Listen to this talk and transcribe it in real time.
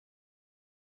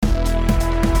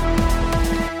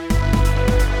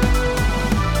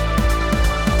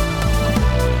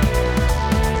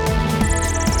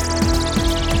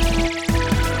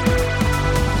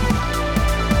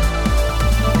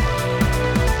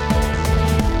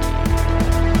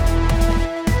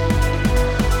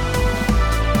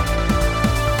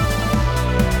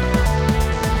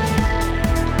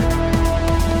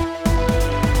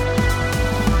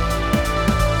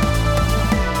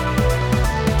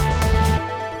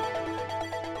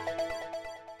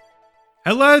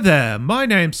Hello there, my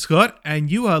name's Scott, and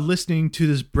you are listening to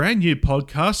this brand new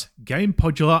podcast,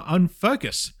 Gamepodular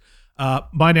Unfocused.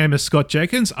 My name is Scott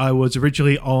Jenkins. I was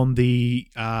originally on the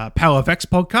Power of X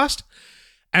podcast,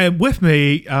 and with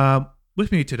me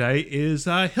today is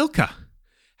Hilka.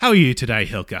 How are you today,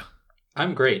 Hilka?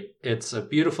 I'm great. It's a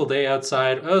beautiful day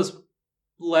outside. It was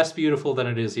less beautiful than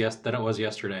it was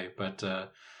yesterday, but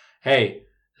hey,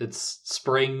 it's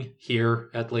spring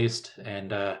here at least,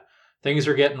 and things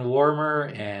are getting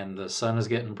warmer, and the sun is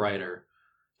getting brighter.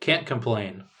 Can't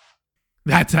complain.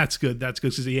 That's good. That's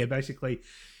good. So yeah, basically,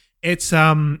 it's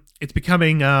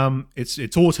becoming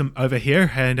it's autumn over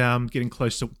here, and getting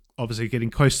close to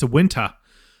winter.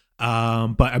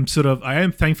 But I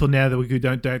am thankful now that we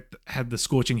don't have the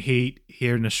scorching heat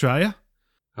here in Australia.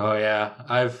 Oh yeah,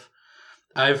 I've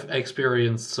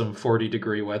experienced some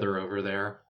 40-degree weather over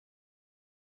there.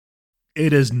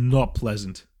 It is not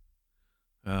pleasant.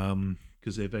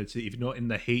 Because if you're not in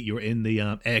the heat, you're in the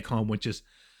aircon, which is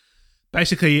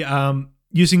basically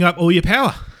using up all your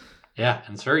power. Yeah,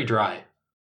 and it's very dry.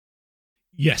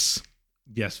 Yes,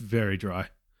 very dry.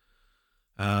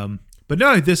 But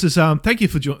no, this is thank you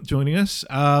for joining us.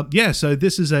 So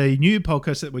this is a new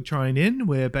podcast that we're trying in.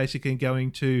 We're basically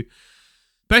going to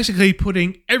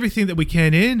putting everything that we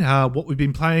can in, what we've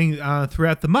been playing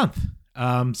throughout the month.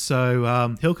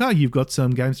 Hilka, you've got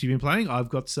some games you've been playing. I've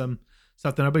got some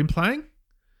stuff that I've been playing.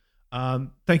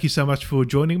 Thank you so much for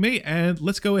joining me, and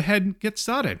let's go ahead and get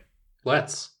started.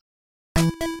 Let's.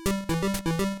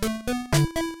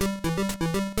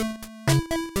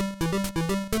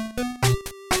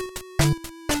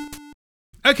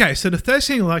 Okay, so the first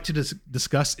thing I'd like to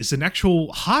discuss is an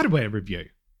actual hardware review,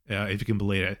 if you can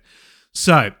believe it.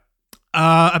 So,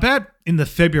 about in the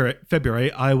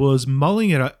February, I was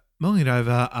mulling it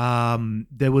over.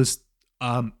 There was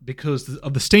because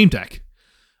of the Steam Deck,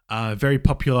 very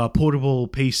popular portable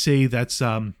PC that's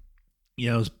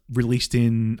was released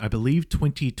in, I believe,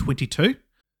 2022.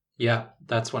 Yeah,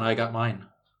 that's when I got mine.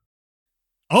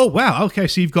 Oh wow! Okay,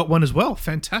 so you've got one as well.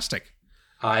 Fantastic.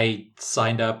 I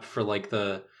signed up for like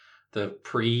the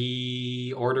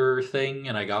pre-order thing,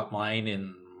 and I got mine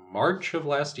in March of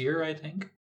last year, I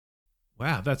think.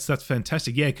 Wow, that's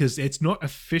fantastic. Yeah, because it's not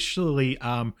officially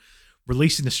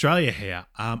released in Australia here.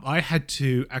 I had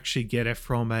to actually get it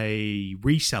from a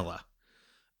reseller,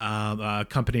 a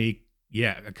company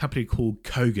called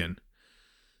Kogan.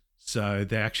 So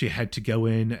they actually had to go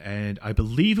in, and I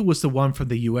believe it was the one from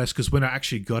the US, because when I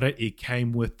actually got it, it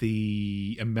came with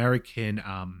the American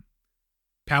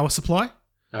power supply.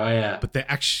 Oh yeah, but they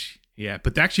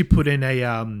actually put in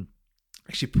a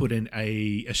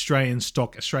Australian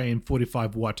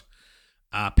 45 watt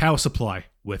power supply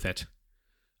with it,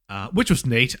 which was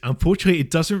neat. Unfortunately,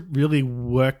 it doesn't really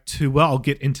work too well. I'll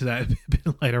get into that a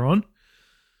bit later on.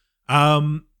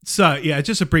 So yeah,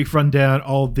 just a brief rundown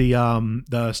of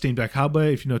the Steam Deck hardware.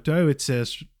 If you not know, it's a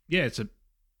sort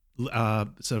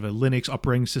of a Linux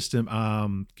operating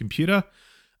system computer.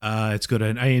 It's got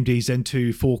an AMD Zen 2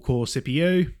 4-core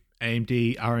CPU,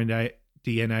 AMD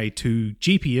RDNA 2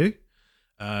 GPU,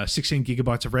 16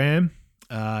 gigabytes of RAM.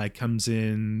 It comes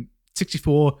in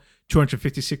 64,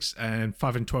 256, and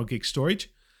 512 gig storage.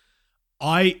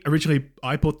 I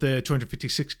bought the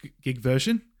 256 gig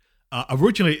version.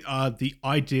 Originally, the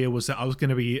idea was that I was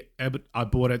going to be I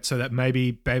bought it so that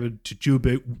maybe be able to dual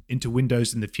boot into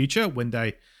Windows in the future when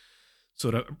they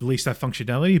sort of release that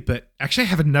functionality. But actually, I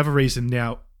have another reason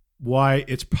now why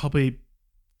it's probably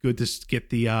good to get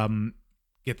the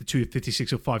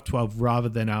 256 or 512 rather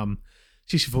than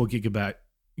 64 gigabyte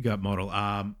model.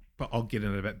 But I'll get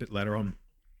into that a bit later on.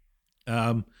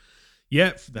 For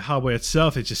the hardware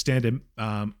itself, it's just standard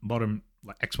modern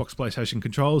like Xbox, PlayStation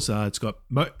controls.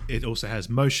 It also has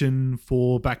motion,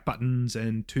 4 back buttons,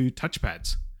 and 2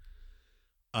 touchpads.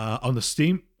 On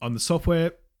the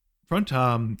software front,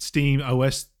 Steam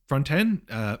OS front end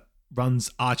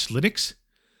runs Arch Linux.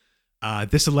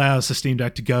 This allows the Steam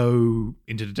Deck to go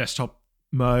into the desktop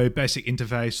mode, basic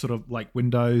interface, sort of like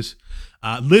Windows.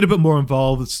 A little bit more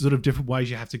involved. It's sort of different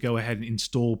ways you have to go ahead and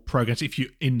install programs if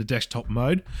you're in the desktop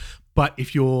mode. But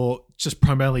if you're just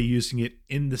primarily using it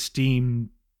in the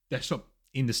Steam desktop,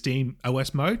 in the Steam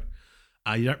OS mode,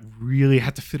 you don't really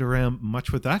have to fit around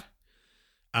much with that.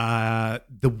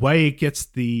 The way it gets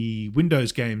the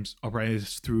Windows games operated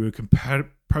is through a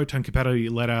Proton compatibility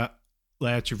ladder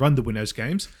to run the Windows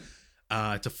games.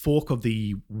 It's a fork of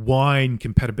the Wine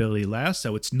compatibility layer,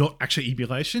 so it's not actually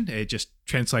emulation. It just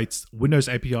translates Windows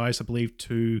APIs, I believe,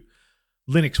 to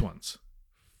Linux ones,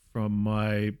 from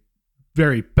my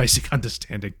very basic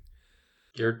understanding.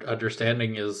 Your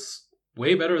understanding is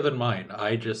way better than mine.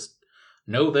 I just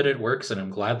know that it works, and I'm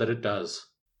glad that it does.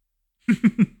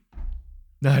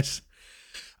 Nice.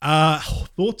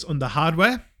 Thoughts on the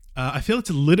hardware? I feel it's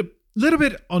a little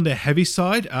bit on the heavy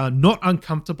side. Not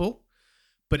uncomfortable,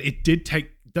 but it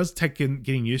does take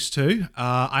getting used to.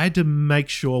 I had to make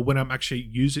sure when I'm actually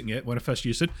using it, when I first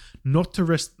used it, not to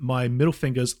rest my middle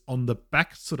fingers on the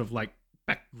back, sort of like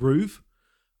back groove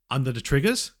under the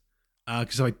triggers.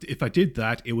 Because if I did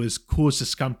that, it was cause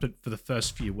discomfort for the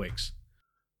first few weeks.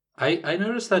 I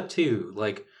noticed that too.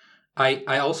 Like,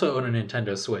 I also own a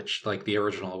Nintendo Switch, like the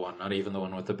original one, not even the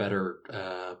one with the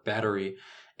better battery.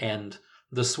 And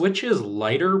the Switch is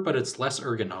lighter, but it's less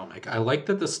ergonomic. I like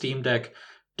that the Steam Deck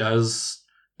does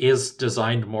is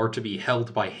designed more to be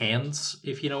held by hands,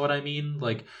 if you know what I mean.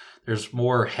 Like, there's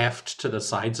more heft to the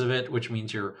sides of it, which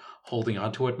means you're holding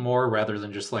onto it more rather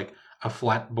than just like a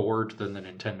flat board than the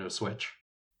Nintendo Switch.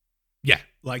 Yeah,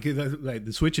 like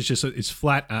the Switch is just it's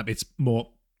flat. It's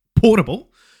more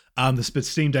portable. The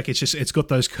Steam Deck, it's got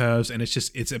those curves, and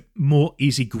it's a more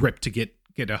easy grip to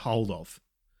get a hold of.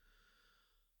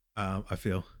 I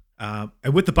feel,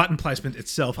 and with the button placement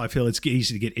itself, I feel it's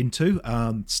easy to get into.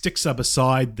 Sticks are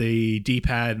beside the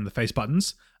D-pad and the face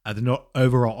buttons. They're not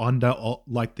over or under, or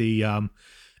like the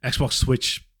Xbox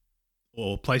Switch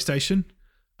or PlayStation.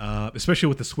 Especially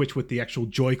with the Switch, with the actual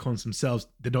Joy-Cons themselves,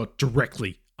 they're not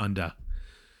directly under,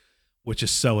 which is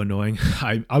so annoying.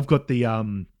 I've got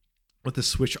the with the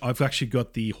Switch, I've actually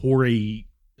got the Hori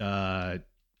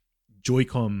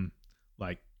Joy-Con,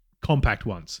 like compact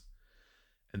ones,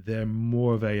 and they're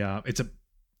more of a I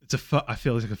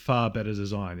feel it's like a far better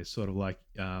design. It's sort of like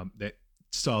that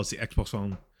styles the Xbox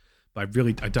One, but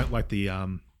I don't like the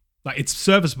like it's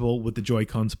serviceable with the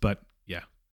Joy-Cons, but yeah.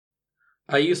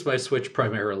 I use my Switch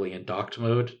primarily in docked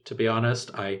mode, to be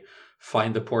honest. I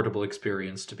find the portable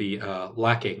experience to be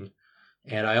lacking.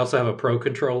 And I also have a Pro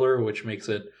controller, which makes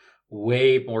it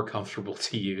way more comfortable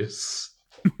to use.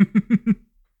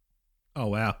 Oh,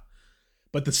 wow.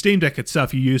 But the Steam Deck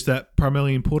itself, you use that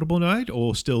primarily in portable mode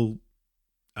or still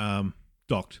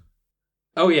docked?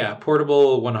 Oh, yeah,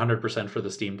 portable 100% for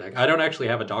the Steam Deck. I don't actually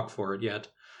have a dock for it yet.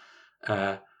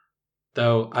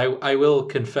 Though I will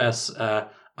confess,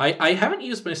 I haven't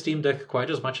used my Steam Deck quite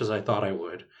as much as I thought I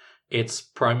would. It's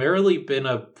primarily been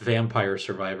a Vampire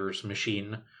Survivors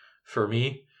machine for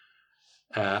me.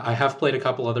 I have played a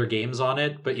couple other games on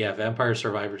it, but yeah, Vampire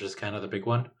Survivors is kind of the big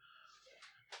one,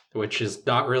 which is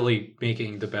not really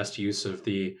making the best use of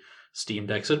the Steam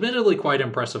Deck's admittedly quite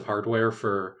impressive hardware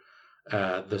for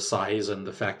the size and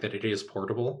the fact that it is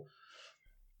portable.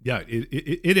 Yeah,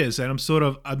 it is, and I'm sort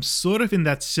of in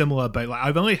that similar, but like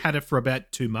I've only had it for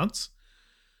about 2 months,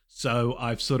 so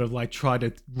I've sort of like tried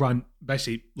to run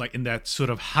basically like in that sort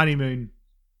of honeymoon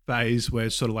phase where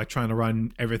it's sort of like trying to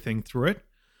run everything through it.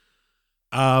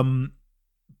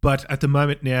 But at the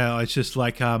moment now, it's just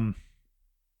like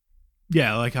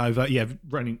yeah, like I've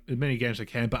running as many games as I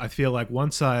can, but I feel like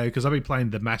because I've been playing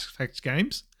the Mass Effect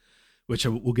games, which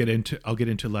I'll get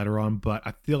into later on. But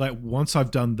I feel like once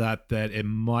I've done that it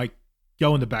might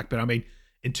go in the back. But I mean,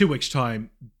 in 2 weeks' time,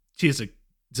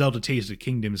 Zelda Tears of the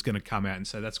Kingdom is going to come out, and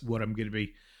so that's what I'm going to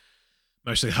be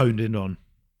mostly honed in on.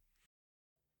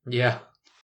 Yeah.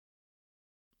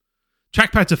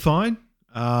 Trackpads are fine.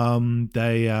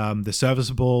 They're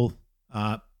serviceable.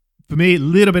 For me, a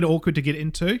little bit awkward to get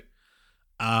into.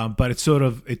 But it's sort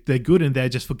of they're good, and they're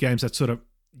just for games that sort of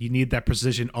you need that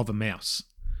precision of a mouse.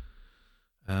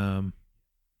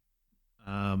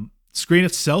 Screen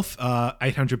itself,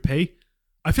 800p.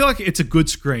 I feel like it's a good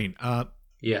screen.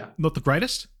 Yeah. Not the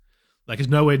greatest. Like it's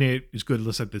nowhere near as good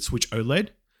as like the Switch OLED.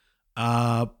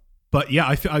 But yeah,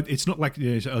 I feel it's not like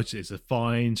it's a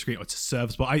fine screen or it's a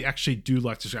serviceable. I actually do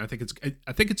like the screen. I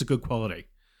think it's a good quality.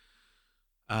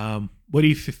 What do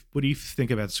you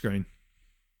think about the screen?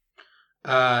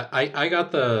 I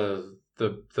got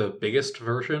the biggest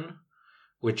version,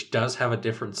 which does have a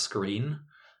different screen.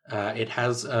 It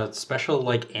has a special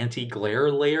like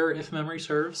anti-glare layer, if memory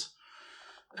serves.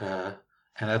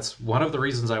 And that's one of the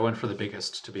reasons I went for the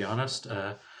biggest, to be honest,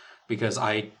 because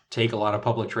I take a lot of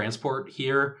public transport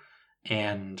here,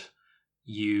 and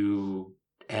you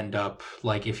end up,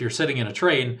 like, if you're sitting in a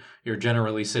train, you're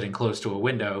generally sitting close to a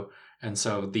window, and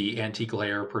so the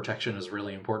anti-glare protection is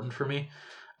really important for me.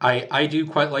 I do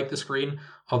quite like the screen,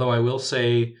 although I will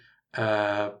say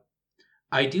I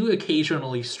do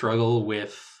occasionally struggle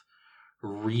with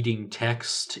reading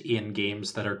text in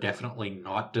games that are definitely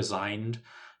not designed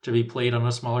to be played on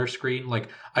a smaller screen. Like,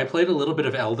 I played a little bit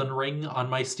of Elden Ring on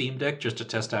my Steam Deck just to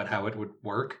test out how it would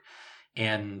work,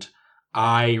 and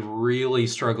I really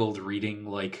struggled reading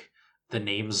like the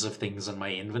names of things in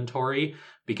my inventory,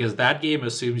 because that game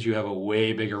assumes you have a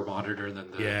way bigger monitor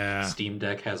than the Yeah. Steam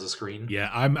Deck has a screen. Yeah,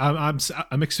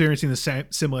 I'm experiencing the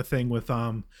similar thing with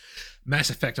Mass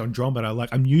Effect Andromeda. Like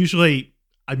I'm usually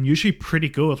pretty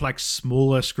good with like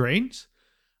smaller screens,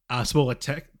 smaller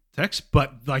text,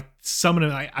 but like some of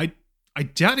them I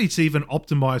doubt it's even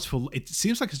optimized for. It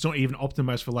seems like it's not even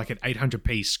optimized for like an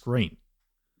 800p screen.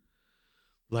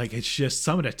 Like it's just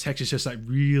some of the text is just like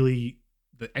really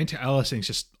the anti-aliasing is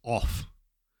just off.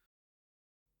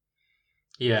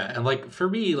 Yeah, and like for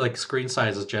me, like screen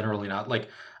size is generally not like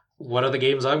one of the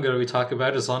games I'm going to be talking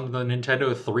about is on the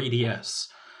Nintendo 3DS.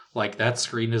 Like that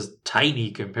screen is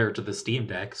tiny compared to the Steam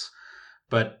Decks,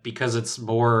 but because it's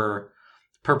more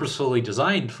purposefully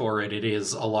designed for it, it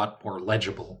is a lot more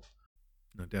legible.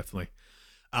 No, definitely.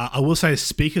 I will say,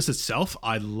 speakers itself,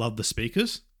 I love the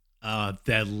speakers.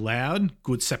 They're loud,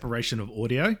 good separation of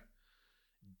audio.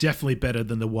 Definitely better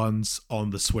than the ones on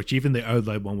the Switch, even the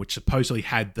OLED one, which supposedly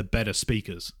had the better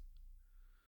speakers.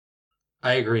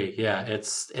 I agree. Yeah,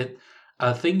 it's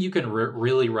a thing you can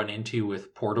really run into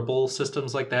with portable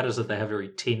systems like that is that they have very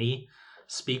tinny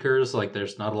speakers. Like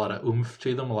there's not a lot of oomph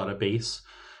to them, a lot of bass.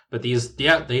 But these,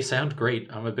 yeah, they sound great.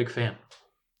 I'm a big fan.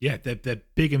 Yeah, they're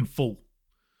big and full.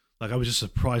 Like I was just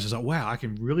surprised. I was like, wow, I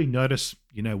can really notice,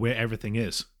 where everything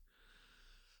is.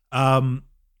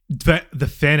 The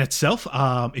fan itself,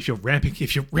 if you're ramping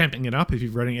it up, if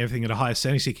you're running everything at a higher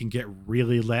settings, it can get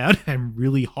really loud and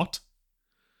really hot.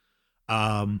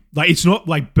 Like it's not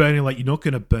like burning, like you're not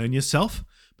going to burn yourself,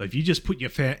 but if you just put your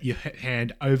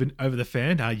hand over the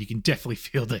fan, you can definitely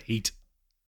feel the heat.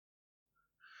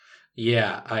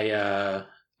 Yeah,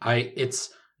 it's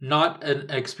not an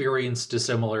experience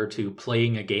dissimilar to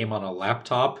playing a game on a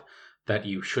laptop that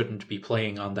you shouldn't be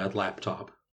playing on that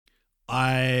laptop.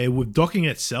 With docking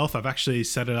itself, I've actually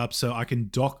set it up so I can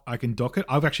dock it.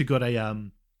 I've actually got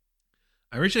I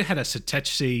originally had a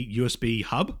Satechi USB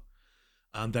hub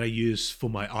that I use for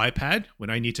my iPad when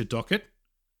I need to dock it.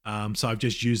 So I've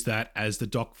just used that as the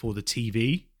dock for the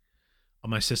TV on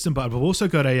my system. But I've also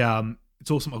got it's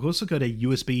awesome. I've also got a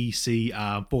USB-C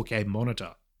 4K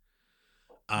monitor.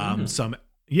 So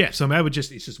I'm able it's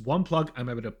just one plug. I'm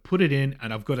able to put it in,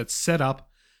 and I've got it set up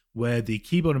where the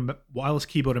wireless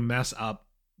keyboard and mouse are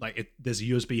there's a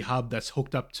USB hub that's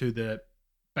hooked up to the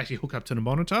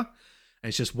monitor, and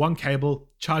it's just one cable,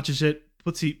 charges it,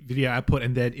 puts the video output,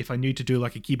 and then if I need to do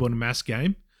like a keyboard and mouse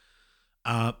game,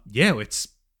 it's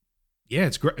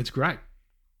great. It's great.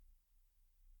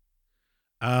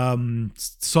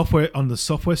 Software on the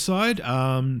software side,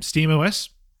 SteamOS,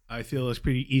 I feel is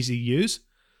pretty easy to use.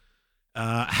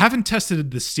 Haven't tested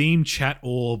the Steam chat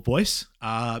or voice.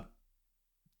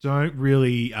 Don't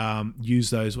really use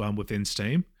those within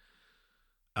Steam.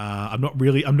 I'm not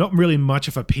really much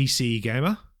of a PC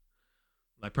gamer.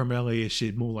 Like primarily, it's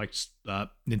more like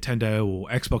Nintendo or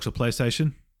Xbox or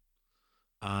PlayStation.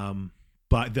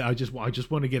 But I just want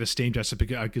to get a Steam just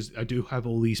because I do have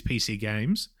all these PC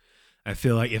games. I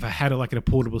feel like if I had like a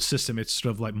portable system, it's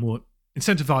sort of like more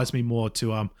incentivized me more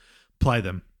to play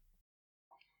them.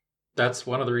 That's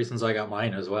one of the reasons I got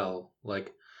mine as well.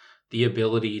 Like the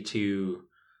ability to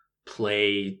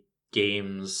play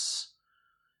games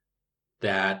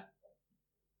that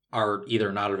are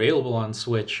either not available on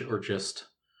Switch or just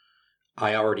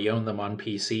I already own them on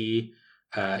PC.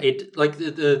 It like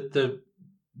the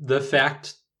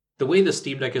fact the way the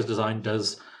Steam Deck is designed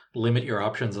does limit your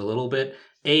options a little bit.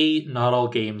 A, not all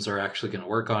games are actually going to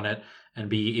work on it, and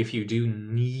B, if you do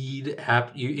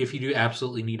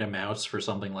absolutely need a mouse for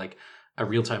something like a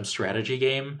real-time strategy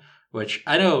game, which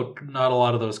I know not a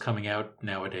lot of those coming out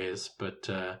nowadays, but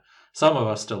some of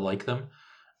us still like them,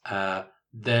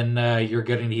 then you're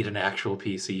going to need an actual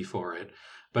PC for it.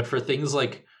 But for things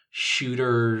like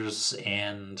shooters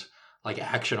and like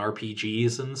action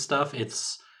RPGs and stuff,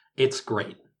 it's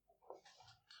great.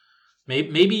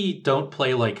 Maybe don't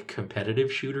play like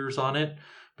competitive shooters on it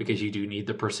because you do need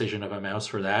the precision of a mouse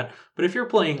for that. But if you're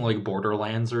playing like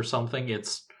Borderlands or something,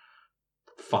 it's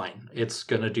fine. It's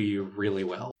going to do you really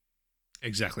well.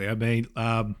 Exactly. I mean,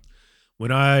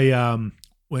 when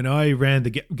I ran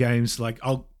the games, like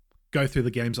I'll go through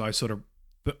the games I sort of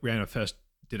ran.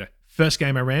 First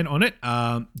game I ran on it,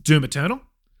 Doom Eternal.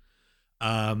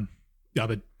 I'm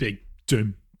a big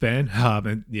Doom fan,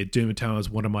 and yeah, Doom Eternal is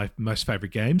one of my most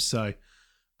favorite games. So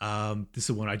this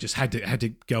is one I just had to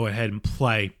go ahead and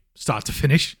play start to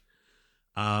finish.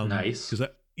 Nice,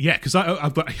 because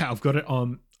I've got it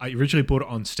on. I originally bought it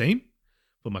on Steam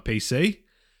for my PC,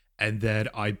 and then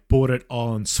I bought it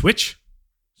on Switch.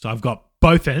 So I've got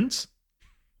both ends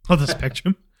of the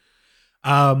spectrum.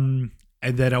 And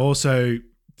then I also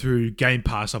through Game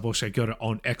Pass, I've also got it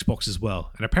on Xbox as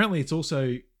well. And apparently it's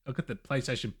also, I've got the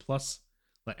PlayStation Plus,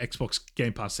 like Xbox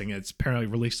Game Pass thing. It's apparently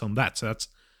released on that. So that's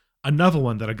another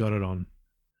one that I got it on.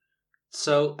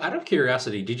 So, out of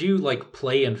curiosity, did you like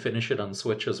play and finish it on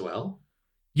Switch as well?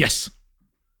 Yes.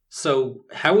 So,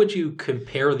 how would you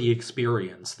compare the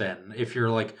experience then? If you're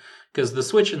like, because the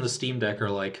Switch and the Steam Deck are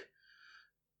like,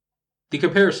 the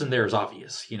comparison there is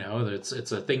obvious. You know, it's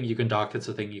a thing you can dock. It's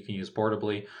a thing you can use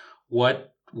portably.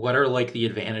 What are like the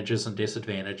advantages and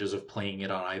disadvantages of playing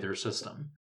it on either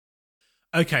system?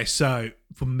 Okay, so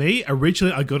for me,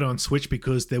 originally I got it on Switch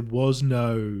because there was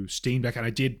no Steam Deck, and I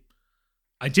did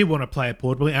want to play it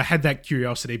portably. I had that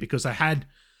curiosity because I had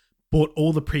bought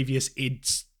all the previous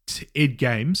id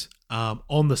games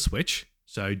on the Switch,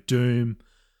 so Doom,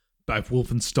 both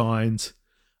Wolfensteins,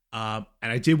 and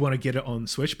I did want to get it on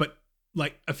Switch, but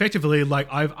like effectively, like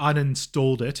I've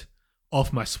uninstalled it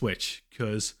off my Switch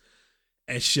because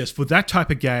it's just for that type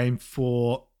of game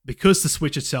because the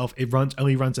Switch itself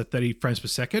only runs at 30 frames per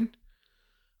second.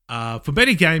 For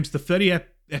many games, the 30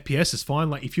 FPS is fine.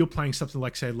 Like if you're playing something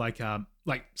like say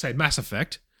Mass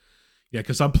Effect, yeah,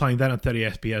 because I'm playing that on 30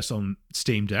 FPS on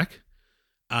Steam Deck.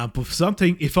 But for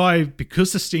something,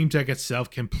 because the Steam Deck itself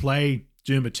can play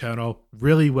Doom Eternal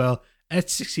really well at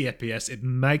 60 FPS, it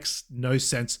makes no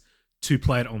sense to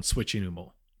play it on Switch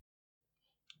anymore.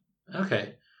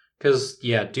 Okay. Because,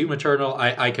 yeah, Doom Eternal,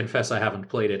 I confess I haven't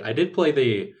played it. I did play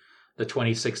the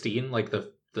 2016, like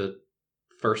the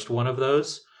first one of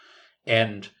those.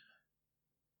 And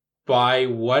by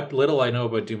what little I know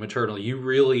about Doom Eternal, you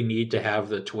really need to have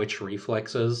the twitch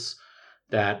reflexes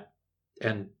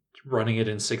and running it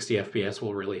in 60 FPS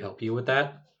will really help you with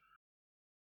that.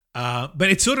 But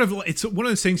it's one of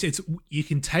those things. You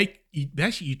take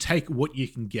what you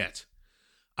can get.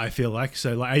 I feel like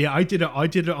so. Like yeah, I did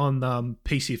it on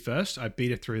PC first. I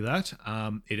beat it through that.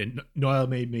 It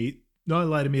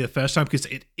annihilated me the first time because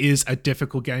it is a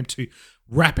difficult game to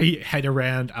wrap your head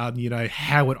around.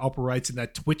 How it operates in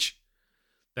that Twitch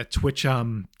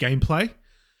gameplay.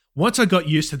 Once I got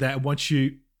used to that, once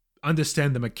you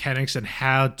understand the mechanics and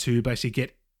how to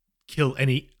basically kill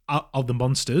any of the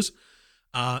monsters,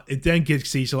 it then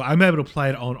gets easier. I'm able to play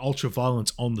it on ultra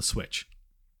violence on the Switch.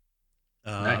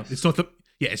 Nice. It's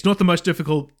not the most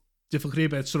difficulty,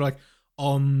 but it's sort of like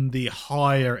on the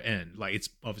higher end. Like it's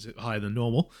obviously higher than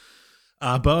normal.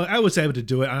 But I was able to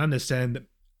do it. I understand that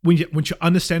once you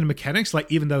understand the mechanics,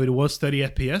 like even though it was 30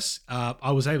 FPS,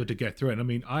 I was able to get through it. And I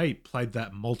mean, I played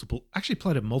it multiple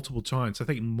times. I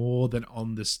think more than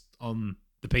on the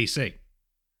PC.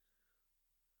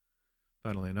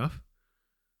 Funnily enough.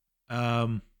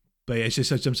 But yeah, it's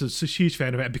just I'm just a huge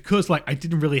fan of it because like I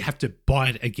didn't really have to buy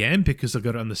it again because I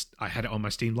had it on my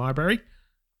Steam library.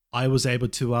 I was able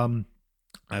to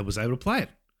play it.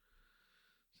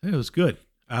 So it was good.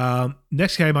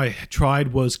 Next game I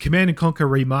tried was Command and Conquer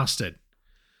Remastered.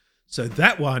 So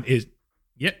that one is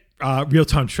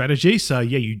real-time strategy. So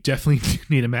yeah, you definitely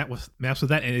need a mouse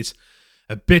with that, and it's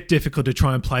a bit difficult to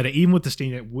try and play that even with the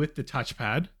Steam Deck with the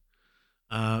touchpad.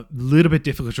 A little bit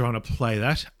difficult trying to play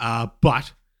that,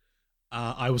 but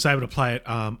I was able to play it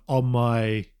I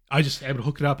just able to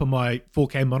hook it up on my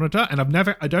 4K monitor, and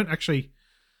I don't actually,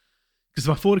 because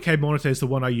my 4K monitor is the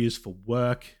one I use for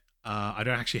work. I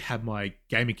don't actually have my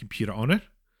gaming computer on it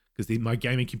because my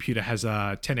gaming computer has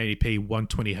a 1080p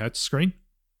 120 hertz screen.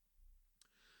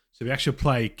 So we actually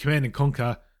play Command and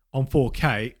Conquer on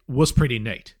 4K was pretty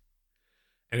neat,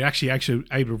 and it actually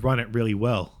able to run it really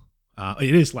well.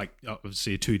 It is like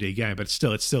obviously a 2D game, but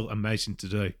it's still amazing to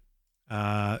do.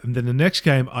 And then the next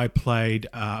game I played,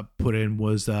 put in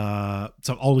was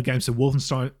some older games, so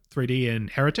Wolfenstein 3D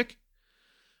and Heretic.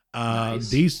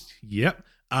 Nice. These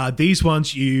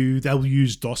ones they'll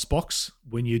use DOSBox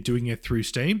when you're doing it through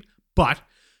Steam, but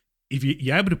if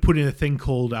you're able to put in a thing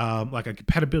called like a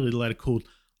compatibility letter called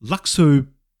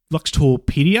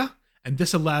Luxtorpedia, and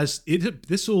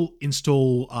this will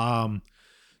install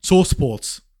source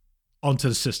ports onto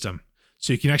the system,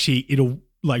 so you can it'll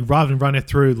like rather than run it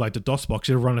through like the DOSBox,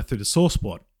 it'll run it through the source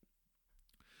port.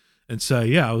 And so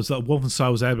yeah, I was like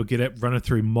Wolfenstein was able to get it running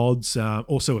through mods.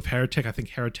 Also with Heretic, I think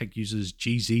Heretic uses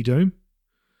GZ Doom.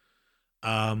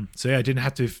 So yeah, I didn't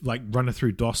have to like run it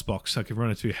through DOSBox. I could run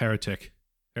it through Heretic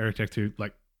through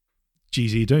like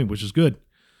GZ Doom, which was good.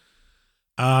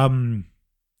 And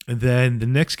then the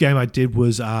next game I did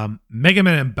was Mega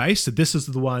Man and Bass. So this is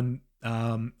the one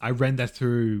I ran that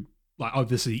through like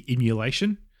obviously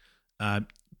emulation,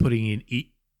 putting in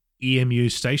EMU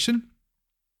station.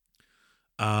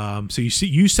 So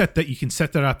you can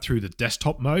set that up through the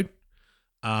desktop mode.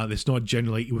 It's not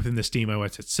generally within the Steam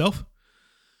OS itself.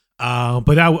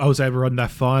 But I was able to run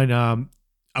that fine.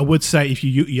 I would say if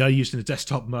you are using the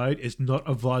desktop mode, it's not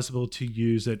advisable to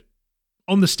use it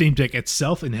on the Steam Deck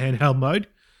itself in handheld mode.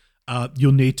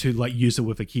 You'll need to like use it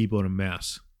with a keyboard and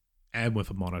mouse and with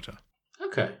a monitor.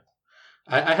 Okay.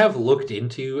 I have looked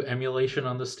into emulation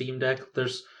on the Steam Deck.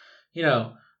 There's,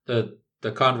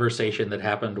 the conversation that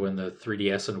happened when the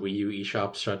 3DS and Wii U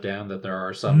eShops shut down, that there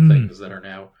are some things that are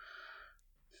now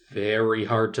very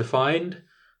hard to find.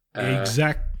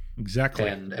 Exactly.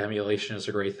 And emulation is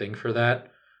a great thing for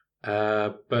that.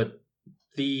 But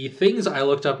the things I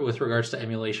looked up with regards to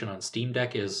emulation on Steam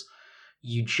Deck is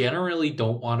you generally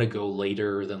don't want to go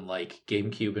later than like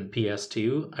GameCube and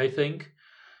PS2, I think.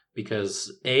 Because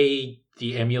the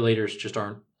emulators just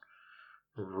aren't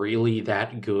really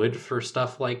that good for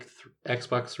stuff like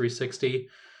Xbox 360.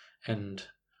 And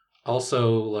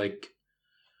also, like,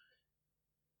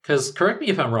 because correct me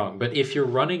if I'm wrong, but if you're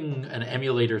running an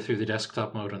emulator through the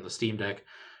desktop mode on the Steam Deck,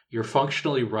 you're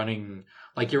functionally running,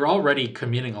 like, you're already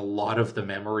committing a lot of the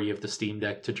memory of the Steam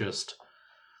Deck to just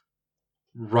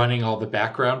running all the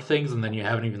background things, and then you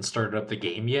haven't even started up the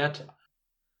game yet.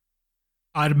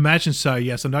 I'd imagine so,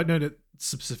 yes. I don't know the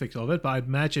specifics of it, but I'd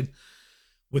imagine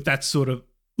with that sort of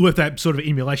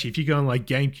emulation, if you're going like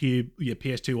GameCube,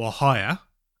 PS2 or higher,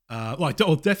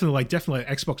 definitely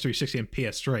Xbox 360 and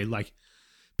PS3, like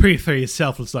PS3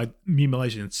 itself is like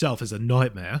emulation itself is a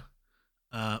nightmare.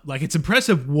 Like it's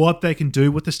impressive what they can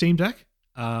do with the Steam Deck,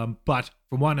 but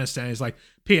from what I understand, it's like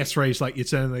PS3 is like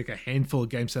it's only like a handful of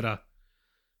games that are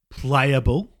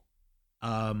playable,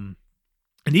 and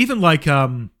even like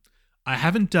I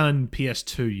haven't done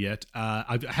PS2 yet.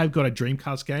 I have got a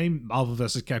Dreamcast game, Marvel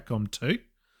vs. Capcom 2.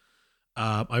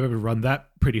 I remember run that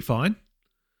pretty fine.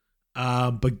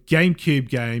 But GameCube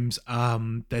games,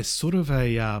 there's sort of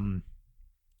a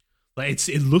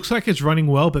it looks like it's running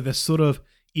well, but there's sort of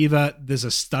either there's a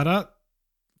stutter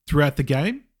throughout the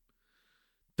game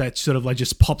that sort of like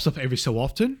just pops up every so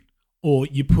often, or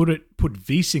you put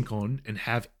VSync on and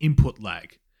have input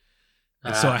lag.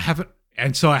 And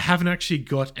so I haven't actually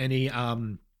got any. I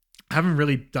haven't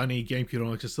really done any GameCube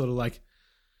on it. It's sort of like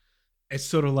It's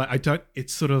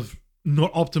sort of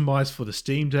not optimized for the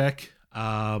Steam Deck.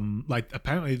 Like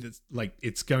apparently,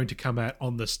 it's going to come out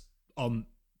on the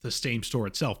Steam store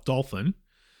itself, Dolphin.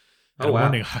 Oh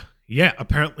wow! Yeah,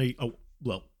 apparently. Oh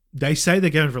well, they say they're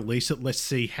going to release it. Let's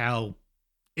see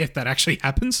if that actually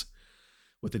happens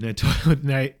with the with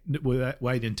that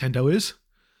way Nintendo is.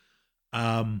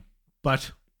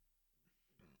 But.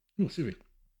 Excuse me.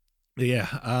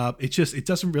 Yeah, it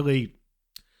doesn't really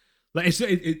like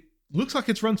it looks like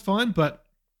it runs fine, but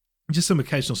just some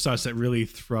occasional starts that really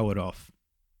throw it off.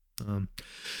 And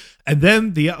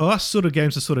then the last sort of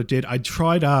games I sort of did, I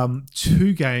tried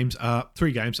three games,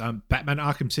 Batman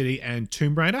Arkham City and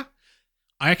Tomb Raider.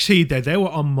 They were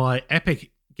on my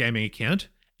Epic Gaming account,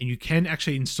 and you can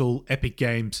actually install Epic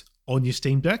Games on your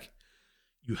Steam Deck.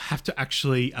 You have to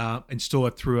actually install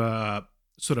it through a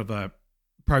sort of a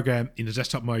program in the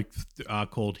desktop mode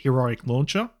called Heroic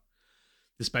Launcher.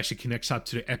 This basically connects up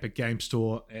to the Epic Game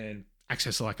Store and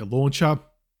access like a launcher.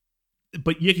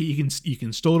 But you can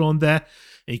install it on there,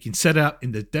 and you can set it up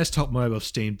in the desktop mode of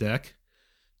Steam Deck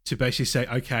to basically say,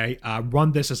 okay,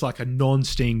 run this as like a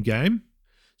non-Steam game.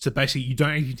 So basically, you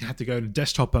don't even have to go into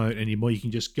desktop mode anymore. You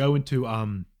can just go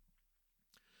into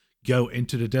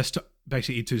the desktop,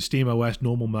 basically into the Steam OS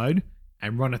normal mode,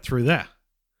 and run it through there.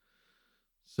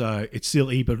 So it's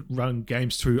still able to run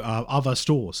games through other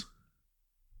stores.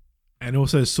 And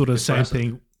also sort of same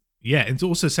thing. Yeah, it's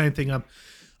also the same thing.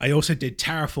 I also did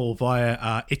Terrafall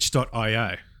via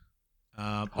itch.io.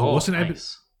 I wasn't able.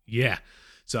 Yeah.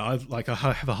 So I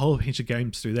have a whole bunch of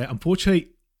games through there. Unfortunately,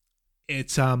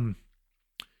 it's you're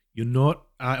not.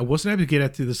 I wasn't able to get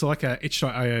it through. There's like a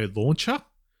itch.io launcher that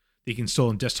you can install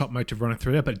in desktop mode to run it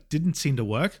through there, but it didn't seem to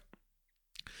work.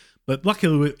 But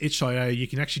luckily with itch.io, you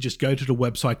can actually just go to the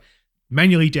website,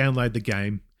 manually download the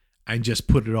game, and just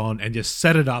put it on and just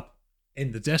set it up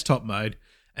in the desktop mode,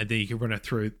 and then you can run it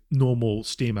through normal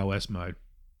SteamOS mode.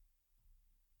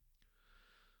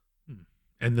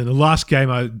 And then the last game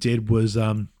I did was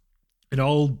an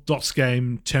old DOS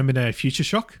game, Terminator Future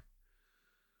Shock.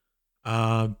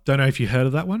 Don't know if you heard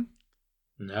of that one.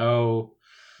 No,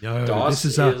 DOS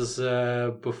is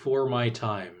before my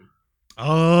time.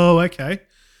 Oh, okay.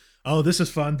 Oh, this is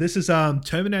fun. This is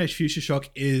Terminator Future Shock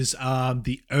is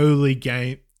the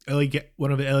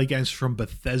one of the early games from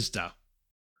Bethesda.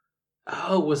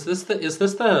 Oh, is this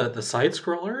the side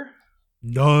scroller?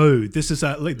 No, this is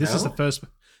the first.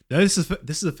 No, this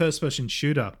is a first person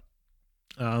shooter.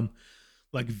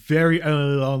 Like very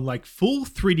early on, like full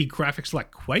 3D graphics like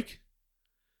Quake,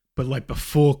 but like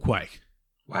before Quake,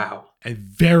 Wow. and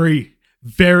very,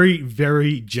 very,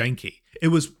 very janky. It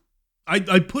was.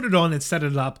 I put it on and set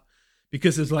it up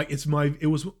because it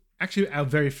was actually our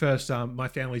very first my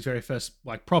family's very first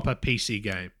like proper PC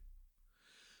game.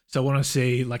 So I want to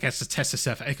see like as to test this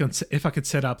out if I could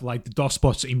set up like the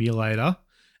DOSBox emulator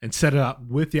and set it up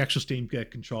with the actual Steam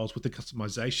Deck controls with the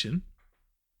customization,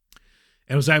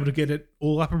 and I was able to get it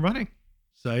all up and running.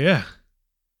 So yeah,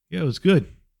 it was good.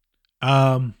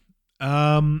 Um,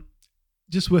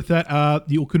 just with that,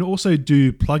 you can also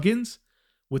do plugins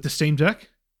with the Steam Deck.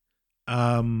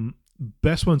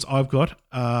 Best ones I've got,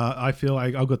 I feel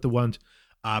like I've got the ones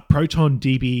Proton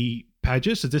DB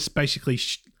pages. So this basically,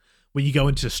 when you go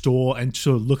into a store and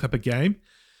sort of look up a game,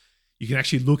 you can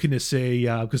actually look in to see,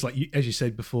 because like as you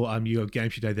said before, you have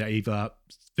games today that are either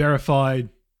verified,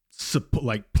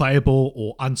 like playable,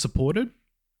 or unsupported,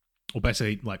 or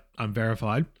basically like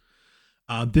unverified.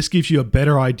 This gives you a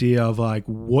better idea of like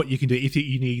what you can do if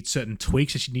you need certain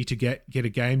tweaks that you need to get a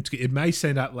game. It may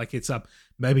send out like it's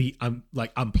maybe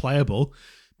like unplayable,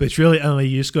 but it's really only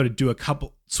you just got to do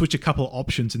switch a couple of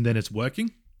options and then it's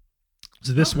working.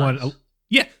 So this one, nice.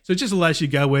 Yeah, so it just allows you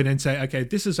to go in and say, okay,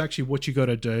 this is actually what you got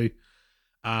to do,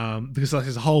 because like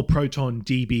there's a whole Proton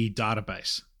DB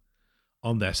database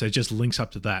on there, so it just links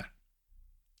up to that.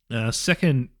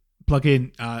 Second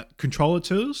plugin, controller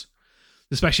tools.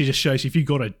 This actually just shows if you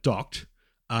got it docked,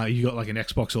 you got like an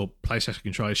Xbox or PlayStation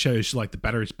controller, it shows like the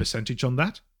battery's percentage on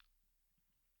that.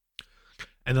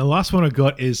 And the last one I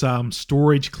got is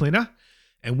Storage Cleaner.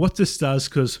 And what this does,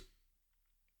 because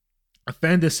I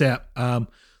found this out,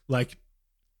 like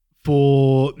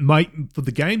for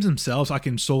the games themselves, I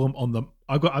can install them on the.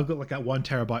 I've got like that 1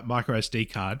 terabyte micro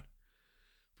SD card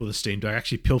for the Steam Deck. I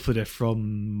actually pilfered it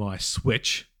from my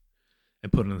Switch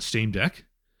and put it on the Steam Deck.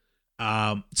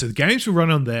 So the games will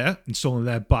run on there, installing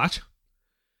there, but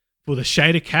for the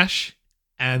shader cache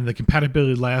and the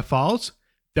compatibility layer files,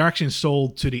 they're actually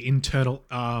installed to the internal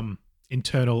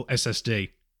SSD.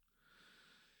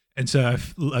 And so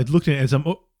I've looked at it as I'm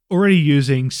already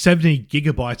using 70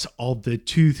 gigabytes of the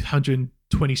 227.4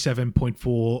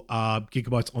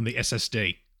 gigabytes on the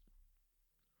SSD.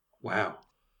 Wow.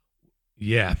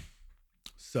 Yeah.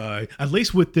 So at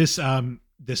least with this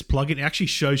this plugin, it actually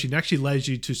shows you and actually allows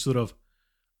you to sort of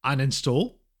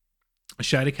uninstall a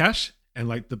shader cache and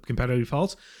like the compatibility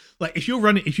files. Like if you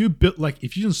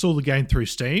install the game through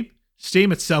Steam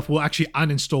itself will actually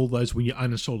uninstall those when you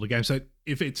uninstall the game. So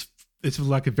if it's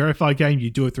like a verified game,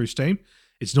 you do it through Steam,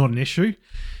 it's not an issue.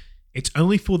 It's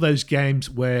only for those games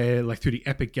where like through the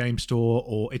Epic Game Store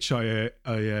or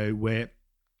itch.io where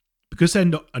because they're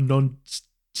not a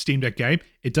non-Steam Deck game,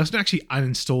 it doesn't actually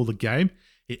uninstall the game.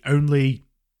 It only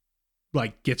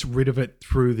like gets rid of it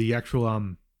through the actual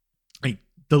like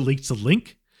deletes the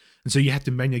link, and so you have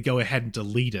to manually go ahead and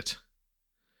delete it,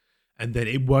 and then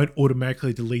it won't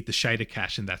automatically delete the shader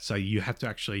cache and that. So you have to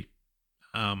actually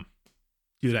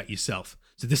do that yourself.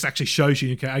 So this actually shows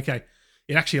you okay,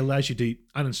 it actually allows you to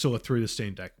uninstall it through the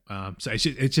Steam Deck. So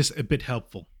it's just a bit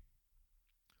helpful.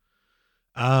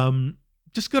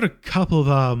 Just got a couple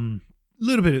of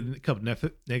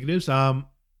negatives.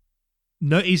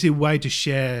 No easy way to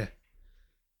share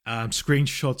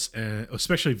screenshots,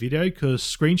 especially video, because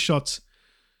screenshots,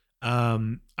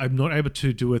 I'm not able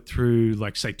to do it through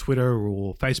like say Twitter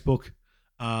or Facebook.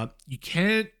 You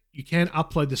can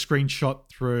upload the screenshot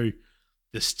through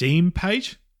the Steam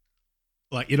page.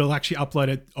 Like it'll actually upload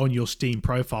it on your Steam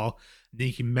profile, and then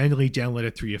you can manually download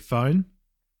it through your phone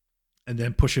and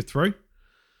then push it through.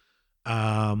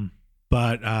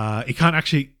 But it can't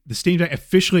actually, the Steam Deck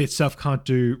officially itself can't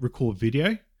do record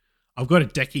video. I've got a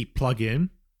Decky plugin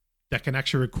that can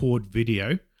actually record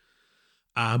video,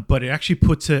 but it actually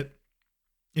puts it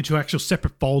into an actual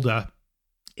separate folder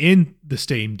in the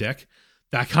Steam Deck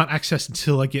that I can't access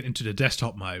until I get into the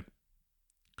desktop mode.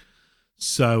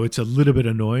 So it's a little bit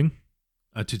annoying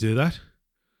to do that.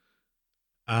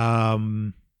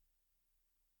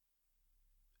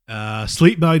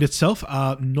 Sleep mode itself,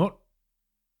 not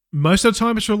most of the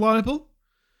time it's reliable,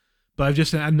 but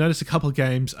I've noticed a couple of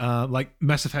games like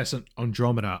Mass Effect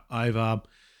Andromeda.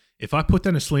 If I put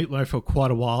down a sleep mode for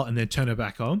quite a while and then turn it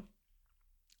back on,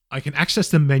 I can access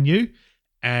the menu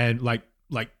and like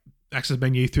access the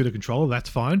menu through the controller. That's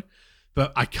fine,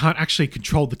 but I can't actually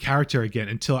control the character again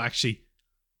until I actually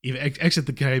either exit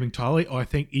the game entirely, or I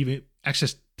think even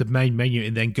access the main menu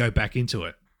and then go back into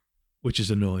it, which is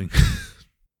annoying.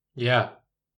 Yeah.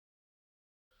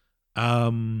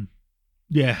 And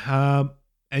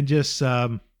just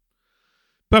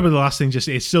probably the last thing, just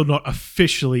it's still not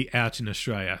officially out in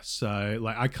Australia, so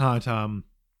like I can't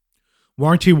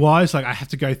warranty wise, like I have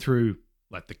to go through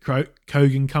like the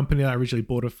Kogan company that I originally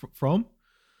bought it from.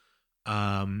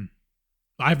 I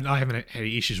haven't had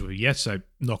any issues with it yet, so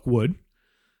knock wood.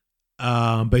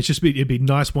 But it'd be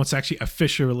nice once actually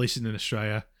officially released in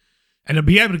Australia, and I'll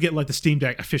be able to get like the Steam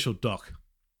Deck official dock.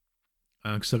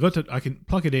 Because I can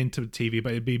plug it into the TV,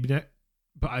 but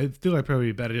I feel like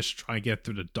probably better just try and get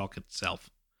through the dock itself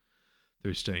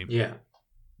through Steam. Yeah.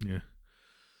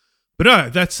 But no,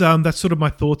 that's sort of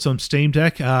my thoughts on Steam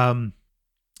Deck.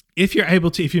 If you're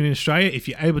in Australia, if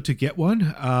you're able to get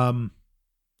one,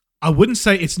 I wouldn't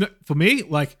say it's not for me.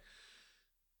 Like,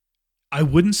 I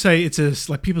wouldn't say it's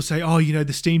like people say, oh,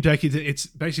 the Steam Deck. It's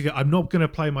basically I'm not going to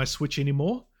play my Switch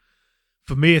anymore.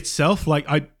 For me itself, like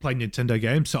I play Nintendo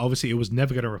games, so obviously it was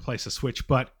never going to replace a Switch.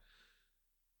 But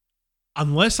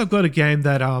unless I've got a game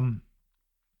that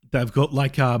they've got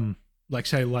like Doom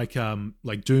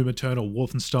Eternal,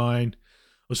 Wolfenstein,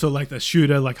 or sort of like the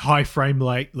shooter, like high frame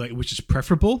like which is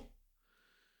preferable.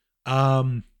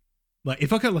 Like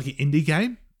if I got like an indie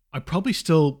game, I'd probably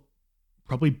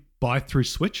buy through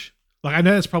Switch. Like I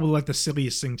know that's probably like the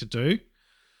silliest thing to do.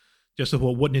 Just of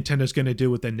what Nintendo's going to do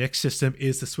with their next system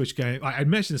is the Switch game. I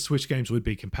imagine the Switch games would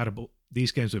be compatible.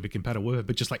 These games would be compatible with it,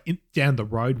 but just like down the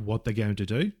road, what they're going to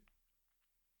do.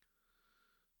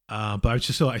 But I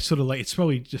just I sort of like it's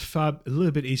probably just a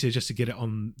little bit easier just to get it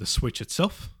on the Switch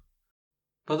itself.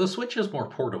 But the Switch is more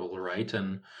portable, right?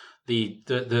 And the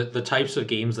types of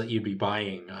games that you'd be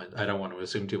buying, I don't want to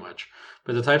assume too much,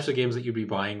 but the types of games that you'd be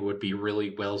buying would be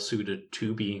really well suited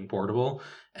to being portable.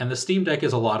 And the Steam Deck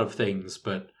is a lot of things,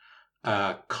 but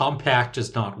compact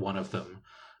is not one of them.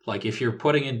 Like if you're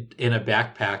putting in a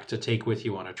backpack to take with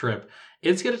you on a trip,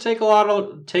 it's going to take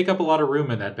up a lot of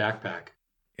room in that backpack.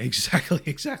 Exactly.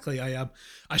 I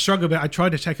struggle a bit. I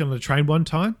tried to take it on the train one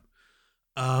time,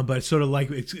 but it's sort of like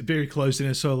it's very closed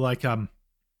and it's sort of like I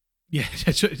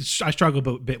struggle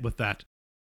a bit with that.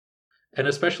 And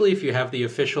especially if you have the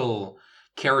official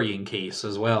carrying case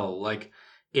as well, like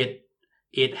it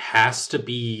has to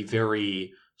be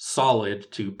very solid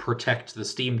to protect the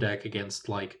Steam Deck against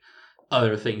like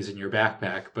other things in your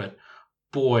backpack. But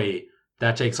boy,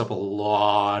 that takes up a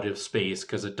lot of space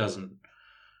because it doesn't,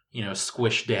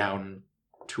 squish down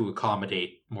to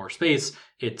accommodate more space.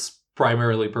 Its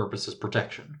primarily purpose is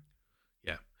protection.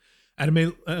 Yeah, and I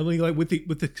mean like with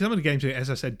the some of the games, as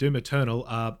I said, Doom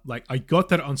Eternal. Like I got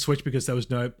that on Switch because there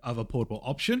was no other portable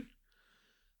option.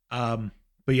 But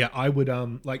yeah, I would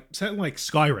like something like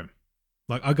Skyrim.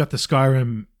 Like I got the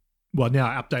Skyrim, well now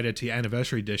updated to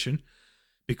Anniversary Edition,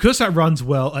 because that runs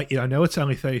well. I know it's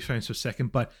only 30 frames per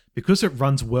second, but because it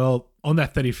runs well on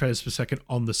that 30 frames per second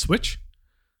on the Switch,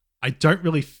 I don't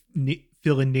really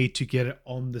feel a need to get it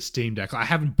on the Steam Deck. I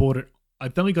haven't bought it.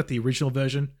 I've only got the original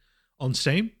version on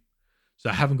Steam,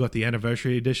 so I haven't got the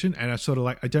Anniversary Edition. And I sort of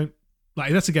like I don't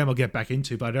like that's a game I'll get back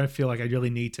into, but I don't feel like I really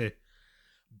need to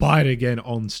buy it again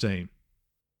on Steam.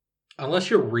 Unless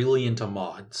you're really into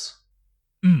mods.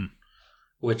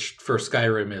 Which for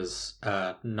Skyrim is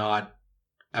not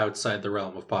outside the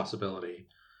realm of possibility.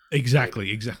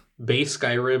 Exactly. Base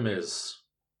Skyrim is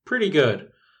pretty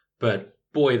good, but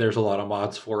boy, there's a lot of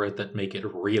mods for it that make it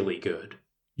really good.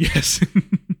 Yes.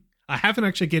 I haven't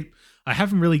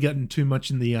really gotten too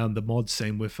much in the mod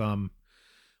scene with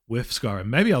Skyrim.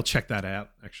 Maybe I'll check that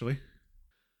out actually.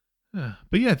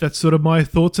 But yeah, that's sort of my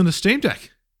thoughts on the Steam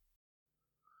Deck.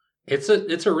 It's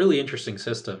a really interesting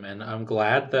system, and I'm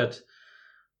glad that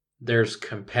there's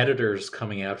competitors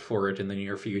coming out for it in the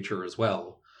near future as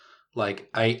well. Like,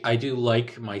 I do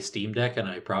like my Steam Deck, and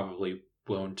I probably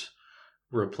won't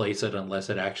replace it unless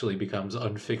it actually becomes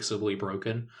unfixably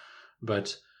broken.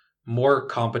 But more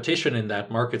competition in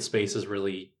that market space is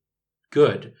really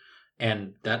good,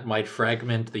 and that might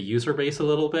fragment the user base a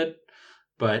little bit.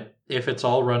 But if it's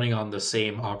all running on the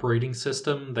same operating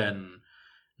system, then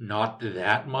not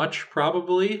that much,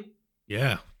 probably.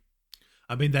 Yeah.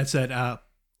 I mean, there's that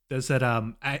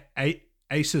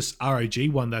Asus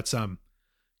ROG one that's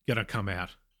gonna come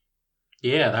out.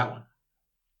 Yeah, that one.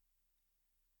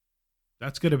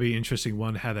 That's gonna be an interesting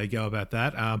one, how they go about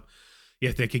that.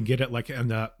 If they can get it like in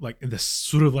the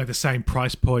sort of like the same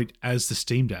price point as the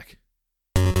Steam Deck.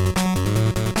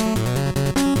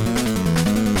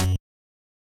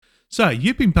 So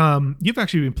you've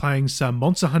actually been playing some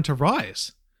Monster Hunter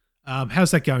Rise.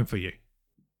 How's that going for you?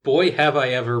 Boy, have I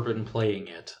ever been playing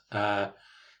it.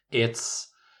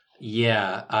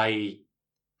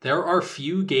 There are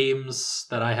few games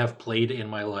that I have played in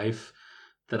my life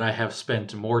that I have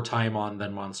spent more time on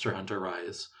than Monster Hunter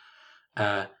Rise.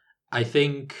 I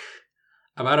think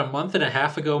about a month and a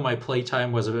half ago, my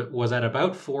playtime was at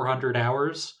about 400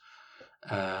 hours.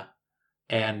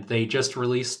 And they just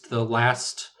released the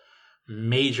last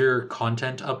major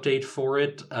content update for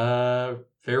it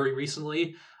very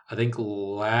recently. I think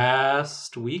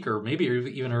last week or maybe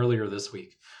even earlier this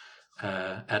week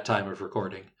at time of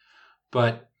recording.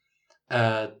 But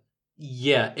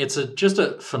yeah, it's just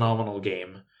a phenomenal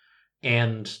game.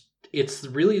 And it's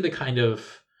really the kind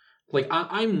of like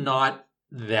I'm not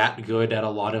that good at a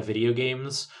lot of video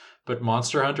games, but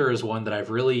Monster Hunter is one that I've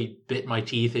really bit my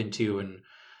teeth into and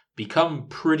become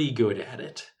pretty good at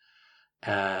it.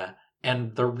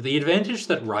 And the advantage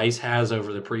that Rise has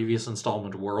over the previous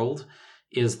installment World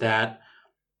is that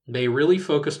they really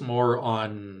focused more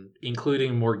on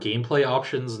including more gameplay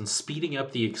options and speeding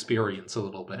up the experience a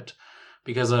little bit.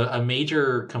 Because a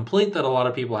major complaint that a lot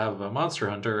of people have about Monster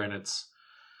Hunter, and it's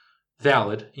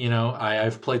valid,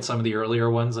 I've played some of the earlier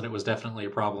ones and it was definitely a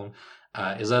problem,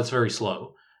 is that it's very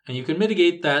slow. And you can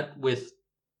mitigate that with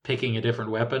picking a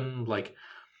different weapon. Like,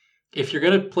 if you're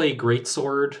going to play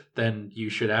Greatsword, then you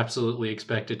should absolutely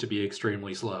expect it to be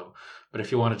extremely slow. But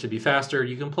if you want it to be faster,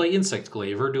 you can play Insect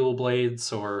Glaive or Dual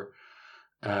Blades or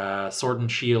Sword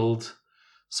and Shield,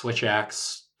 Switch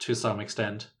Axe to some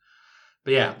extent.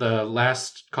 But yeah, the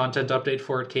last content update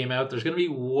for it came out. There's going to be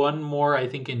one more, I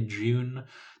think, in June.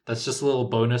 That's just a little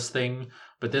bonus thing.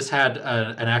 But this had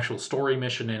an actual story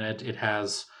mission in it. It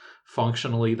has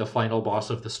functionally the final boss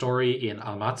of the story in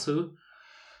Amatsu.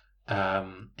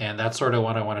 And that's sort of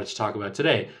what I wanted to talk about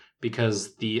today,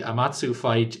 because the Amatsu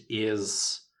fight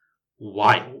is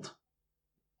wild.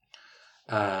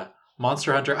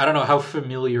 Monster Hunter, I don't know, how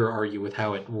familiar are you with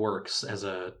how it works as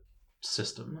a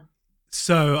system?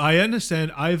 So I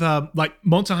understand. I've like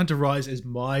Monster Hunter Rise is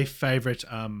my favorite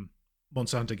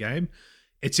Monster Hunter game.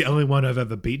 It's the only one I've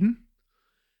ever beaten.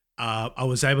 I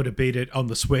was able to beat it on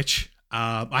the Switch.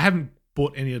 I haven't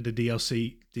bought any of the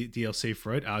DLC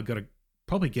for it. I've got to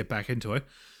probably get back into it,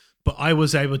 but I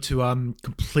was able to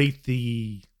complete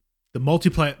the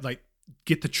multiplayer, like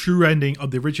get the true ending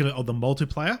of the original of the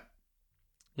multiplayer.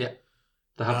 Yeah,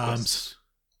 the hub quests.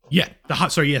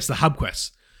 The hub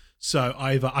quests. So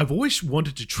I've always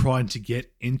wanted to try and to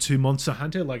get into Monster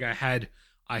Hunter. Like I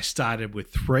started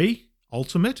with 3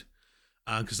 Ultimate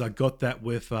because I got that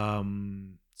with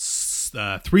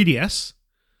 3DS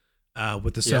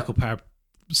with the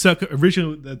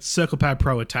Circle Power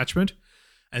Pro attachment,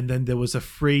 and then there was a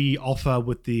free offer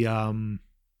with the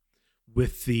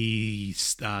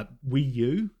Wii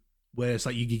U, where it's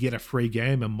like you could get a free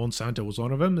game, and Monster Hunter was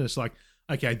one of them. And it's like,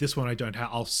 okay, this one I don't have.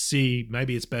 I'll see.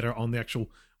 Maybe it's better on the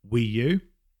actual Wii U.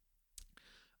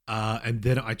 And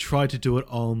then I tried to do it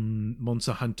on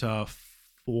Monster Hunter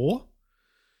 4.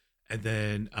 And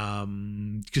then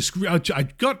just I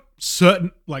got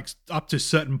certain, like, up to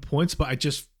certain points, but I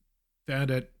just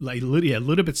found it like a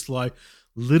little bit slow, a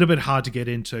little bit hard to get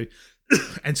into.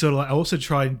 And so I also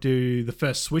tried to do the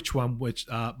first Switch one, which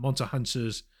Monster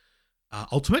Hunter's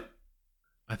Ultimate,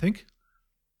 I think.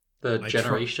 The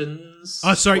Generations.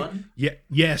 One?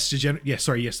 Yes,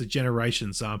 the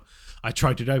Generations. I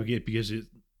tried to do it because it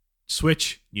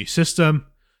Switch, new system.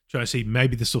 Trying to see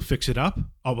maybe this will fix it up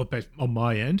on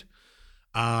my end.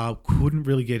 Couldn't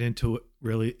really get into it.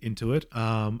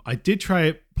 I did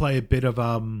play a bit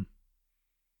of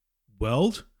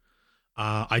World.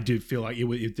 I do feel like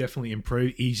it definitely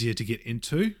improved, easier to get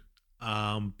into,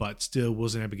 but still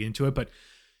wasn't able to get into it. But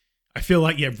I feel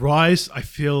like Rise. I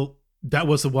feel that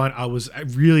was the one I was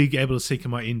really able to seek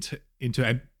my into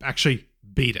and actually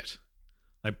beat it,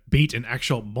 like beat an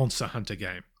actual Monster Hunter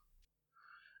game.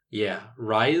 Yeah,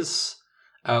 Rise.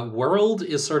 World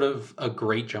is sort of a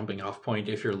great jumping off point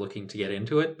if you're looking to get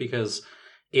into it, because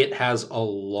it has a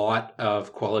lot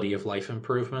of quality of life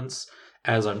improvements,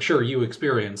 as I'm sure you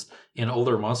experienced in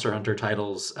older Monster Hunter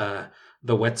titles.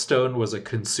 The whetstone was a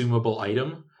consumable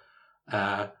item,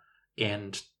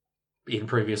 and in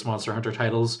previous Monster Hunter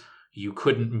titles, you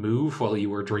couldn't move while you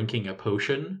were drinking a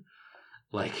potion.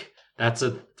 Like, that's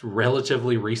a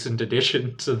relatively recent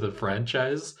addition to the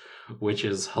franchise, which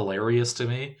is hilarious to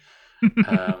me.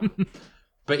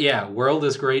 But yeah, World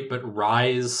is great, but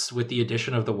Rise, with the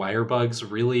addition of the wire bugs,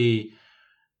 really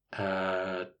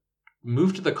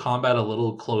moved the combat a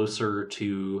little closer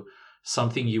to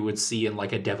something you would see in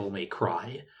like a Devil May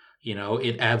Cry.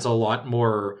 It adds a lot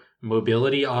more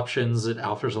mobility options, it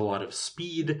offers a lot of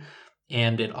speed,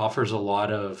 and it offers a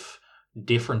lot of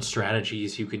different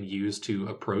strategies you can use to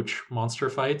approach monster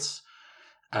fights.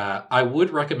 I would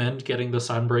recommend getting the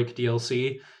Sunbreak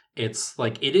DLC. It's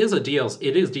like, it is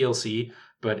DLC,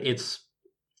 but it's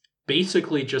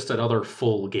basically just another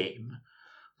full game.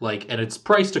 Like, and it's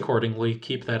priced accordingly,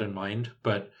 keep that in mind,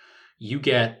 but you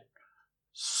get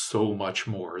so much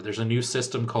more. There's a new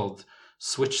system called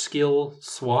Switch Skill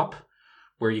Swap,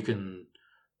 where you can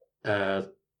uh,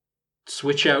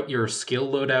 switch out your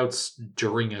skill loadouts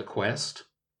during a quest.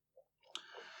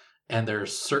 And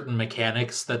there's certain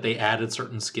mechanics that they added,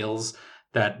 certain skills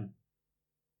that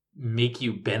make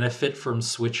you benefit from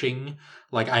switching.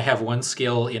 Like I have one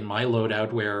skill in my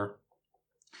loadout where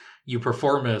you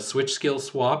perform a switch skill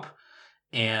swap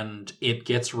and it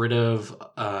gets rid of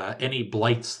any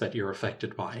blights that you're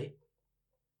affected by.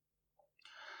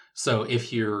 So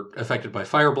if you're affected by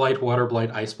fire blight, water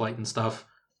blight, ice blight, and stuff,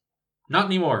 not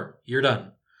anymore. You're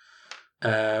done.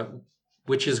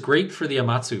 Which is great for the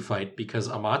Amatsu fight because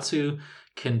Amatsu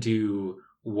can do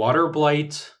water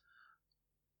blight,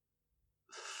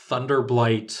 thunder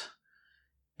blight,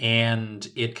 and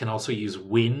it can also use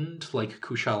wind like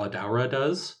Kushala Daura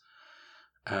does.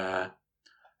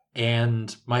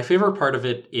 And my favorite part of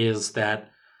it is that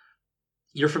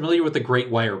you're familiar with the great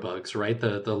wire bugs, right?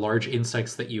 The large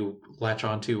insects that you latch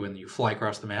onto when you fly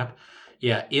across the map.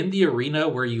 Yeah, in the arena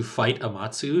where you fight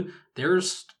Amatsu,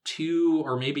 there's 2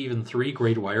 or maybe even 3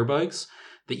 great wire bugs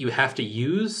that you have to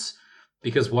use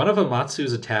because one of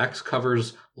Amatsu's attacks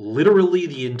covers literally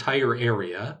the entire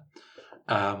area.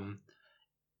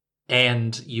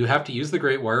 And you have to use the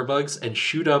great wire bugs and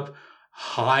shoot up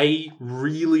high,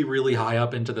 really, really high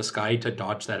up into the sky to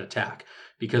dodge that attack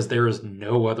because there is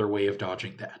no other way of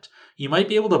dodging that. You might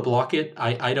be able to block it.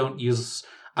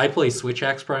 I play Switch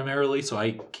Axe primarily, so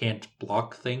I can't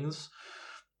block things.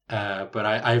 But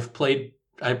I played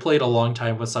a long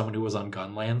time with someone who was on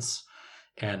Gunlance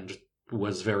and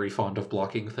was very fond of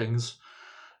blocking things.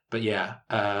 But yeah,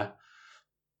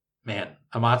 man,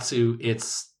 Amatsu,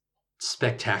 it's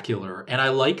spectacular. And I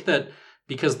like that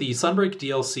because the Sunbreak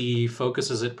DLC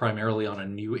focuses it primarily on a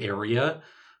new area.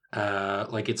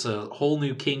 Like it's a whole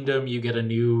new kingdom. You get a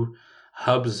new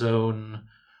hub zone.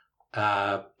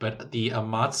 But the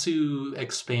Amatsu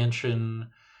expansion,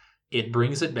 it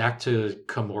brings it back to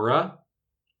Komura.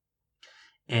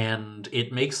 And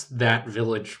it makes that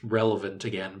village relevant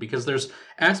again. Because there's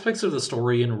aspects of the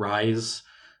story in Rise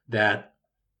that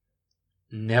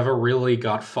never really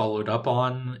got followed up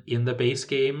on in the base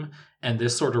game, and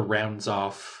this sort of rounds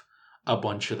off a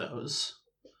bunch of those.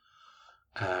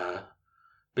 But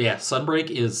yeah, Sunbreak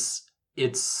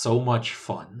it's so much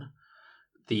fun.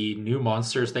 The new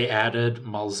monsters they added,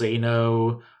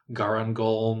 Malzeno,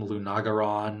 Garangolm,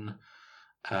 Lunagaron,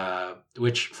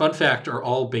 which, fun fact, are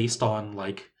all based on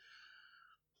like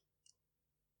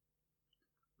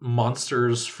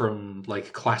monsters from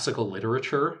like classical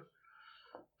literature.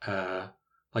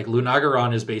 Like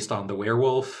Lunagaron is based on the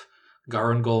werewolf,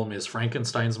 Garangolm is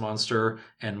Frankenstein's monster,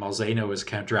 and Malzeno is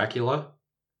Count Dracula.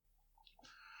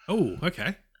 Oh,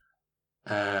 okay.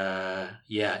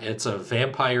 Yeah, it's a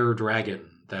vampire dragon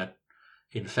that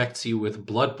infects you with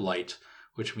blood blight,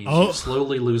 which means you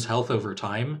slowly lose health over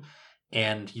time,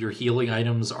 and your healing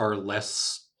items are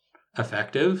less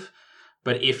effective.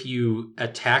 But if you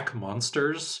attack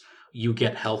monsters, you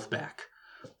get health back.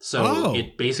 So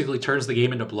it basically turns the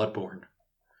game into Bloodborne.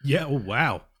 Yeah, oh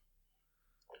wow.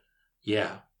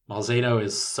 Yeah, Malzeno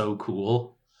is so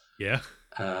cool. Yeah.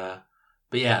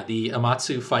 But yeah, the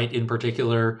Amatsu fight in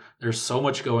particular, there's so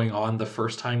much going on. The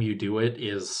first time you do it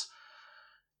is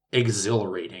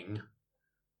exhilarating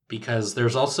because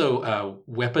there's also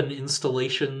weapon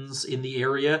installations in the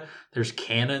area. There's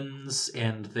cannons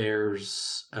and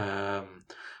there's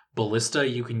ballista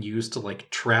you can use to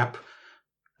like trap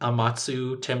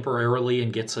Amatsu temporarily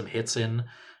and get some hits in.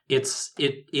 It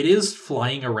is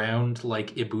flying around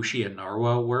like Ibushi and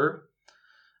Narwa were.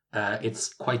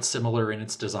 It's quite similar in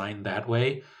its design that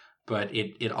way, but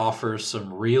it offers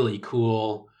some really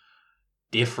cool,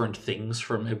 different things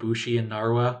from Ibushi and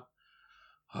Narwa.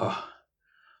 Oh,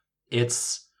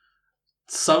 it's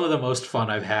some of the most fun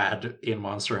I've had in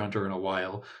Monster Hunter in a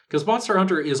while, because Monster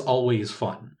Hunter is always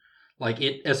fun. Like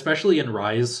it, especially in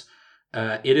Rise,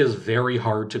 it is very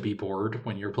hard to be bored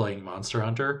when you're playing Monster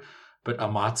Hunter, but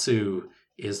Amatsu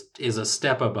is a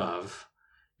step above.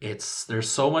 There's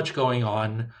so much going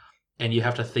on, and you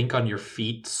have to think on your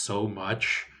feet so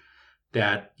much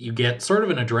that you get sort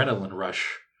of an adrenaline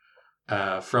rush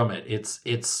from it.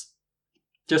 It's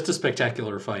just a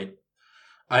spectacular fight.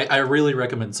 I really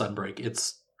recommend Sunbreak.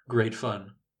 It's great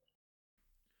fun.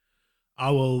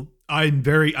 I'm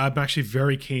actually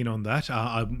very keen on that.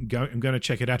 I'm going to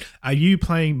check it out. Are you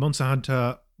playing Monster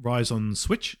Hunter Rise on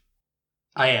Switch?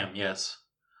 I am, yes.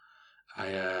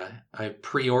 I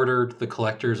pre-ordered the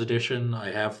collector's edition.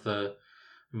 I have the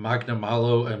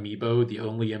Magnamalo amiibo, the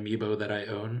only amiibo that I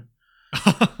own.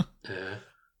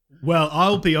 Well,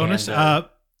 I'll be honest.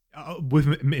 With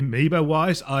amiibo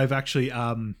wise, I've actually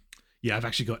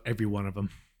got every one of them.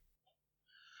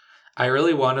 I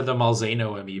really wanted the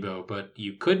Malzeno amiibo, but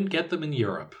you couldn't get them in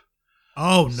Europe.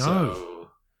 Oh no. So,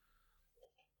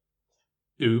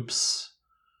 oops.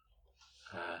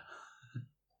 Uh,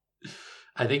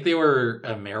 I think they were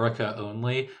America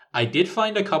only. I did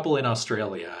find a couple in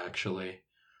Australia, actually.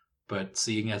 But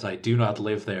seeing as I do not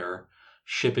live there,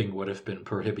 shipping would have been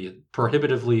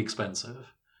prohibitively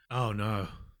expensive. Oh no.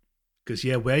 Because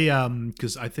yeah,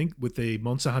 because I think with the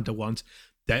Monster Hunter ones,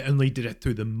 they only did it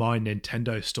through the My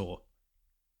Nintendo store,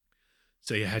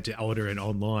 so you had to order it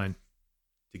online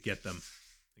to get them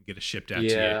and get it shipped out to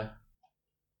you. Yeah.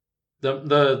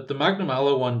 The Magnum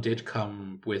Aloe one did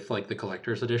come with like the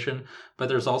collector's edition, but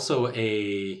there's also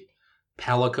a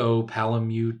Palico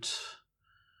Palamute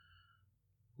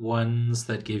ones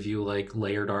that give you like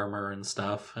layered armor and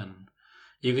stuff, and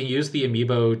you can use the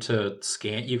amiibo to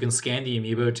scan. You can scan the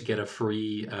amiibo to get a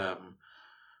free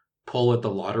pull at the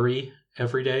lottery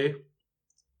every day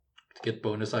to get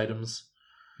bonus items.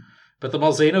 But the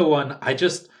Malzeno one,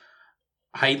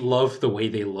 I love the way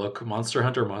they look. Monster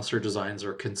Hunter monster designs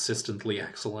are consistently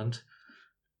excellent.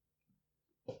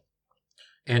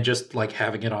 And just like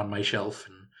having it on my shelf,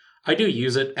 and I do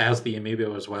use it as the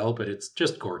amiibo as well, but it's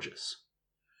just gorgeous.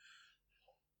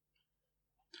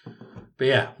 But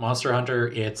yeah, Monster Hunter,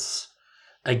 it's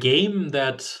a game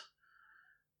that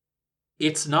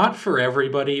it's not for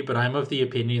everybody, but I'm of the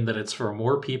opinion that it's for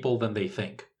more people than they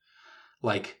think.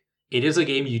 Like, it is a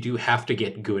game you do have to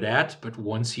get good at, but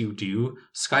once you do,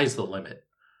 sky's the limit.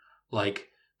 Like,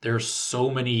 there's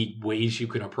so many ways you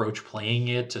can approach playing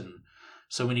it and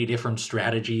so many different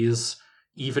strategies,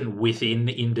 even within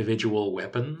individual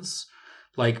weapons.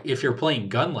 Like, if you're playing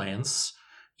Gunlance,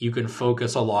 you can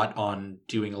focus a lot on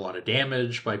doing a lot of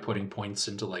damage by putting points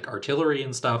into like artillery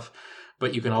and stuff,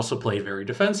 but you can also play very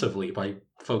defensively by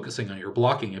focusing on your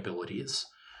blocking abilities.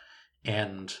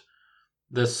 And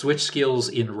the switch skills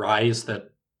in Rise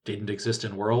that didn't exist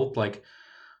in World, like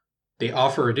they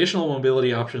offer additional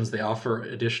mobility options, they offer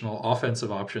additional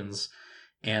offensive options,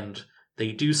 and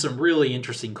they do some really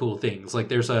interesting cool things.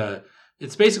 Like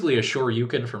it's basically a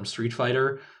Shoryuken from Street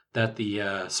Fighter that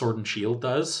the Sword and Shield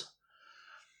does.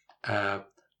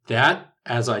 That,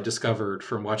 as I discovered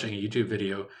from watching a YouTube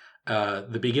video,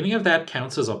 the beginning of that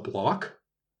counts as a block.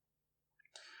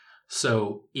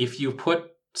 So if you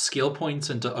put skill points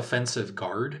into Offensive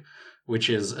Guard, which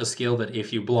is a skill that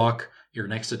if you block, your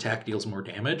next attack deals more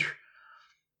damage,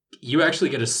 you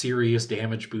actually get a serious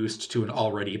damage boost to an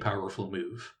already powerful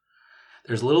move.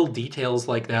 There's little details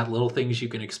like that, little things you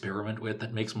can experiment with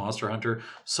that makes Monster Hunter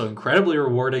so incredibly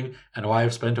rewarding, and why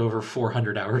I've spent over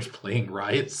 400 hours playing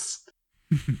Rise.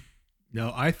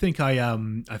 No, I think I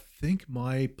think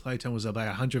my playtime was about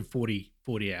 140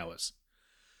 hours.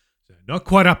 So not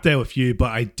quite up there with you,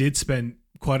 but I did spend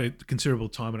quite a considerable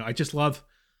time on it. I just love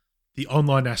the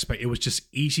online aspect. It was just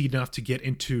easy enough to get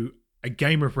into a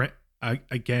game of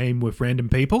a game with random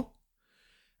people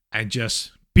and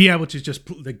just be able to just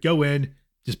go in,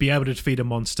 just be able to defeat a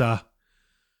monster.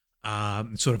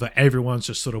 Sort of everyone's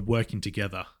just sort of working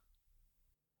together.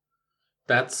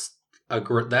 That's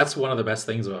one of the best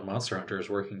things about Monster Hunter is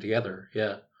working together.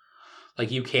 Yeah. Like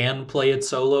you can play it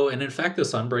solo, and in fact the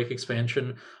Sunbreak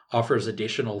expansion offers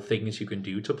additional things you can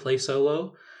do to play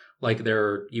solo. Like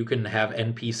you can have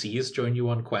NPCs join you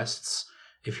on quests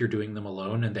if you're doing them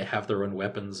alone, and they have their own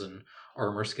weapons and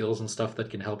armor skills and stuff that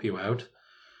can help you out.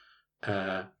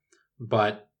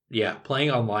 But yeah,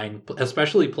 playing online,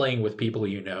 especially playing with people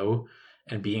you know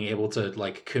and being able to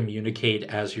like communicate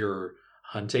as you're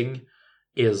hunting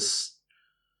is,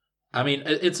 I mean,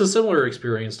 it's a similar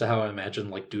experience to how I imagine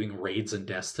like doing raids in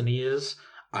Destiny is.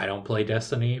 I don't play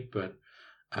Destiny, but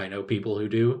I know people who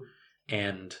do,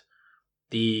 and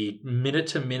the minute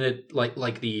to minute,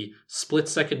 like the split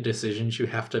second decisions you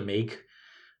have to make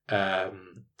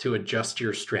to adjust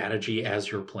your strategy as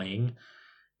you're playing,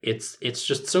 it's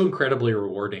just so incredibly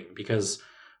rewarding, because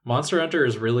Monster Hunter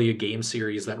is really a game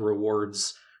series that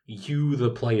rewards you,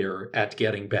 the player, at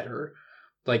getting better.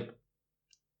 Like,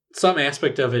 some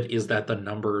aspect of it is that the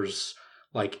numbers,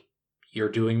 like, you're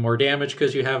doing more damage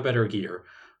because you have better gear,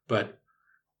 but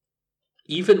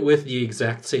even with the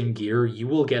exact same gear, you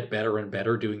will get better and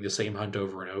better doing the same hunt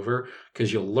over and over,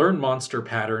 because you'll learn monster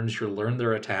patterns, you'll learn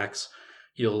their attacks,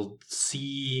 you'll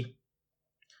see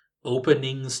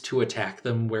openings to attack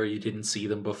them where you didn't see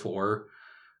them before.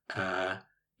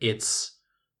 It's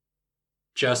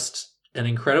just an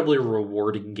incredibly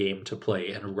rewarding game to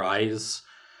play, and Rise,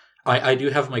 I do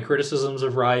have my criticisms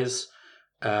of Rise.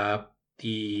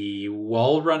 The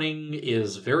wall running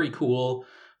is very cool,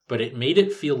 but it made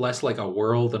it feel less like a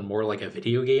world and more like a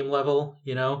video game level,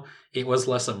 you know? It was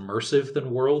less immersive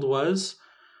than World was,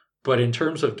 but in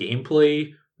terms of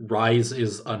gameplay, Rise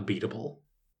is unbeatable.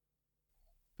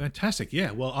 Fantastic.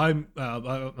 Yeah. Well, I'm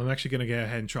actually going to go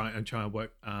ahead and try and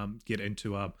work get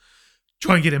into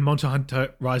try and get in Monster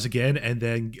Hunter Rise again, and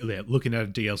then looking at a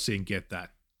DLC and get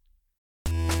that.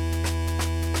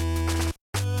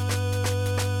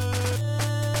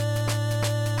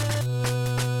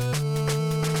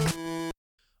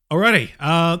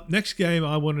 Alrighty. Next game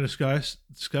I want to discuss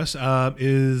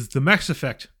is the Mass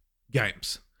Effect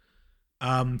games.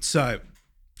 So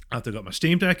after I got my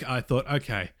Steam Deck, I thought,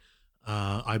 okay,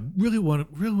 I really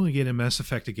want to get a Mass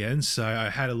Effect again. So I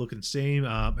had a look in Steam.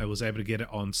 I was able to get it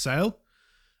on sale,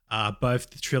 both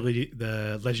the trilogy,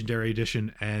 the Legendary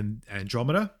Edition, and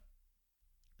Andromeda.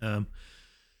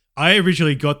 I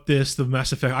originally got the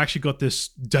Mass Effect. I actually got this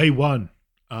day one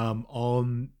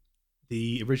on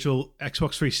the original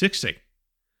Xbox 360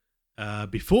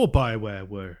 before BioWare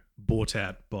were bought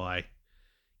out by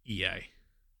EA.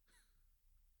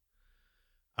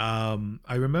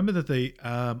 I remember that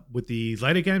with the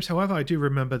later games, however, I do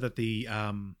remember that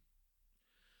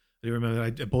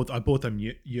I bought them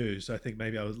used. I think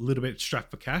maybe I was a little bit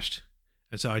strapped for cash,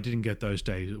 and so I didn't get those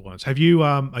days at once. Have you?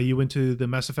 Are you into the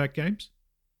Mass Effect games?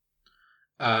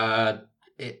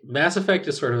 Mass Effect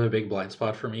is sort of a big blind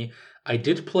spot for me. I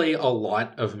did play a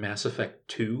lot of Mass Effect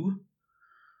 2,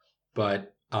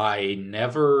 but I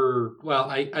never. Well,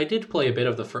 I did play a bit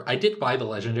of the first. I did buy the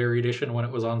Legendary Edition when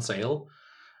it was on sale.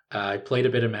 I played a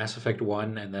bit of Mass Effect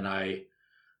 1, and then I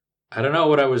don't know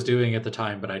what I was doing at the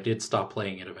time, but I did stop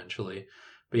playing it eventually.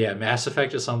 But yeah, Mass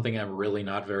Effect is something I'm really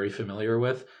not very familiar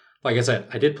with. Like I said,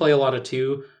 I did play a lot of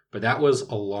 2, but that was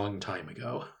a long time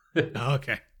ago. Oh,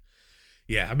 okay.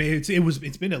 Yeah, I mean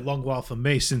it's been a long while for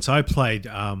me since I played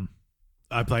any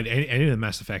of the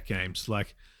Mass Effect games.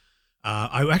 Like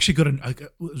I actually I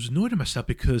was annoyed at myself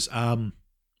because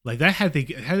like they had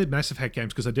the Mass Effect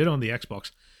games because I did it on the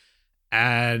Xbox,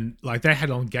 and like they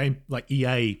had on game like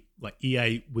EA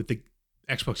with the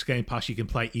Xbox Game Pass, you can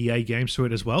play EA games through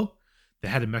it as well. They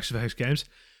had the Mass Effect games,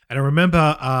 and I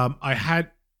remember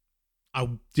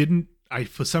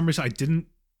for some reason I didn't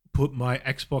put my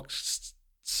Xbox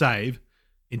save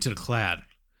into the cloud.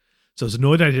 So I was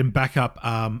annoyed I didn't back up.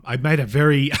 I made a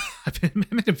very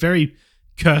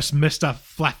cursed, messed up,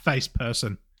 flat-faced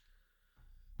person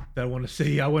that I want to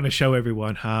see. I want to show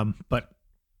everyone. But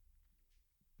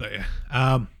yeah.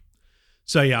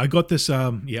 So yeah, I got this.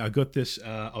 I got this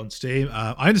on Steam.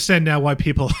 I understand now why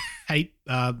people hate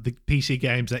the PC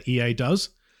games that EA does.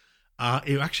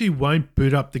 It actually won't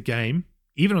boot up the game,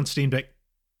 even on Steam Deck,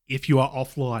 if you are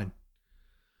offline.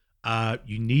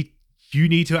 You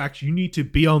need to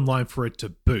be online for it to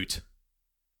boot,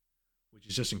 which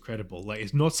is just incredible. Like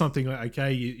it's not something like,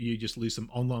 okay, you just lose some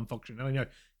online functionality. No,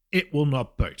 it will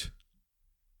not boot,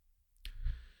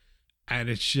 and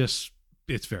it's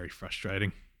very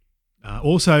frustrating.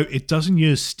 Also, it doesn't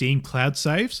use Steam Cloud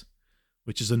saves,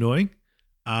 which is annoying.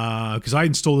 Because I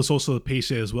installed this also on the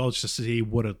PC as well, just to see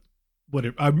what it.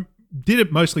 I did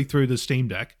it mostly through the Steam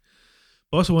Deck.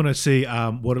 I also want to see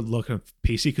what it looked on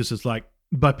PC because it's like,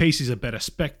 but PC's a better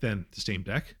spec than the Steam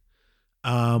Deck.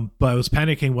 But I was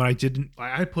panicking when I didn't.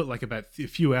 I put like about a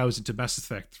few hours into Mass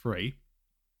Effect 3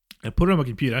 and put it on my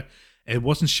computer. And it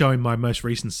wasn't showing my most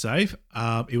recent save.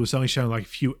 It was only showing like a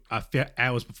few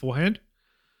hours beforehand.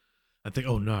 I think,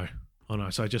 oh no.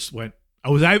 So I just went. I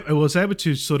was able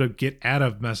to sort of get out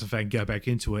of Mass Effect and go back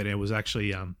into it. And it was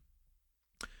actually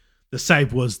the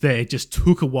save was there. It just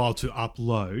took a while to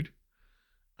upload.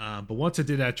 But once I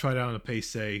did that, I tried it out on a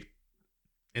PC,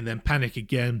 and then panic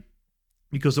again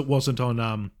because it wasn't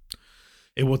on.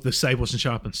 The save wasn't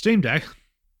showing up on Steam Deck.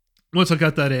 Once I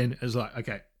got that in, it was like,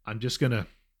 okay, I'm just gonna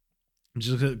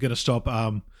stop.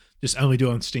 Just only do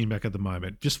it on Steam Deck at the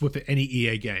moment, just with any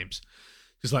EA games.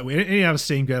 Because like with any other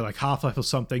Steam game, like Half-Life or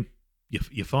something,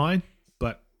 you're fine.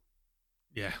 But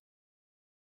yeah,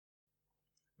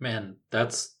 Man,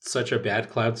 that's such a bad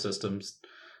cloud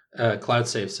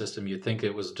save system. You'd think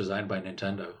it was designed by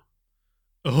Nintendo.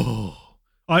 oh,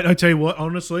 I tell you what,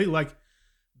 honestly, like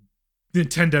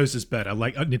Nintendo's is better.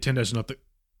 Like Nintendo's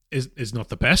is not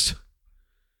the best,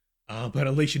 but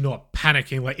at least you're not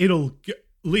panicking. Like at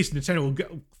least Nintendo will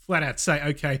go flat out say,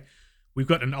 okay, we've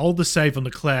got an older save on the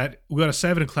cloud. We've got a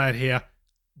save in the cloud here,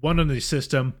 one on the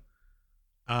system.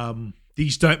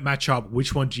 These don't match up.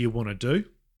 Which one do you want to do?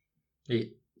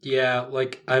 Yeah,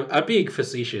 like I'm being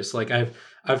facetious. Like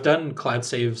I've done cloud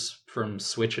saves from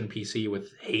Switch and PC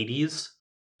with Hades.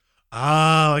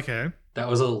 Ah, okay. That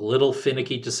was a little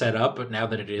finicky to set up, but now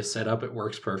that it is set up, it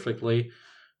works perfectly.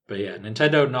 But yeah,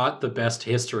 Nintendo not the best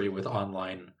history with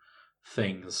online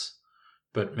things.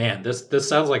 But man, this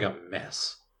sounds like a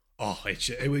mess. Oh, I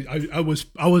was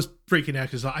freaking out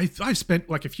because I spent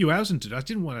like a few hours into it. I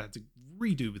didn't want to have to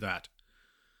redo that.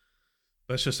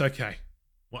 But it's just okay.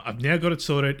 Well, I've now got it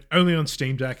sorted, only on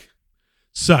Steam Deck.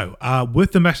 So,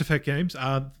 with the Mass Effect games,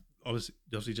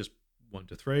 obviously just 1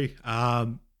 to 3.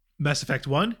 Mass Effect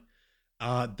 1,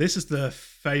 this is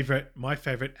my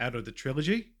favorite out of the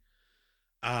trilogy.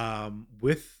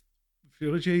 With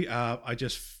trilogy,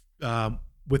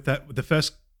 with the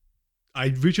first, I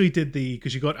originally did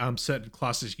because you got certain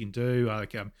classes you can do,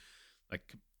 like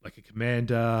a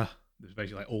commander, there's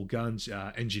basically like all guns,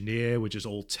 engineer, which is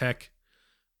all tech,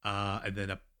 and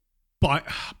then a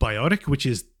biotic, which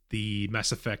is the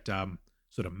Mass Effect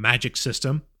sort of magic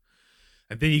system,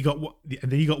 and then you got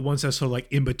one that's sort of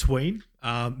like in between.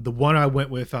 The one I went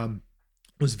with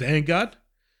was Vanguard.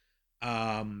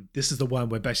 This is the one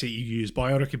where basically you use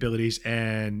biotic abilities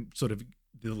and sort of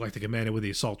like the commander with the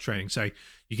assault training. So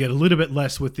you get a little bit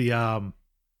less with the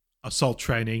assault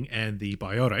training and the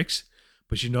biotics,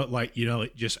 but you're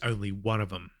not just only one of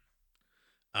them.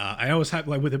 I always have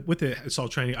like with the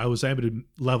assault training, I was able to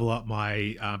level up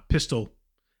my pistol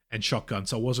and shotgun,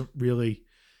 so it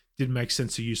didn't make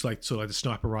sense to use like sort of like the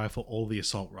sniper rifle or the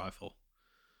assault rifle.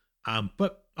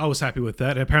 But I was happy with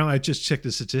that. And apparently, I just checked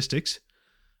the statistics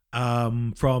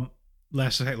from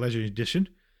Mass Effect Legendary Edition.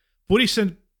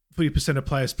 40% of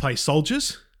players play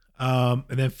soldiers, and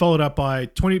then followed up by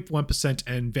 21%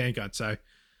 and Vanguard. So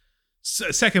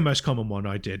second most common one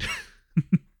I did.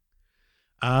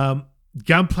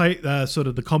 Gunplay, sort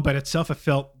of the combat itself, I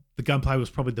felt the gunplay was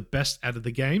probably the best out of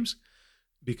the games,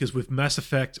 because with Mass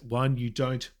Effect 1,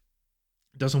 it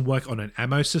doesn't work on an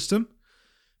ammo system.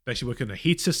 Basically work on a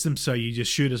heat system, so you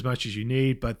just shoot as much as you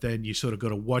need, but then you sort of got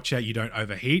to watch out you don't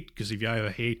overheat, because if you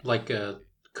overheat... Like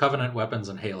Covenant weapons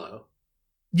in Halo.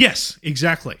 Yes,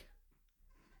 exactly.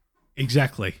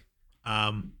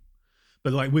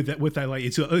 But like with that, like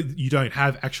you don't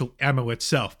have actual ammo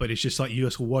itself, but it's just like you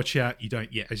just watch out. You don't,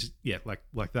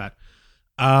 like that.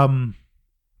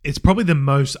 It's probably the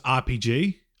most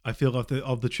RPG I feel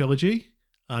of the trilogy,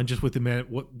 just with the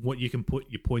amount what you can put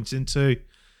your points into.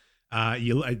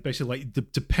 You basically like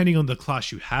depending on the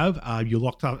class you have, you're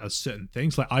locked out at certain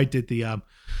things. Like I did the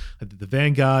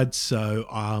Vanguard, so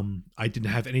I didn't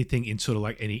have anything in sort of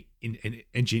like any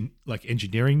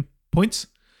engineering points.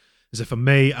 So for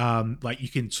me, like you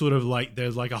can sort of like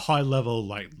there's like a high level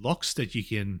like locks that you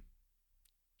can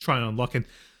try and unlock, and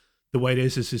the way it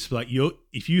is just like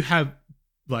if you have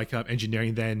like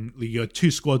engineering, then your 2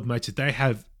 squad mates, if they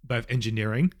have both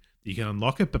engineering, you can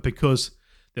unlock it. But because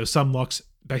there were some locks,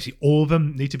 basically all of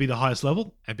them need to be the highest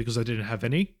level, and because I didn't have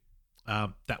any,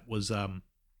 that was I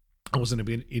wasn't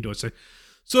able to get into it. So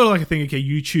sort of like a thing. Okay,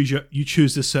 you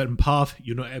choose this certain path,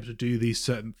 you're not able to do these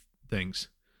certain things.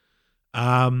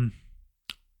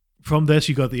 From this,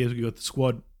 you got the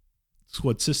squad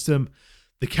system.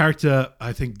 The character,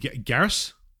 I think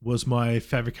Garrus was my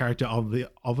favorite character out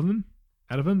of them.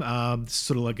 This is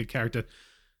sort of like a character.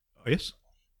 Oh yes.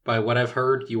 By what I've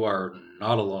heard, you are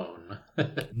not alone.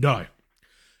 No,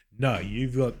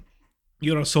 you've got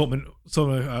an assortment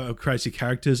of crazy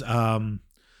characters.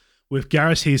 With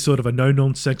Garrus, he's sort of a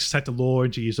no-nonsense, take the law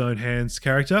into his own hands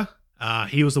character.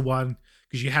 He was the one,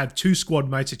 because you had 2 squad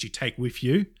mates that you take with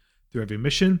you through every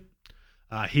mission.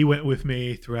 He went with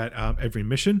me throughout every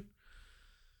mission.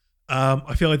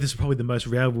 I feel like this is probably the most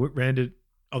rounded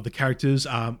of the characters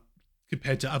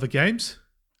compared to other games.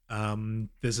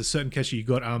 There's a certain case you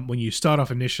got when you start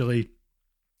off initially,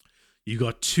 you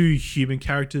got 2 human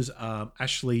characters,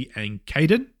 Ashley and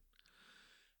Caden.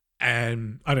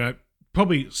 And I don't know,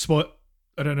 probably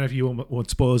I don't know if you want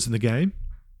spoilers in the game.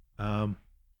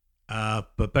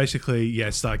 But basically,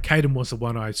 yes, Caden was the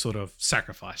one I sort of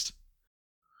sacrificed.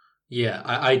 Yeah,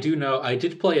 I do know. I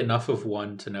did play enough of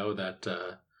 1 to know that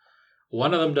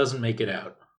one of them doesn't make it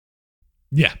out.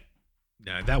 Yeah.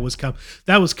 No, that was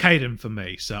Caden for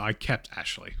me, so I kept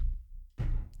Ashley.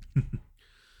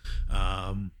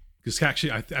 Because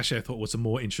actually I thought it was a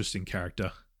more interesting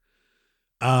character.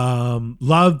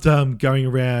 Loved going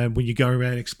around when you go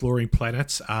around exploring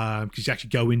planets, because you actually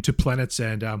go into planets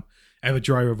and ever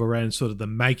drove around sort of the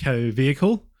Mako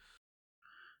vehicle.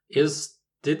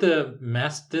 Did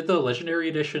the Legendary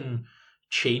Edition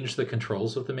change the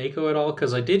controls of the Mako at all?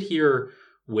 Because I did hear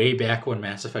way back when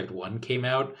Mass Effect 1 came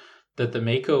out that the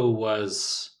Mako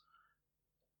was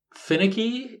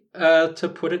finicky,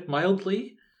 to put it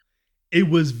mildly. It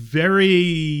was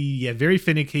very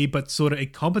finicky, but sort of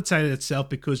it compensated itself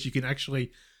because you can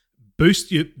actually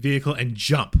boost your vehicle and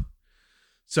jump.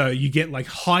 So you get like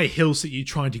high hills that you're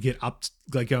trying to get up,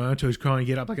 like going onto is trying to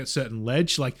get up like a certain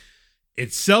ledge. Like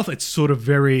itself, it's sort of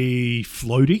very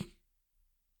floaty.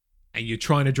 and you're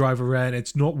trying to drive around,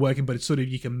 it's not working, but it's sort of,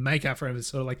 you can make out for it. It's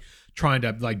sort of like trying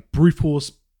to like brute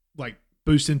force, like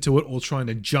boost into it, or trying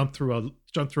to jump through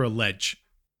a ledge.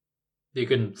 You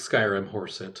can Skyrim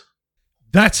horse it.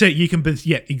 That's it. You can,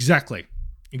 yeah, exactly,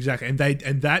 and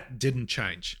that didn't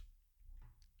change.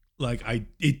 Like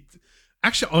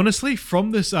actually, honestly,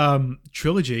 from this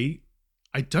trilogy,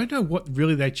 I don't know what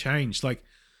really they changed. Like,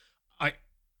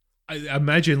 I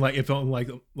imagine like if on like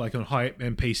on high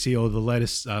end PC or the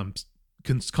latest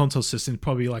console system,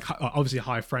 probably like obviously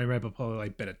high frame rate, but probably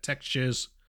like better textures.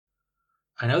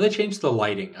 I know they changed the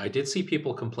lighting. I did see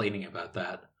people complaining about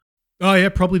that. Oh yeah,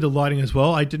 probably the lighting as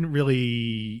well. I didn't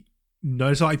really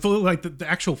notice. I feel like the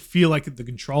actual feel, like the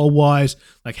control wise,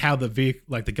 like how the vehicle,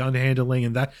 like the gun handling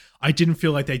and that, I didn't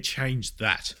feel like they changed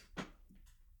that.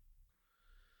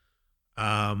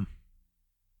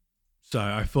 So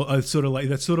I thought I sort of like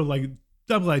that's sort of like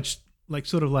double-edged, like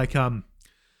sort of like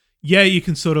yeah, you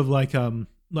can sort of like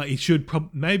it should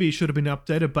maybe it should have been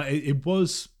updated, but it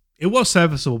was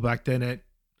serviceable back then.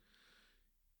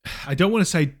 I don't want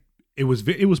to say it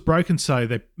was broken, so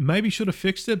they maybe should have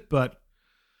fixed it, but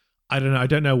I don't know. I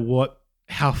don't know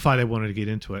how far they wanted to get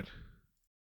into it.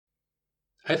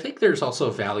 I think there's also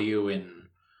value in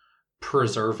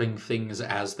preserving things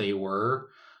as they were,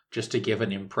 just to give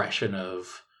an impression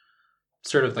of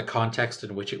sort of the context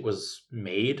in which it was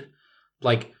made.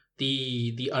 Like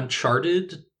the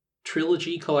Uncharted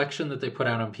trilogy collection that they put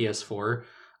out on PS4,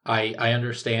 I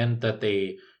understand that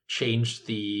they changed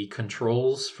the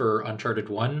controls for Uncharted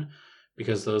 1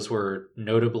 because those were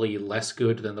notably less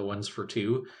good than the ones for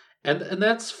 2. And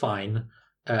that's fine.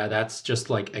 That's just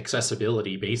like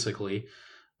accessibility, basically.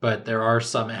 But there are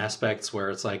some aspects where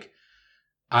it's like,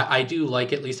 I do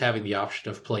like at least having the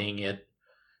option of playing it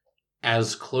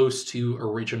as close to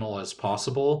original as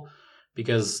possible,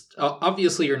 because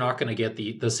obviously you're not going to get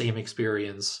the same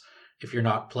experience if you're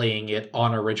not playing it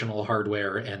on original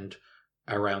hardware and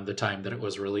around the time that it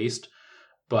was released.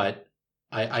 But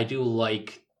I do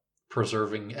like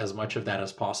preserving as much of that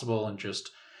as possible and just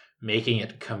making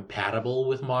it compatible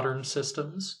with modern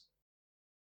systems.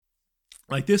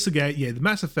 Like this again, yeah, the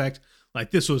Mass Effect,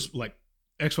 like this was like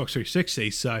Xbox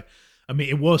 360, so I mean,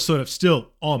 it was sort of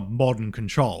still on modern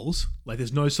controls. Like,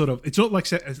 there's no sort of, it's not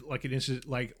like it is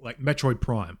like Metroid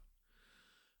Prime,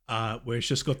 where it's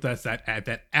just got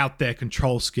that out there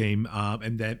control scheme,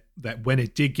 and that when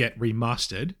it did get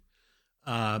remastered,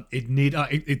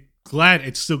 glad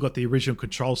it's still got the original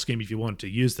control scheme if you wanted to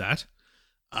use that,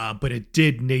 but it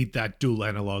did need that dual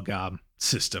analog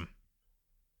system.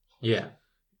 Yeah.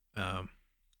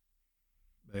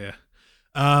 Yeah.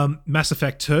 Mass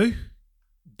Effect 2.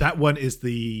 That one is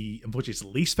unfortunately, it's the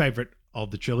least favorite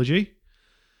of the trilogy.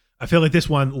 I feel like this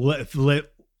one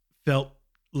felt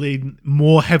lean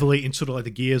more heavily in sort of like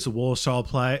the Gears of War style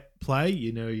play.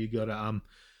 You know, you got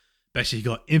basically you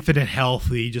got infinite health.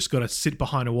 You just got to sit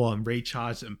behind a wall and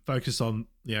recharge and focus on,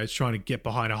 you know, trying to get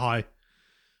behind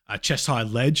a chest high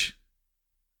ledge.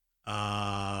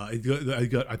 I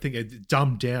think it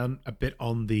dumbed down a bit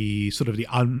on the sort of the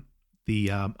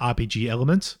RPG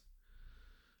elements.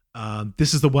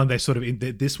 This is the one they sort of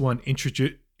this one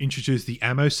introduced the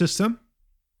ammo system.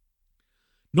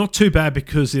 Not too bad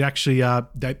because it actually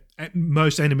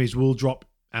most enemies will drop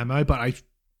ammo, but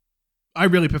I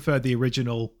really prefer the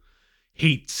original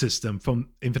heat system from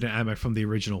infinite ammo from the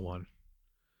original one.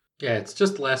 Yeah, it's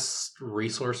just less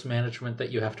resource management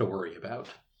that you have to worry about.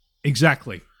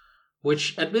 Exactly.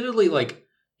 Which, admittedly, like,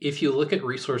 if you look at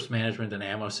resource management and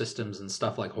ammo systems and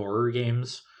stuff like horror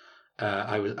games,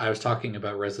 I was talking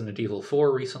about Resident Evil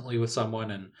 4 recently with someone,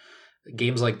 and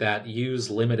games like that use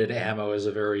limited ammo as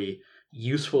a very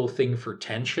useful thing for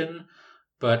tension,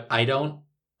 but I don't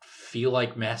feel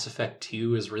like Mass Effect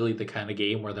 2 is really the kind of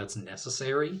game where that's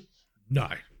necessary. No,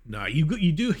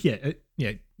 you do, yeah.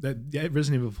 That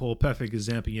Resident Evil 4, perfect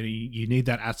example. You know, you need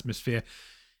that atmosphere.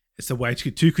 It's a way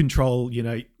to control, you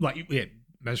know, like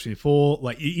Resident Evil 4,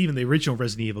 like even the original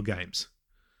Resident Evil games.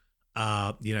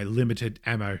 You know, limited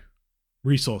ammo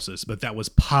resources, but that was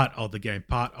part of the game,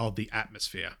 part of the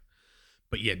atmosphere.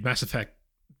 But yeah, Mass Effect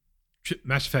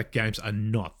games are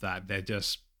not that. They're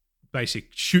just basic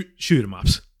shoot 'em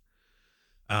ups.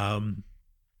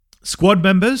 Squad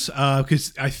members,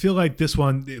 because I feel like this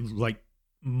one, like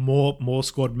more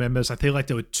squad members. I feel like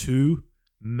there were too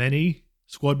many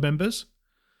squad members.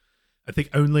 I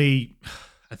think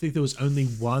there was only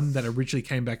one that originally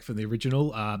came back from the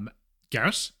original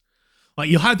Garrus. Like,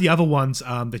 you'll have the other ones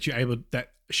that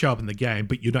show up in the game,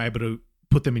 but you're not able to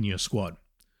put them in your squad.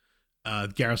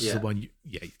 Garrus is the one.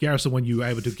 Garrus is the one you were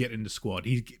able to get in the squad.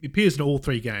 He appears in all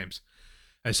three games,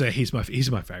 and so he's my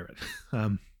favorite.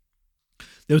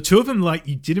 There were two of them. Like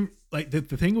you didn't like the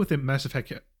thing with the Mass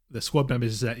Effect, the squad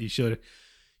members is that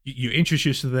you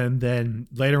introduce to them. Then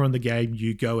later on in the game,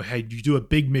 you go ahead, you do a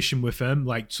big mission with them,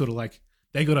 like sort of like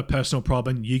they got a personal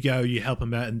problem. You go, you help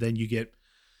them out, and then you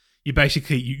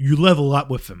basically you level up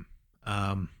with them.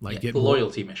 Get the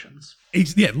loyalty missions.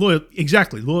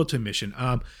 Loyalty mission.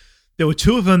 There were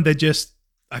two of them that just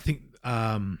I think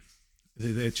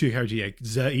the two characters,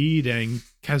 Zaid and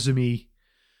Kazumi,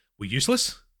 were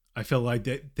useless. I felt like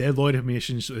their loyalty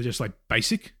missions were just like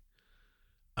basic.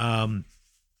 The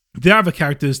other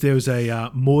characters, there was a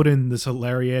Morden, the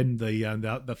Solarian,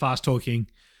 the fast talking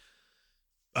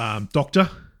doctor,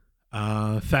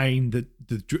 Thane,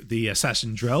 the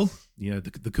assassin Drell,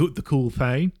 the cool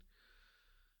Thane.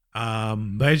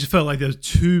 But I just felt like there was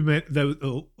too many.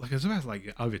 Like it was about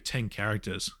like over 10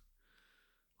 characters.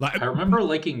 Like I remember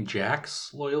liking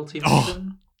Jack's loyalty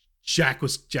mission. Jax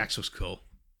was cool.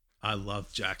 I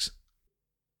love Jax.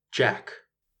 Jack.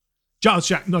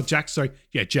 Jack, not Jack. Sorry,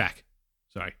 yeah, Jack.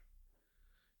 Sorry,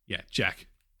 yeah, Jack.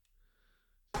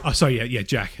 Oh, sorry, yeah,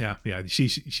 Jack. Yeah.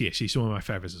 She's one of my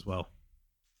favorites as well.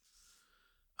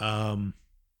 But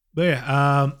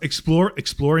yeah,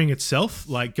 exploring itself,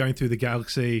 like going through the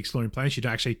galaxy, exploring planets.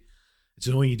 It's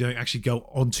annoying you don't actually go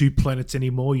onto planets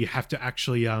anymore. You have to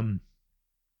actually,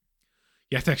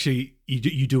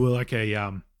 you do like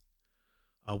a,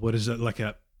 what is it, like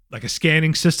a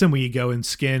scanning system where you go and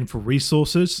scan for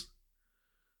resources.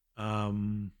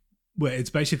 Where it's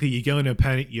basically you go into a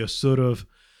planet, you're sort of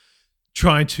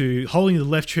holding the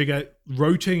left trigger,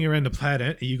 rotating around the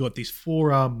planet, and you got these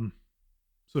four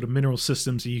sort of mineral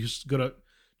systems, and you just got to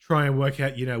try and work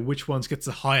out, which ones gets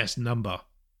the highest number.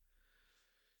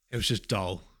 It was just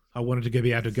dull. I wanted to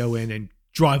be able to go in and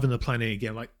drive on the planet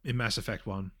again, like in Mass Effect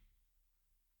 1.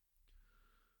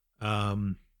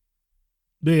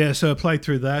 But yeah, so I played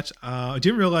through that. I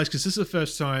didn't realize, because this is the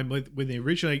first time when they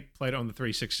originally played it on the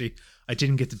 360, I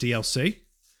didn't get the DLC.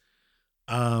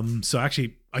 So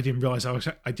actually, I didn't realize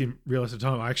at the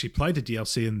time I actually played the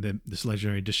DLC in this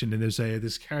Legendary Edition, and there's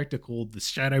this character called the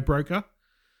Shadow Broker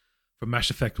from Mass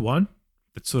Effect 1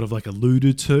 that's sort of like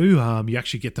alluded to. You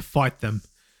actually get to fight them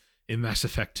in Mass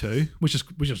Effect 2, which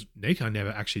is neat. I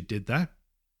never actually did that.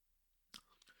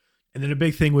 And then a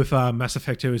big thing with Mass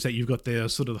Effect 2 is that you've got the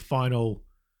sort of the final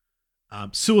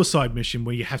suicide mission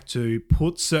where you have to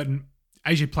put certain,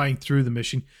 as you're playing through the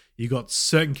mission, you got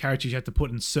certain characters you have to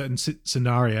put in certain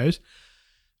scenarios,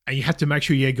 and you have to make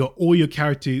sure you got all your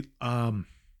characters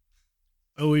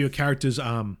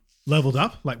leveled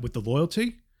up, like with the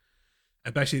loyalty.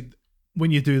 And basically,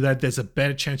 when you do that, there's a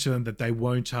better chance of them that they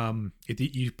won't. If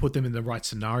you put them in the right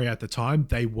scenario at the time,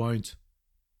 they won't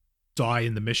die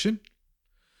in the mission.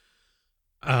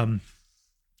 I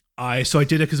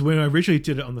did it because when I originally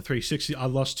did it on the 360, I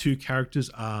lost two characters,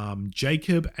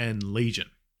 Jacob and Legion,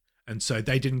 and so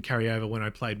they didn't carry over when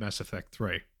I played Mass Effect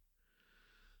 3.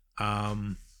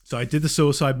 So I did the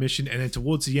suicide mission, and then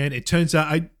towards the end, it turns out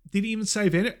I didn't even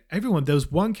save everyone. There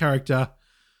was one character,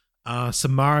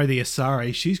 Samara the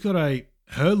Asari. She's got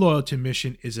her loyalty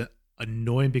mission is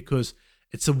annoying because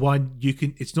it's the one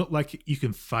it's not like you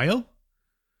can fail,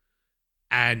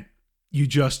 and you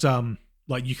just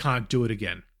like you can't do it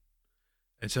again.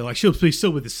 And so like she'll be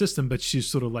still with the system, but she's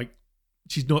sort of like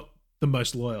she's not the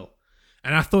most loyal.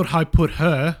 And I thought I put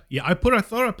her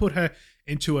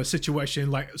into a situation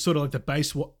like sort of like the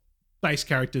base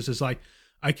characters is like,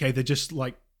 okay, they're just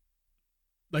like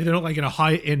they're not like in a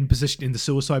high end position in the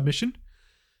suicide mission.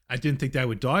 I didn't think they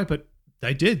would die, but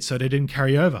they did, so they didn't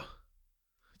carry over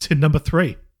to number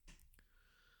 3.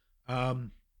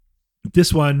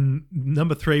 This one,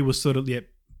 number 3 was sort of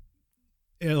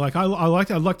like I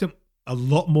liked them a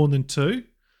lot more than 2,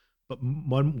 but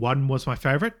one was my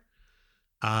favorite.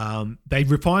 They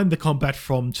refined the combat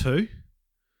from 2.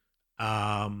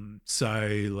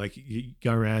 So like you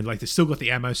go around, like they still got the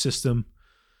ammo system,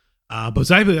 but was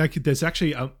able there's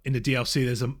actually in the DLC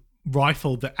there's a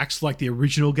rifle that acts like the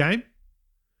original game,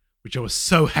 which I was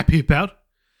so happy about.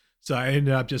 So I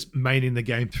ended up just maining the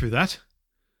game through that.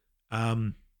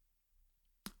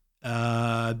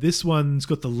 This one's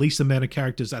got the least amount of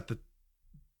characters at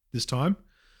this time.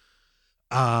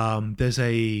 There's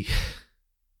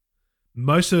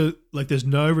there's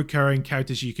no recurring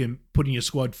characters you can put in your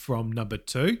squad from number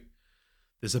 2.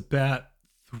 There's about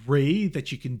 3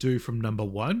 that you can do from number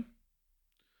 1.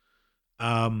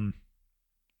 And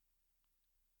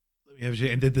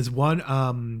then there's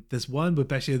one but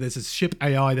basically there's a ship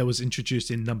AI that was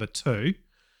introduced in number 2,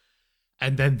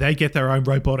 and then they get their own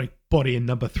robotic body in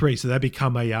number 3, so they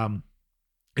become they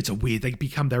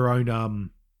become their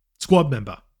own squad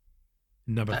member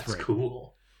in number 3. That's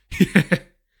cool.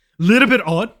 Little bit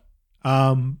odd,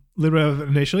 little bit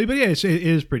initially, but yeah, it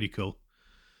is pretty cool.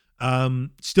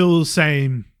 Still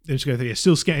same. Let's go through. Yeah,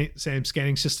 still same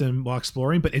scanning system while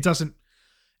exploring, but it doesn't.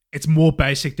 It's more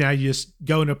basic now. You just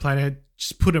go into a planet,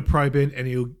 just put a probe in, and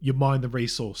you mine the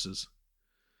resources.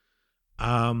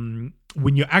 When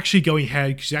you're actually going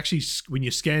ahead, because actually when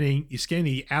you're scanning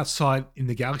the outside in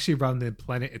the galaxy rather than the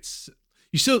planet.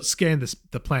 You still scan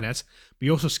the planets, but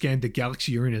you also scan the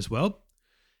galaxy you're in as well.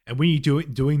 And when you're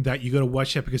doing that, you got to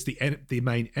watch out because the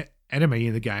main enemy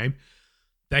in the game,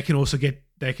 they can also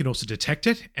detect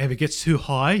it. And if it gets too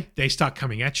high, they start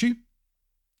coming at you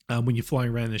when you're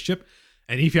flying around in the ship.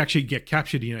 And if you actually get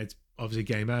captured, it's obviously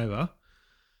game over.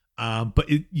 But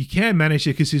you can manage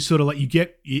it because it's sort of like you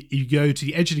go to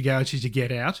the edge of the galaxy to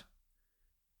get out,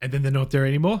 and then they're not there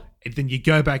anymore. And then you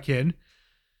go back in,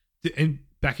 and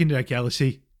back into that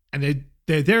galaxy, and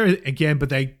they're there again, but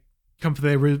they come for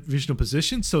their original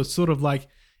position. So it's sort of like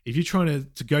if you're trying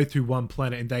to go through one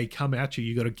planet and they come at you,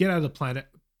 you got to get out of the planet,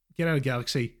 get out of the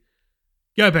galaxy,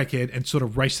 go back in, and sort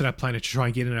of race to that planet to try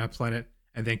and get into that planet,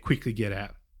 and then quickly get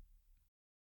out.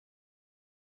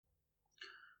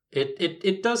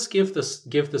 It does give the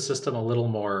system a little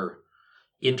more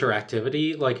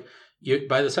interactivity. Like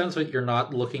by the sounds of it, you're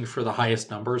not looking for the highest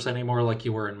numbers anymore, like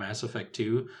you were in Mass Effect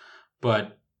 2,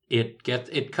 but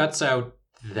it cuts out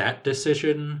that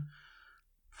decision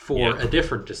for a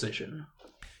different decision.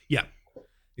 Yeah,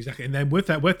 exactly. And then with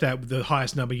that, the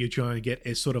highest number you're trying to get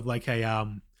is sort of like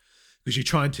a because you're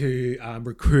trying to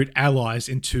recruit allies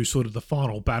into sort of the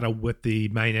final battle with the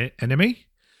main enemy.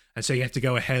 And so you have to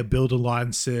go ahead, build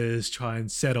alliances, try and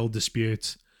settle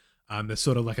disputes. There's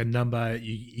sort of like a number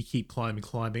you keep climbing.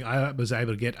 I was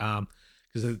able to get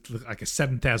because it's like a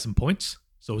 7,000 points,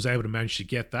 so I was able to manage to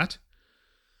get that.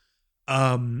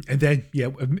 And then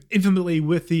infinitely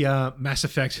with the Mass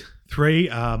Effect 3,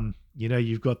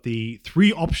 you've got the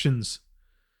 3 options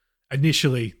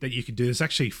initially that you can do. There's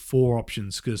actually 4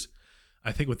 options because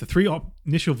I think with the 3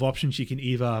 initial options you can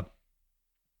either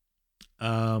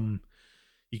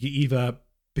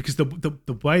because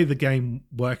the way the game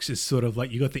works is sort of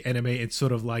like you got the enemy. It's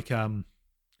sort of like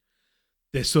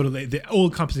they're sort of they're all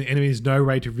encompassing enemies. No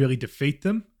way to really defeat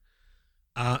them,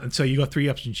 and so you got 3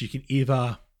 options. You can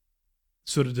either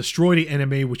sort of destroy the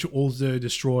enemy, which will also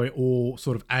destroy all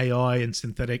sort of AI and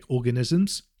synthetic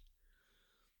organisms.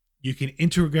 You can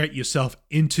integrate yourself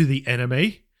into the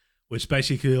enemy, which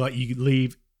basically like you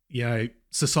leave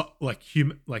like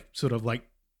human sort of like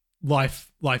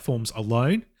life forms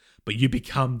alone, but you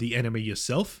become the enemy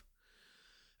yourself.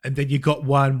 And then you got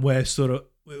one where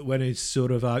when it's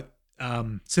sort of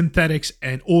synthetics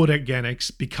and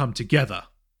organics become together.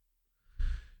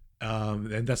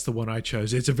 And that's the one I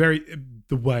chose. It's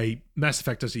the way Mass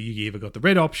Effect does it. You either got the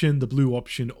red option, the blue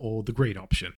option, or the green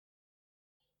option.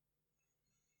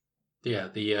 Yeah,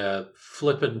 the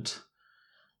flippant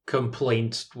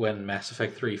complaint when Mass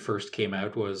Effect 3 first came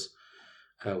out was,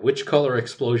 which color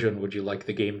explosion would you like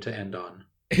the game to end on?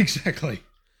 Exactly.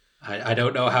 I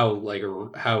don't know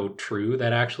how true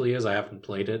that actually is. I haven't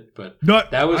played it, but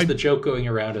that was the joke going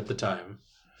around at the time.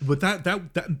 But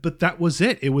that was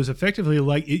it. It was effectively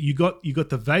like you got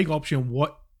the vague option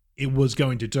what it was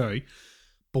going to do,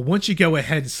 but once you go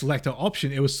ahead and select an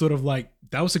option, it was sort of like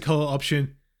that was the color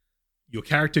option. Your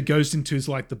character goes into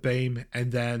like the beam,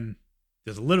 and then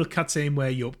there's a little cutscene where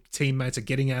your teammates are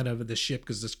getting out of the ship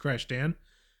because it's crashed down,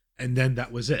 and then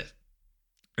that was it.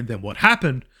 And then what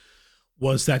happened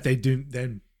was that they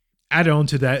then added on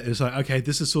to that. It's like, okay,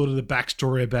 this is sort of the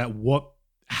backstory about what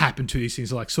happened to these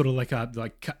things, like sort of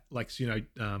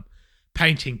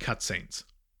painting cutscenes.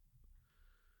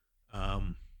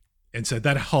 And so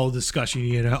that whole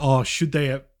discussion, should they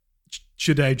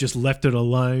have just left it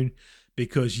alone?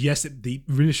 Because yes, the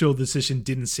initial decision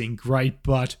didn't seem great,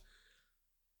 but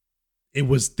it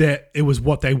was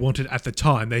what they wanted at the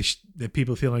time. The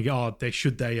people feeling they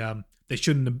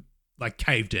shouldn't have like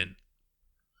caved in.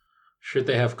 Should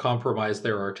they have compromised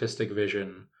their artistic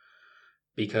vision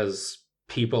because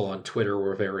people on Twitter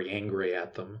were very angry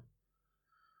at them?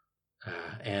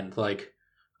 And like,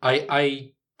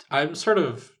 I'm sort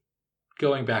of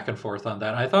going back and forth on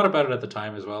that. I thought about it at the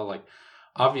time as well. Like,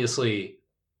 obviously,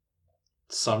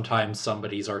 sometimes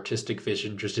somebody's artistic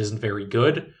vision just isn't very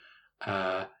good.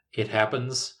 It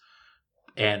happens,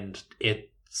 and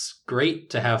it's great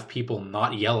to have people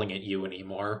not yelling at you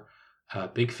anymore.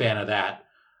 Big fan of that.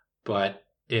 But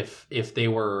if they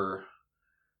were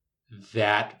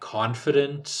that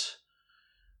confident,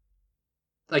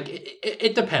 like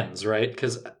it depends, right?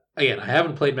 Because again, I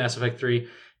haven't played Mass Effect 3.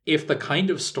 If the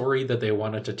kind of story that they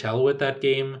wanted to tell with that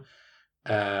game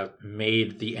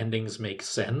made the endings make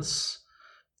sense,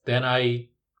 then I'd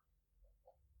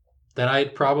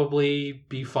probably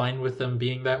be fine with them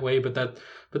being that way. But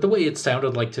the way it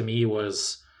sounded like to me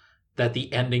was that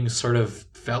the ending sort of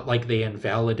felt like they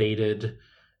invalidated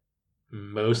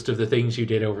most of the things you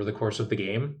did over the course of the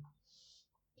game.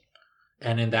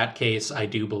 And in that case, I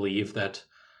do believe that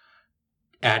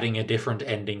adding a different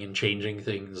ending and changing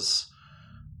things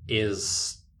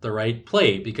is the right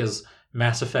play, because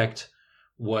Mass Effect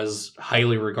was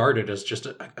highly regarded as just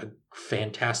a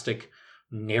fantastic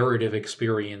narrative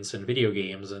experience in video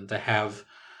games, and to have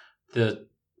the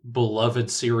beloved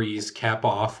series cap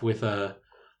off with a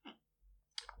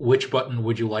which button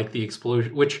would you like the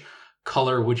explosion, which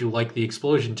color would you like the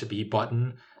explosion to be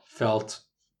button felt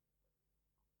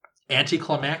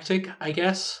anticlimactic, I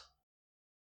guess.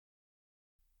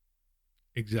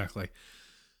 Exactly.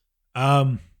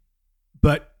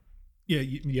 But yeah,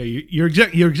 you're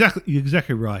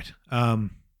exactly right.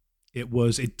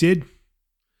 It did,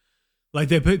 like,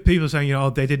 there were people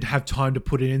saying, they didn't have time to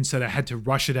put it in, so they had to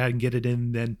rush it out and get it in.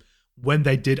 And then when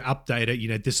they did update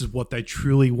it, this is what they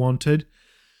truly wanted.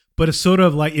 But it's sort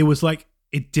of like, it was like,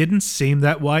 it didn't seem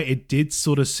that way. It did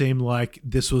sort of seem like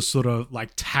this was sort of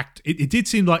like tacked. It did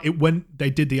seem like it, when they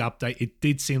did the update, it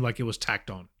did seem like it was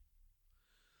tacked on.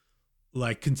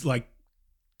 Like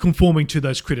conforming to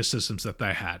those criticisms that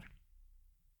they had.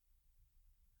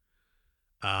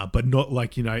 But not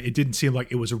like, it didn't seem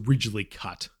like it was originally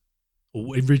cut.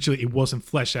 Or originally it wasn't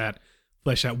fleshed out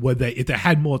where if they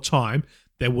had more time,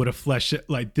 they would have fleshed it,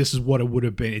 like, this is what it would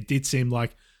have been. It did seem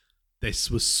like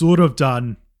this was sort of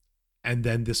done, and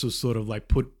then this was sort of like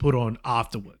put on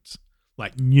afterwards,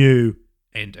 like new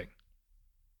ending.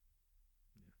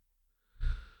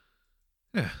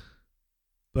 Yeah.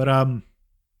 But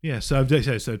yeah, so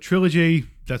trilogy,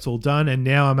 that's all done, and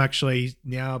now I'm actually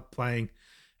playing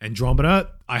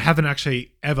Andromeda. I haven't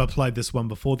actually ever played this one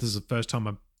before. This is the first time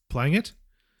I'm playing it.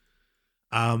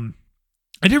 I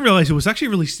didn't realize it was actually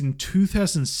released in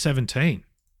 2017.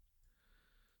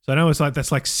 So I know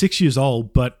that's like 6 years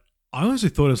old, but I honestly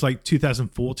thought it was like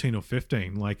 2014 or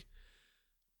 15, like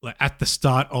at the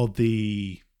start of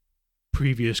the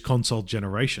previous console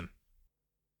generation.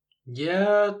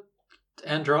 Yeah,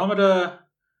 Andromeda.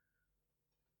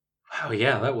 Wow,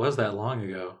 yeah, that was that long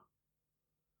ago.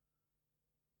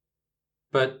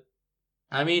 But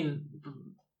I mean,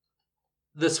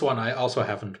 this one I also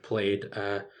haven't played,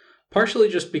 partially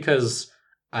just because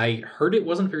I heard it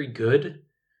wasn't very good,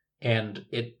 and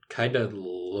it kind of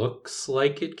looks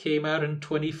like it came out in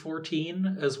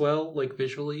 2014 as well, like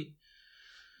visually.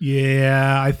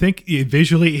 Yeah, I think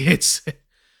visually it's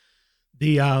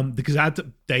because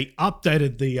they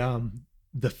updated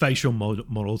the facial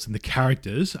models and the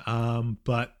characters,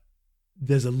 but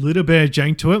there's a little bit of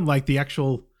jank to it, like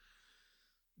the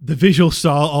visual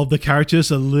style of the characters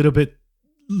a little bit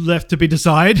left to be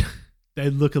desired.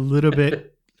 They look a little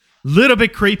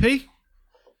bit creepy.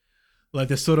 Like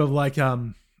they're sort of like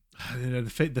the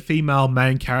female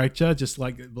main character, just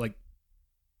like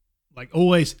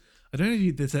always. I don't know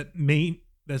if there's that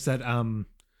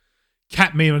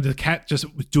cat meme of the cat just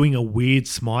doing a weird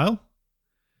smile,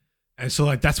 and so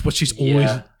like that's what she's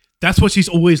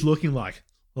always looking like.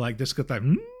 Like this got that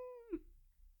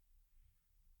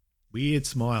weird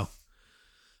smile.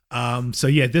 So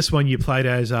yeah, this one you played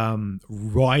as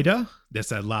Ryder. That's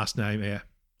that last name here.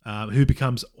 Who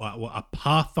becomes a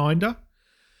Pathfinder,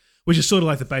 which is sort of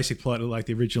like the basic plot of like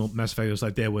the original Mass Effect. It was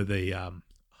like there were the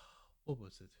what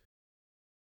was it?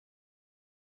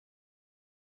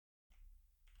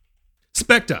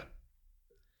 Spectre.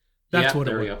 That's what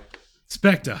it was. There we go.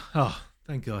 Spectre. Oh,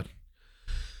 thank God.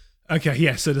 Okay,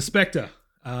 yeah. So the Spectre.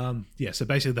 So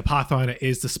basically the Pathfinder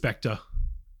is the Spectre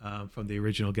from the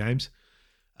original games.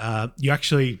 You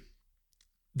actually,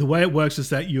 the way it works is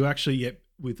that you actually get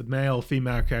with the male or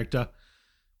female character,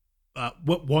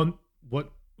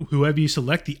 whoever you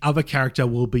select, the other character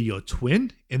will be your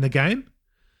twin in the game.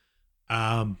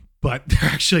 But they're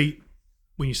actually,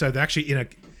 when you say they're actually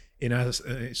in a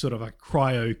sort of a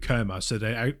cryo coma, so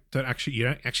you don't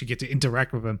actually get to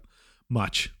interact with them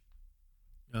much.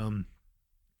 I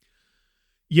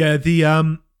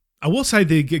will say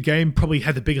the game probably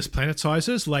had the biggest planet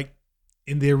sizes. Like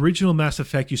in the original Mass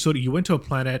Effect, you went to a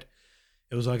planet.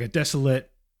 It was like a desolate.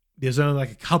 There's only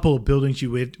like a couple of buildings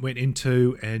you went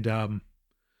into, and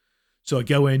so I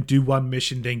go in, do one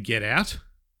mission, then get out.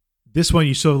 This one,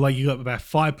 you sort of like you got about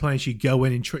 5 planets. You go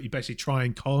in and you basically try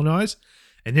and colonize,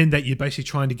 and then that you're basically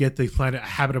trying to get the planet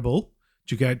habitable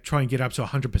to try and get up to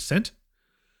 100%.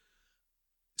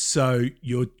 So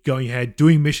you're going ahead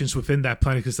doing missions within that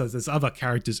planet because there's other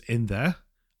characters in there.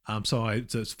 So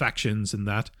it's factions and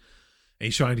that. And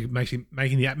he's trying to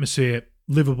making the atmosphere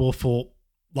livable for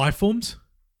life forms.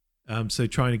 So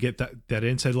trying to get that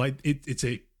in. So like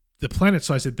the planet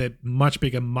size that they're much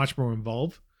bigger, much more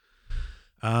involved.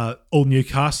 All new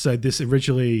cast. So this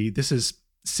is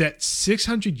set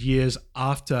 600 years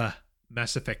after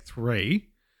Mass Effect 3.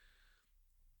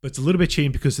 But it's a little bit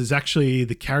cheating because there's actually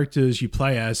the characters you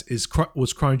play as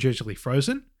was cryogenically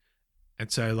frozen.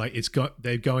 And so like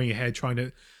they're going ahead trying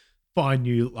to find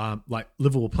new like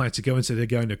livable planets to go in, so they're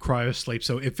going to cryo sleep.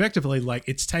 So effectively like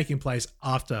it's taking place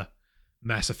after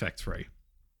Mass Effect 3.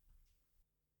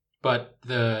 But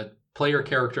the player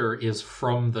character is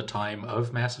from the time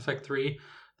of Mass Effect 3.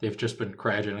 They've just been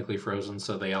cryogenically frozen,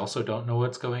 so they also don't know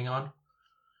what's going on.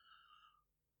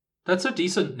 That's a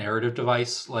decent narrative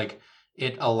device. Like,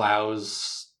 it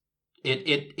allows...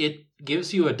 It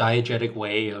gives you a diegetic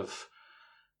way of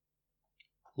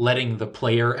letting the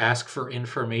player ask for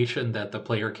information that the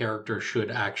player character should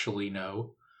actually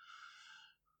know.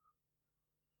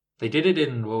 They did it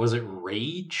in, what was it,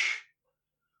 Rage?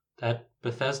 That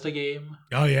Bethesda game?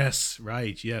 Oh, yes.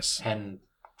 Rage, yes. And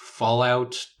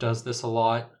Fallout does this a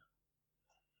lot.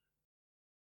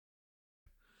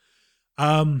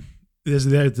 There's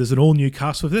an all new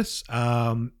cast with this.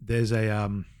 There's a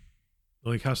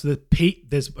all new cast with it.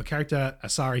 There's a character,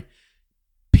 Asari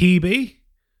PB,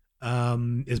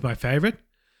 is my favorite.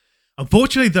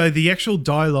 Unfortunately, though, the actual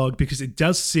dialogue, because it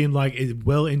does seem like it's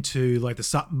well into like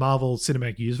the Marvel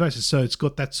Cinematic Universe, so it's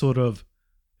got that sort of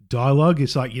dialogue.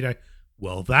 It's like,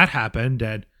 well, that happened,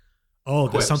 and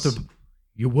there's something.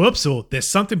 Whoops, or there's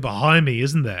something behind me,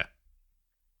 isn't there?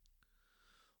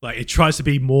 Like, it tries to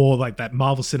be more like that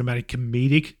Marvel Cinematic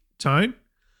comedic tone.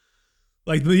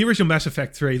 Like the original Mass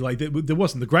Effect 3, like there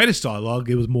wasn't the greatest dialogue.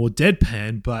 It was more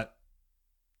deadpan, but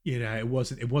it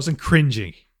wasn't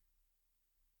cringy.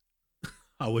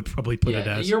 I would probably put it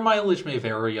as. Your mileage may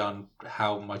vary on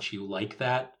how much you like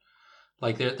that.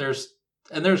 Like there's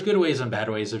good ways and bad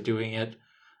ways of doing it.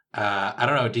 I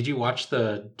don't know. Did you watch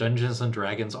the Dungeons and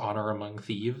Dragons Honor Among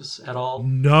Thieves at all?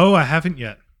 No, I haven't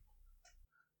yet.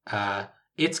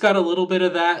 It's got a little bit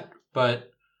of that,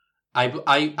 but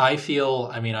I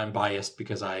feel, I mean, I'm biased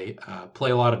because I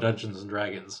play a lot of Dungeons and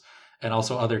Dragons and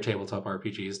also other tabletop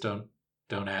RPGs.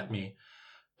 Don't at me.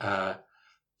 That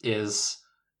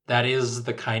is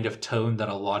the kind of tone that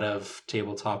a lot of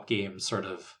tabletop games sort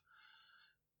of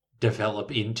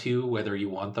develop into, whether you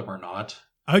want them or not.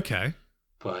 Okay.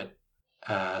 But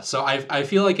so I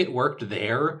feel like it worked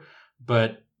there,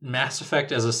 but Mass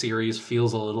Effect as a series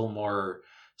feels a little more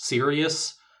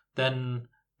serious than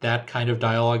that kind of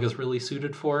dialogue is really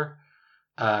suited for.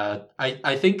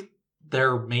 I think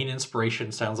their main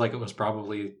inspiration sounds like it was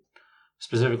probably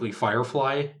specifically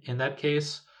Firefly in that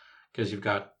case, because you've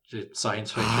got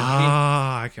science fiction.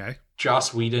 Okay.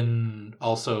 Joss Whedon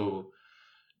also,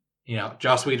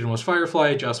 Joss Whedon was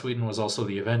Firefly. Joss Whedon was also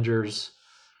the Avengers.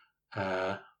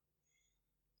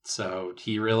 So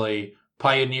he really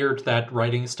pioneered that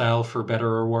writing style, for better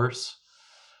or worse.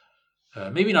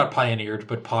 Maybe not pioneered,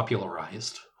 but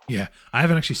popularized. Yeah, I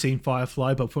haven't actually seen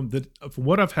Firefly, but from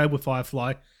what I've heard with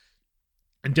Firefly,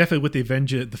 and definitely with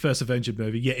the first Avenger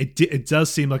movie, yeah, it does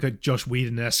seem like a Joss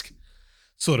Whedon-esque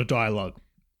sort of dialogue.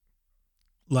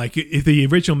 Like if the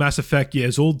original Mass Effect, yeah,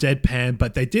 it's all deadpan,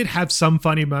 but they did have some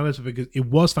funny moments because it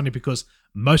was funny because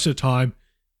most of the time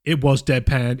it was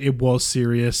deadpan, it was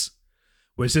serious.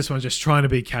 Whereas this one's just trying to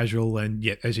be casual and,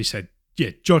 yeah, as you said,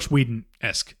 yeah, Joss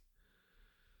Whedon-esque.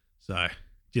 So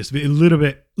just a little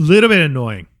bit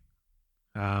annoying.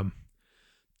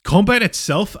 Combat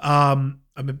itself,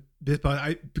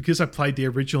 because I played the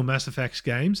original Mass Effect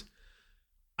games,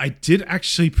 I did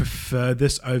actually prefer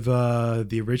this over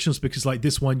the originals because, like,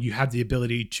 this one you have the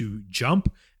ability to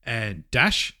jump and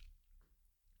dash.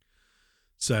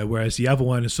 So whereas the other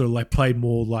one is sort of like played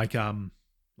more like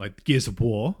Gears of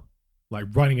War, like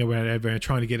running around everywhere and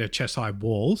trying to get at chest high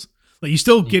walls. Like you're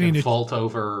still getting to vault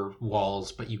over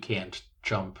walls, but you can't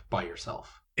jump by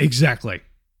yourself. Exactly.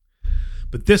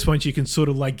 But this one you can sort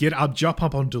of like jump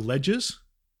up onto ledges.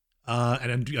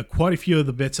 And quite a few of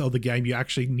the bits of the game you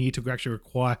actually need to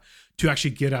require to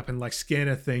actually get up and like scan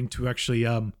a thing to actually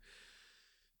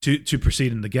to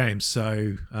proceed in the game.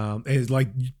 So it's like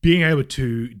being able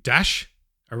to dash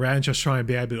around, just trying to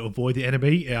be able to avoid the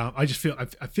enemy. I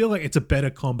feel like it's a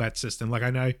better combat system. Like I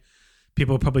know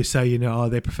people probably say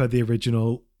they prefer the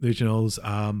originals,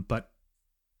 but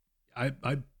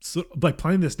I sort of, like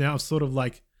playing this now. It's sort of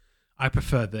like I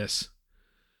prefer this.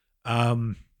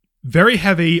 Very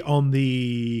heavy on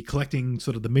the collecting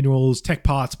sort of the minerals, tech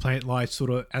parts, plant life sort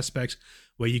of aspects,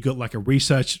 where you got like a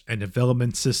research and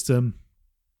development system.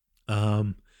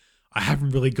 I haven't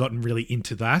really gotten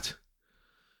into that.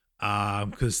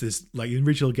 Because there's like in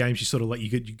original games, you sort of like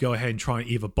you go ahead and try and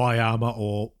either buy armor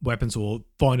or weapons or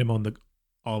find them on the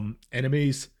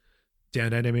enemies,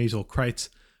 downed enemies or crates.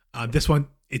 This one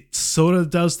it sort of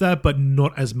does that, but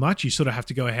not as much. You sort of have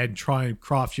to go ahead and try and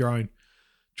craft your own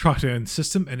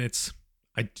system, and it's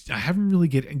I haven't really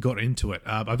got into it.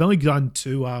 I've only done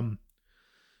two. I've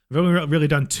only really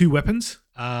done two weapons.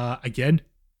 Again,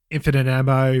 infinite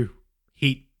ammo,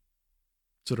 heat,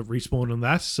 sort of respawn on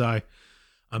that. So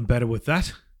I'm better with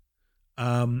that.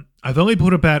 I've only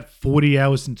put about 40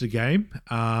 hours into the game.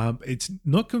 It's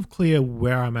not clear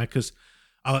where I'm at because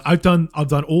I've done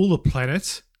all the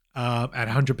planets at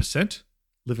 100%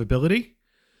 livability,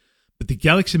 but the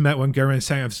galaxy map one go around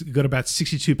saying I've got about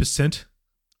 62%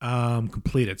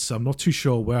 completed. So I'm not too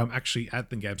sure where I'm actually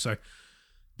at in the game. So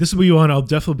this will be one I'll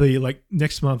definitely be like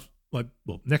next month.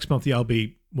 Next month, yeah, I'll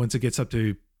be once it gets up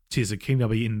to Tears of the Kingdom,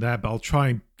 I'll be in that. But I'll try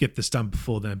and get this done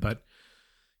before then. But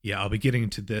yeah, I'll be getting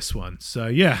into this one. So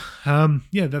yeah,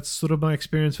 that's sort of my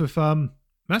experience with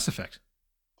Mass Effect.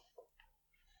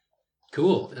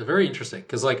 Cool, very interesting.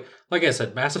 Because like I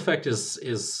said, Mass Effect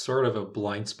is sort of a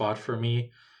blind spot for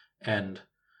me, and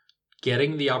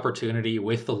getting the opportunity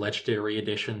with the Legendary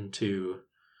Edition to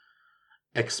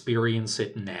experience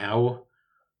it now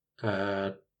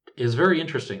is very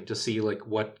interesting to see like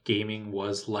what gaming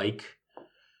was like.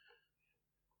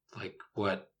 Like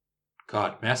what?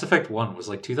 God, Mass Effect 1 was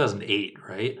like 2008,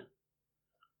 right?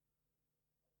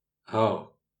 Oh,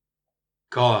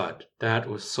 God, that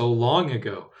was so long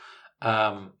ago.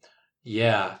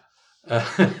 Yeah.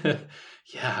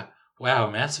 Yeah.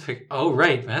 Wow, Mass Effect. Oh,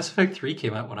 right. Mass Effect 3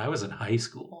 came out when I was in high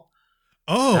school.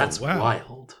 Oh, That's wow.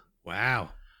 wild. Wow.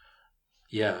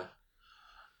 Yeah.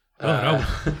 Oh,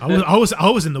 no. I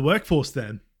was in the workforce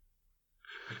then.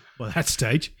 Well, that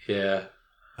stage. Yeah.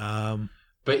 Um,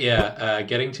 But yeah,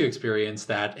 getting to experience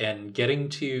that and getting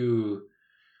to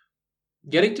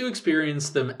experience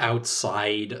them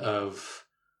outside of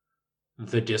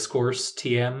the discourse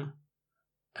TM,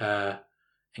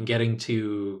 and getting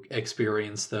to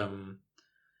experience them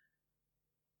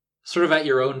sort of at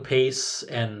your own pace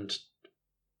and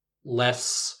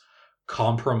less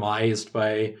compromised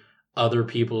by other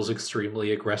people's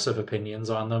extremely aggressive opinions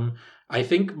on them, I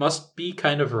think must be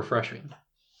kind of refreshing.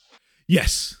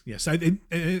 yes. As I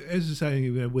say,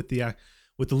 with the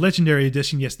Legendary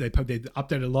Edition, yes, they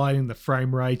updated lighting, the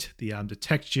frame rate, the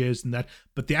textures, and that.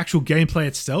 But the actual gameplay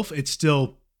itself, it's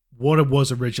still what it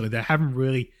was originally. They haven't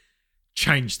really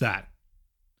changed that.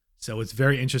 So it's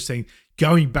very interesting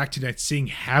going back to that, seeing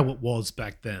how it was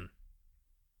back then.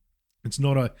 It's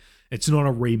not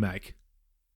a remake.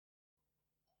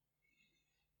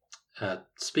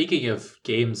 Speaking of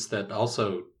games that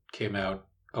also came out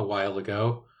a while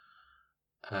ago,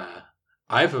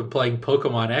 I've been playing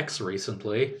Pokemon X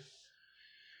recently.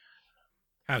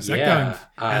 How's that going?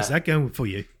 How's that going for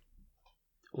you?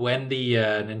 When the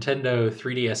Nintendo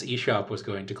 3DS eShop was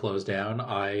going to close down,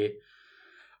 I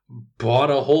bought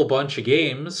a whole bunch of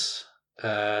games.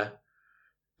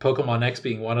 Pokemon X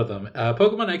being one of them.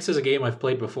 Pokemon X is a game I've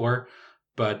played before,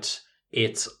 but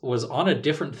it was on a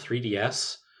different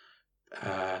 3DS.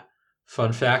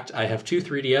 Fun fact, I have two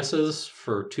 3DSs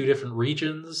for two different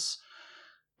regions,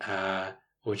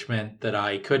 which meant that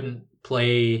I couldn't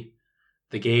play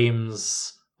the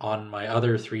games on my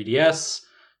other 3DS.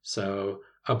 So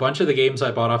a bunch of the games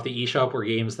I bought off the eShop were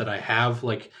games that I have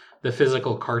like the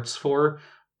physical carts for,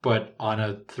 but on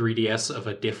a 3DS of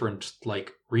a different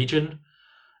like region,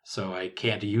 so I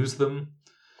can't use them.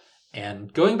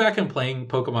 And going back and playing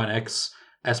Pokemon X,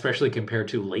 especially compared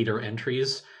to later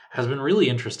entries, has been really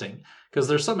interesting because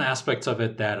there's some aspects of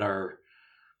it that are.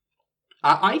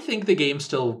 I think the game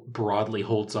still broadly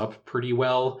holds up pretty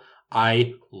well.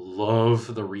 I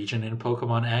love the region in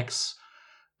Pokemon X.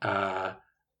 I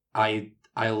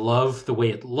love the way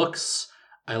it looks.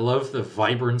 I love the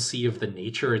vibrancy of the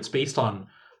nature. It's based on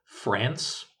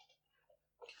France.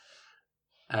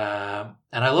 And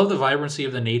I love the vibrancy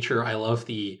of the nature. I love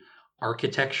the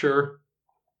architecture.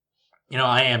 You know,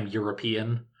 I am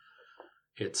European.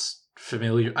 It's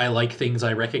familiar. I like things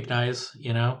I recognize,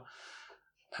 you know?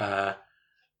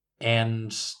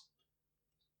 And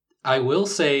I will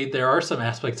say there are some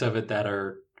aspects of it that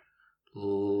are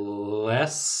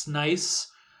less nice.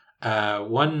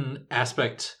 One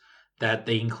aspect that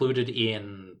they included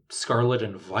in Scarlet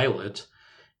and Violet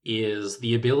is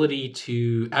the ability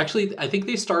to... Actually, I think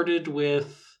they started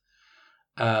with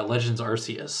Legends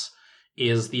Arceus,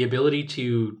 is the ability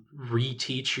to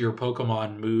reteach your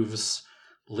Pokemon moves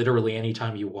literally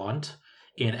anytime you want.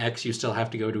 In X, you still have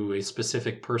to go to a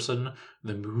specific person,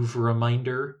 the move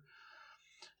reminder.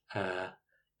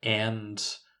 And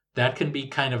that can be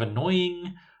kind of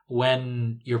annoying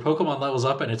when your Pokemon levels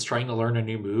up and it's trying to learn a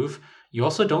new move. You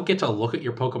also don't get to look at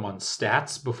your Pokemon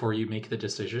stats before you make the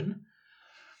decision.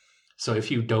 So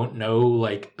if you don't know,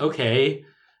 like, okay,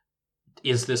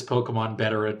 is this Pokemon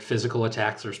better at physical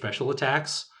attacks or special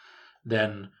attacks?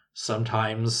 Then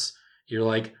sometimes you're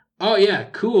like, oh yeah,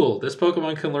 cool, this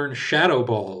Pokemon can learn Shadow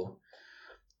Ball,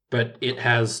 but it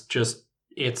has just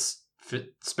its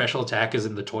special attack is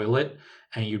in the toilet,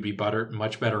 and you'd be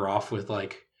much better off with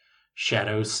like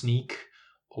Shadow Sneak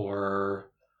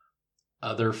or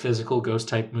other physical ghost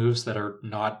type moves that are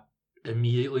not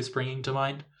immediately springing to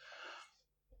mind.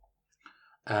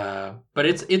 But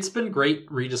it's been great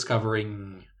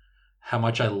rediscovering how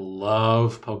much I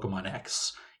love Pokemon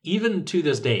X. Even to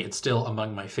this day, it's still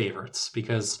among my favorites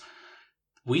because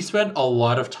we spent a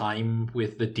lot of time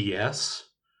with the DS,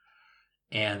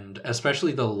 and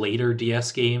especially the later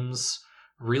DS games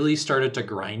really started to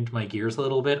grind my gears a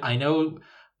little bit. I know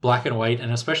Black and White,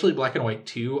 and especially Black and White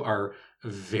 2, are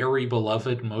very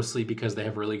beloved, mostly because they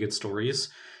have really good stories.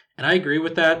 And I agree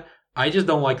with that. I just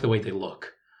don't like the way they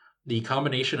look. The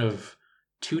combination of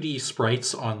 2D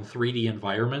sprites on 3D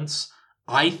environments,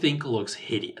 I think looks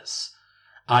hideous.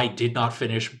 I did not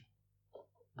finish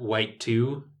White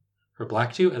 2 or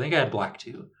Black 2. I think I had Black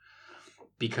 2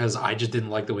 because I just didn't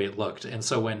like the way it looked. And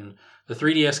so when the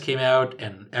 3DS came out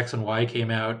and X and Y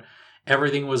came out,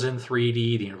 everything was in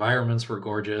 3D. The environments were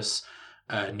gorgeous.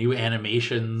 New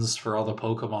animations for all the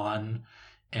Pokemon.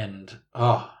 And,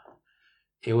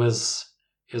 it was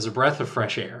a breath of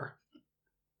fresh air.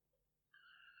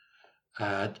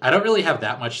 I don't really have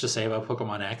that much to say about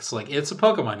Pokemon X. Like, it's a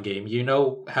Pokemon game. You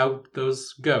know how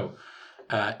those go.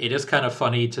 It is kind of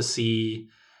funny to see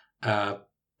the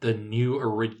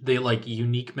new, the like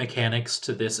unique mechanics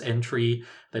to this entry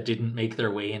that didn't make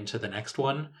their way into the next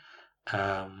one,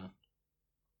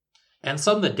 and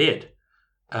some that did,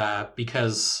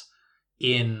 because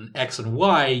in X and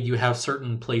Y you have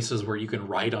certain places where you can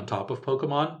ride on top of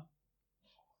Pokemon.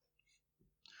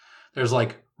 There's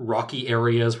like rocky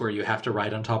areas where you have to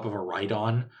ride on top of a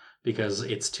Rhydon because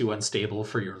it's too unstable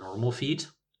for your normal feet.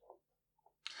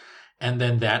 And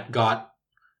then that got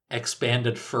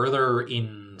expanded further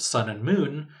in Sun and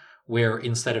Moon, where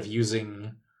instead of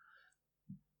using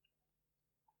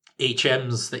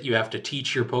HMs that you have to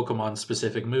teach your Pokemon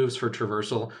specific moves for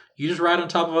traversal, you just ride on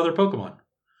top of other Pokemon.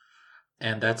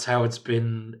 And that's how it's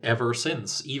been ever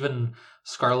since. Even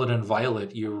Scarlet and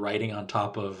Violet, you're riding on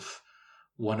top of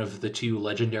one of the two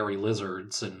legendary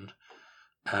lizards, and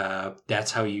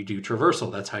that's how you do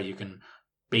traversal. That's how you can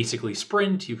basically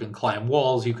sprint, you can climb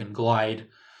walls, you can glide,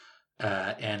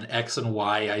 and X and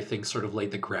Y, I think, sort of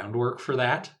laid the groundwork for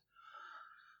that.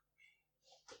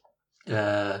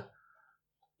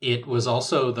 It was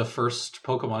also the first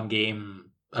Pokemon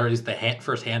game, or at least the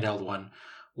first handheld one,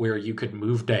 where you could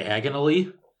move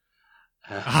diagonally.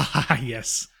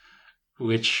 Yes.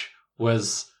 Which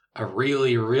was a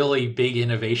really, really big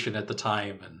innovation at the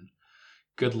time. And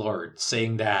good Lord,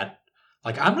 saying that,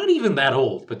 like, I'm not even that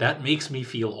old, but that makes me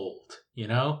feel old, you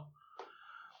know?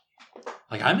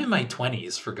 Like, I'm in my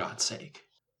 20s, for God's sake.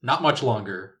 Not much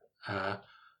longer. I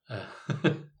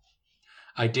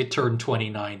did turn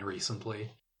 29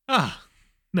 recently. Ah,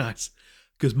 nice.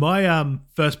 Because my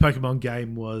first Pokemon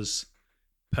game was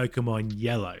Pokemon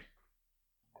Yellow.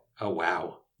 Oh,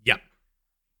 wow. Yep.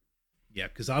 Yeah,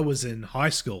 because I was in high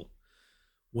school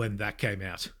when that came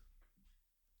out.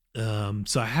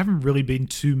 So I haven't really been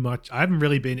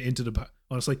into the,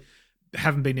 honestly,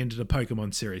 haven't been into the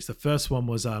Pokemon series. The first one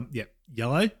was,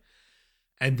 Yellow.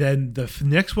 And then the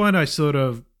next one I sort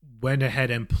of went ahead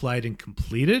and played and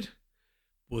completed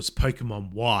was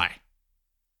Pokemon Y.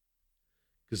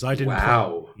 Because I didn't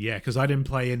because I didn't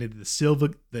play any of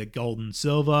the Gold and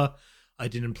Silver. I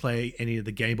didn't play any of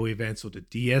the Game Boy Advance or the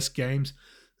DS games.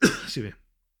 Excuse me.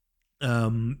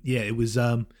 It was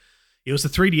the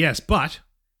 3DS. But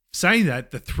saying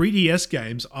that, the 3DS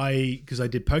games, because I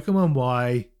did Pokemon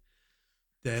Y,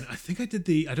 then I think I did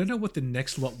I don't know what the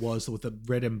next lot was with the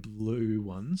red and blue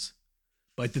ones,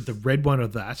 but I did the red one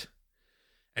of that,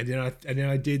 and then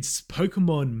I did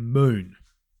Pokemon Moon.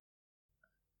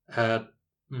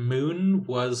 Moon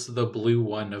was the blue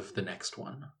one of the next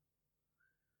one.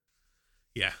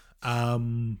 Yeah.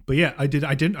 But yeah, I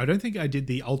don't think I did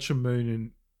the Ultra Moon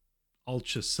and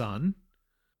Ultra Sun.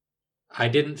 I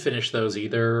didn't finish those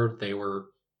either. They were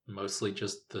mostly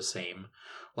just the same.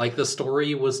 Like, the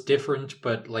story was different,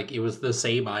 but like it was the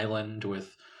same island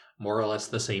with more or less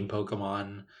the same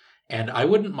Pokemon. And I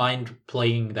wouldn't mind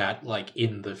playing that like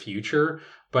in the future,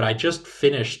 but I just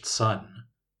finished Sun.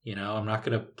 You know, I'm not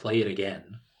going to play it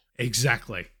again.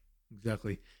 Exactly.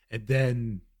 And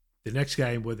then The next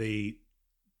game were the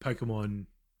Pokemon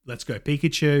Let's Go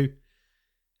Pikachu,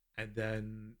 and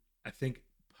then I think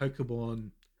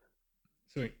Pokemon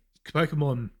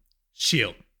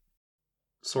Shield.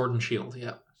 Sword and Shield,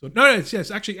 yeah. So no,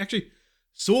 yes, actually,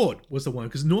 Sword was the one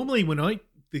because normally when I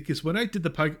did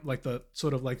the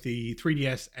sort of like the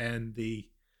 3DS and the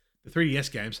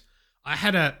 3DS games, I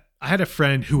had a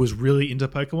friend who was really into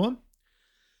Pokemon.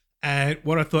 And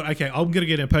what I thought, okay, I'm gonna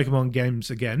get into Pokemon games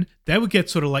again. They would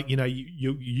get sort of like, you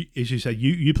as you say,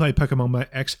 you play Pokemon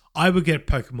X, I would get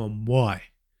Pokemon Y.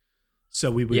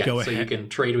 So we would go ahead. So you can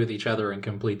trade with each other and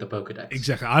complete the Pokedex.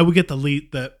 Exactly. I would get the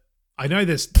lead. I know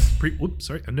there's.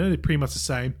 I know they're pretty much the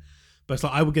same, but it's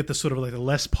like I would get the sort of like the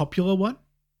less popular one.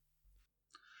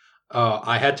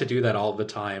 I had to do that all the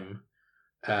time.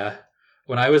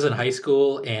 When I was in high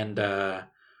school, and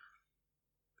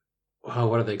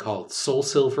what are they called? Soul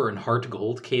Silver and Heart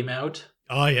Gold came out.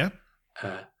 Oh yeah.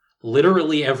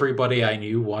 Literally everybody I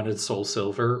knew wanted Soul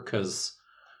Silver because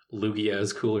Lugia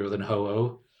is cooler than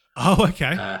Ho-Oh. Oh,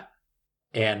 okay.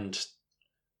 And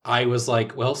I was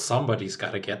like, well, somebody's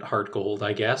got to get Heart Gold,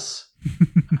 I guess.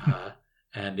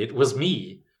 And it was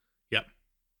me. Yep.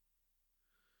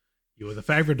 You were the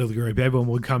favorite of the group. Everyone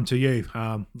would come to you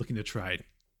looking to trade.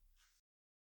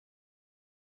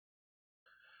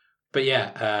 But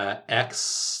yeah,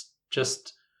 X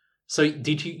just... So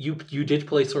did you did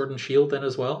play Sword and Shield then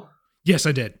as well? Yes,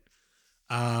 I did.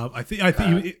 I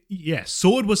think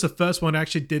Sword was the first one I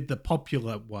actually did the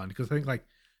popular one because I think like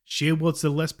Shield was the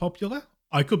less popular.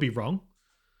 I could be wrong.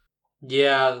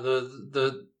 Yeah,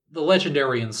 the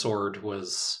legendary in Sword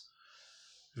was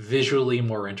visually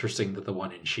more interesting than the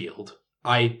one in Shield.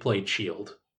 I played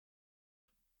Shield.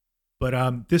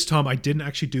 But this time I didn't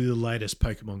actually do the latest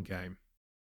Pokemon game.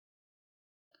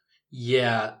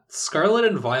 Yeah, Scarlet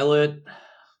and Violet,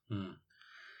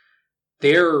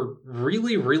 they're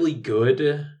really, really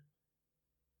good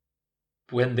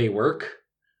when they work,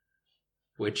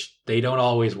 which they don't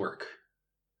always work.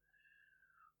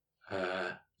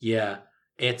 Yeah,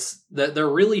 they're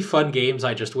really fun games.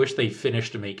 I just wish they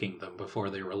finished making them before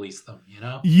they released them, you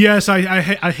know? Yes,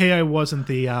 I hear I wasn't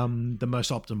the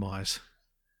most optimized.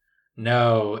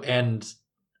 No, and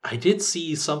I did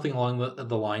see something along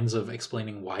the lines of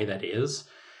explaining why that is.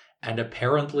 And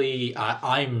apparently,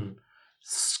 I'm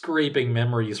scraping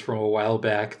memories from a while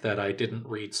back that I didn't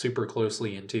read super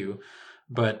closely into.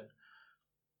 But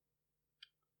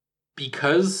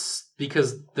because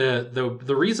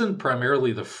the reason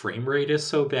primarily the frame rate is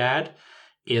so bad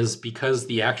is because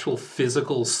the actual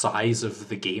physical size of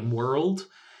the game world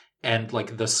and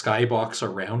like the skybox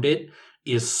around it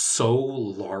is so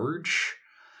large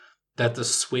that the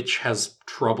Switch has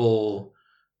trouble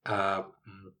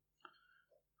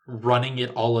running it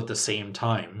all at the same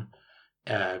time.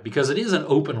 Because it is an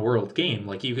open world game.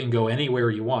 Like you can go anywhere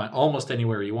you want, almost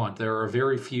anywhere you want. There are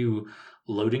very few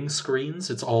loading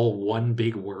screens. It's all one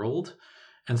big world.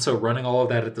 And so running all of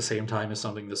that at the same time is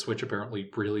something the Switch apparently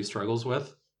really struggles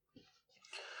with.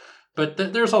 But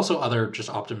there's also other just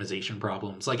optimization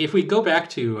problems. Like if we go back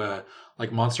to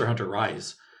like Monster Hunter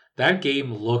Rise, that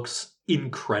game looks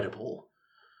incredible.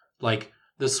 Like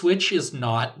the Switch is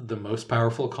not the most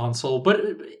powerful console, but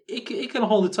it can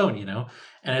hold its own, you know?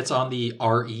 And it's on the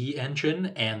RE engine,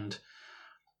 and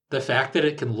the fact that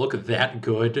it can look that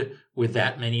good with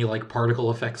that many like particle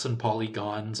effects and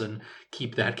polygons and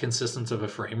keep that consistent of a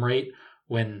frame rate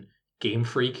when Game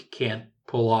Freak can't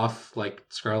pull off like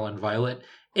Scarlet and Violet,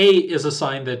 is a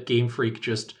sign that Game Freak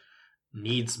just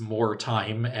needs more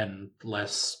time and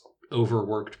less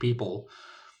overworked people.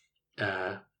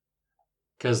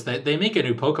 Because they make a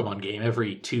new Pokemon game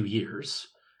every 2 years.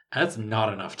 That's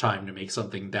not enough time to make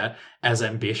something that as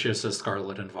ambitious as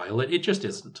Scarlet and Violet. It just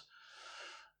isn't.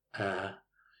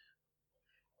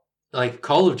 Like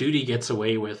Call of Duty gets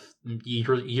away with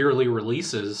yearly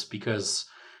releases because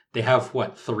they have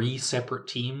 3 separate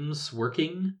teams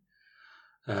working.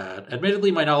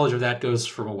 Admittedly, my knowledge of that goes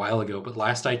from a while ago, but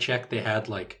last I checked, they had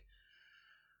like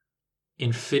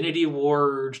Infinity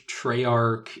Ward,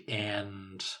 Treyarch,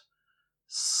 and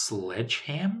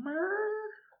Sledgehammer?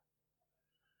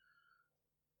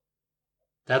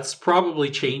 That's probably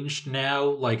changed now.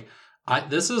 Like,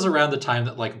 this is around the time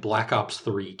that like Black Ops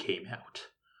 3 came out.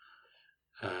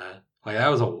 Like that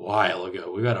was a while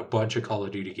ago. We've had a bunch of Call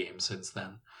of Duty games since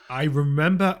then. I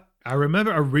remember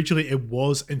originally it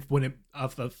was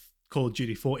after Call of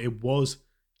Duty 4, it was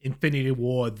Infinity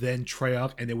War, then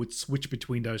Treyarch, and they would switch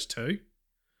between those two.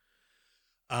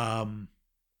 I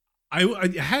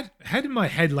had in my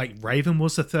head like Raven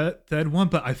was the third one,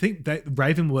 but I think that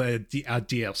Raven were our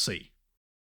DLC.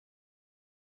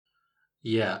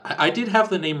 Yeah, I did have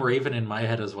the name Raven in my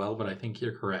head as well, but I think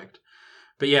you're correct.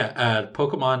 But yeah,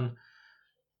 Pokemon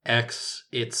X,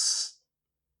 there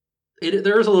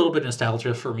is a little bit of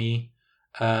nostalgia for me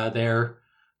there,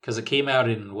 because it came out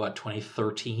in,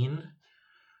 2013?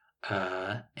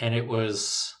 And it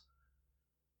was,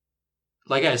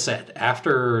 like I said,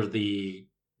 after the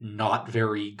not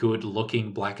very good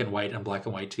looking Black and White and Black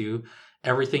and White 2,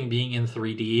 everything being in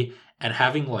 3D and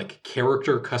having like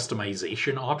character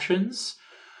customization options,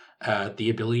 the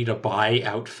ability to buy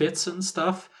outfits and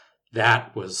stuff,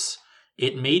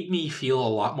 it made me feel a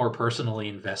lot more personally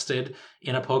invested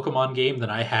in a Pokemon game than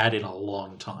I had in a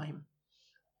long time.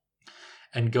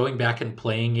 And going back and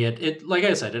playing it, like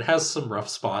I said, it has some rough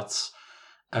spots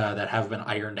that have been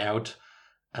ironed out.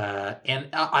 And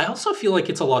I also feel like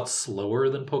it's a lot slower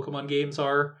than Pokemon games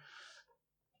are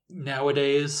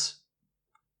nowadays.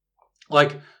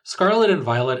 Like, Scarlet and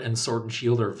Violet and Sword and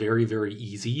Shield are very, very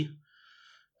easy.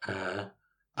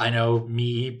 I know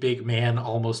me, big man,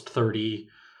 almost 30,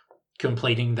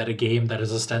 complaining that a game that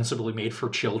is ostensibly made for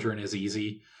children is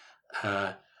easy.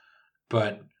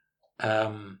 But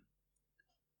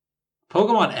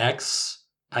Pokemon X,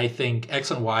 I think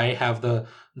X and Y have the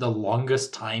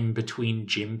longest time between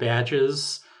gym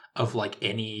badges of like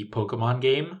any Pokemon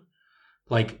game.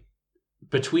 Like,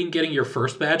 between getting your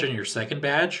first badge and your second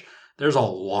badge, there's a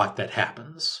lot that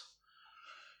happens.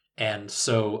 And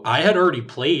so I had already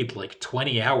played like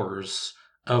 20 hours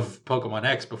of Pokemon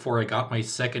X before I got my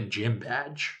second gym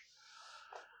badge.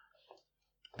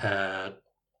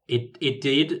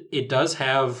 It does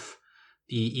have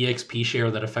the EXP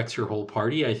share that affects your whole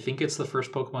party. I think it's the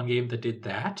first Pokemon game that did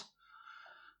that.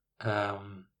 But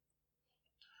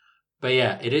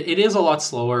yeah, it is a lot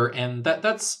slower, and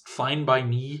that's fine by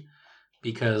me,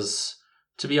 because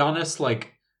to be honest,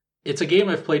 like, it's a game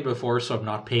I've played before, so I'm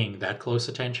not paying that close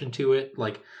attention to it.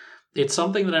 Like, it's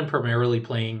something that I'm primarily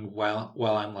playing while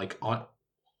I'm like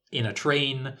in a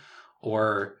train,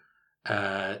 or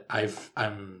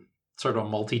I'm sort of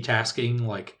multitasking.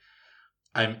 Like,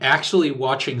 I'm actually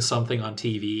watching something on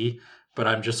TV, but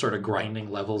I'm just sort of grinding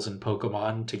levels in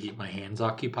Pokemon to keep my hands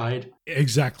occupied.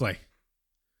 Exactly.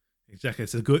 It's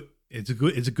a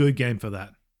good game for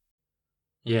that.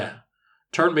 Yeah.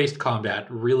 Turn-based combat,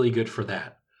 really good for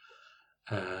that.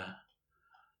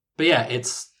 But yeah,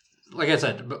 it's, like I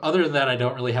said, other than that, I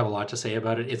don't really have a lot to say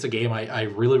about it. It's a game I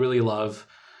really, really love,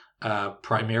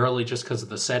 primarily just because of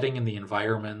the setting and the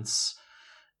environments,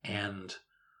 and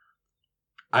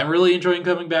I'm really enjoying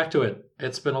coming back to it.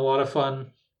 It's been a lot of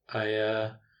fun.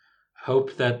 I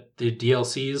hope that the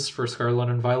DLCs for Scarlet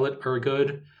and Violet are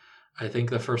good. I think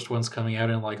the first one's coming out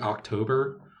in like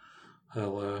October.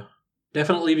 I'll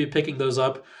definitely be picking those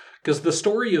up, because the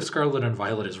story of Scarlet and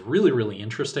Violet is really, really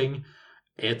interesting.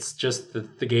 It's just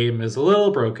that the game is a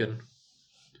little broken.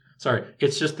 Sorry,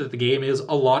 it's just that the game is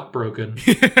a lot broken.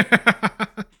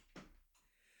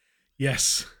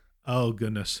 Yes. Oh,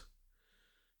 goodness.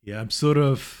 Yeah, I'm sort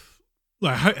of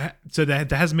like, so there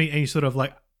hasn't been any sort of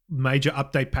like major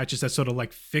update patches that sort of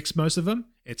like fix most of them.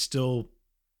 It's still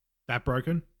that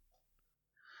broken.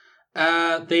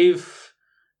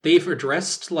 They've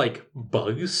addressed like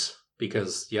bugs,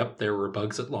 because yep, there were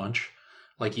bugs at launch.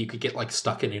 Like, you could get like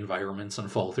stuck in environments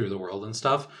and fall through the world and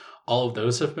stuff. All of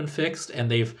those have been fixed, and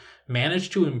they've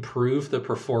managed to improve the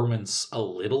performance a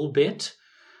little bit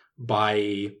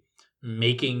by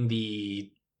making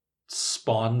the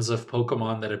spawns of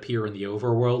Pokemon that appear in the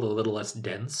overworld a little less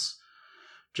dense.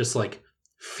 Just like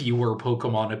fewer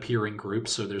Pokemon appear in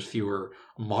groups, so there's fewer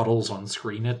models on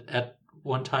screen at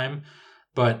one time.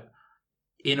 But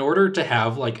in order to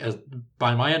have like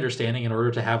by my understanding, in order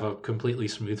to have a completely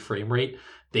smooth frame rate,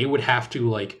 they would have to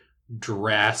like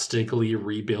drastically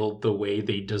rebuild the way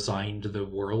they designed the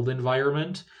world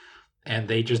environment, and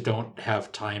they just don't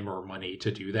have time or money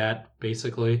to do that,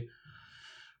 basically.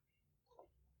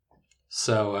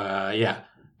 So yeah,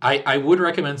 I would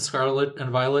recommend Scarlet and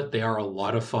Violet. They are a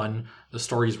lot of fun. The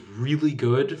story's really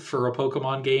good for a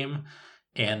Pokemon game,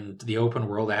 and the open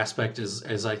world aspect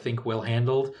is I think well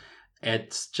handled.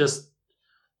 It's just,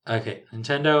 okay,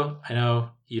 Nintendo, I know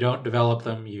you don't develop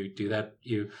them, you do that,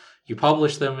 you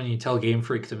publish them and you tell Game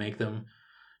Freak to make them.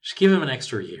 Just give them an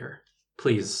extra year.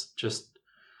 Please, just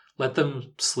let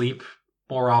them sleep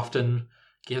more often.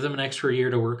 Give them an extra year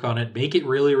to work on it. Make it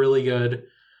really, really good.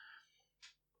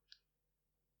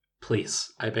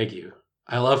 Please, I beg you.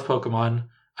 I love Pokemon.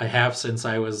 I have since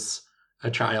I was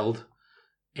a child.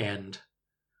 And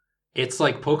it's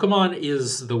like Pokemon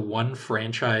is the one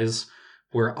franchise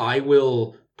where I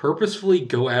will purposefully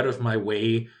go out of my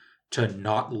way to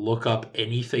not look up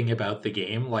anything about the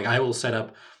game. Like, I will set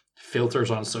up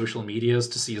filters on social medias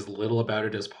to see as little about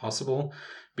it as possible,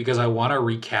 because I want to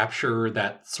recapture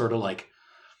that sort of like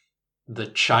the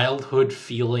childlike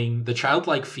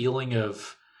feeling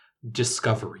of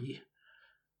discovery,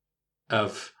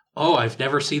 of, oh, I've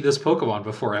never seen this Pokemon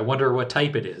before, I wonder what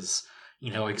type it is,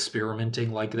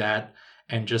 experimenting like that,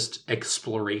 and just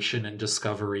exploration and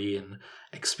discovery and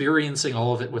experiencing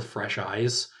all of it with fresh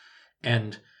eyes.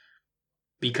 And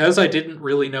because I didn't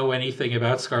really know anything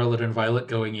about Scarlet and Violet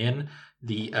going in,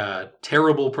 the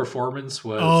terrible performance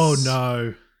was Oh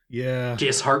no. Yeah.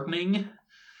 disheartening.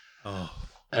 Oh.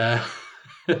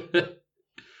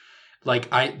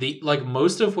 Like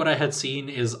most of what I had seen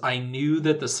is I knew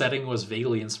that the setting was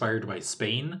vaguely inspired by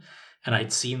Spain, and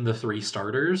I'd seen the 3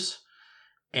 starters,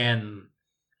 and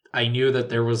I knew that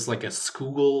there was like a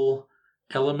school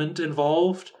element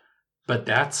involved, but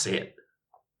that's it.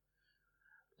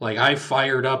 Like, I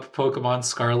fired up Pokemon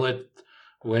Scarlet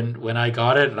when I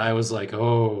got it, and I was like,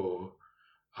 oh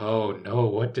no,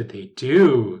 what did they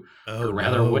do? Oh, or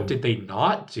rather, no. what did they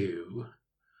not do?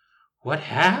 What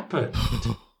happened?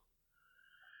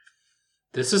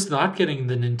 This is not getting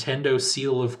the Nintendo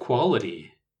seal of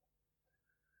quality.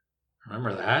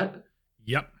 Remember that?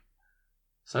 Yep.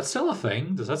 Is that still a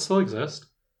thing? Does that still exist?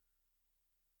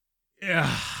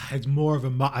 Yeah, it's more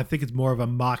of I think it's more of a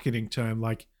marketing term.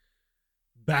 Like,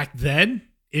 back then,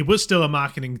 it was still a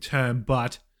marketing term,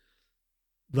 but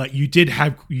like you did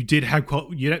have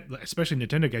especially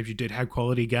Nintendo games, you did have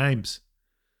quality games.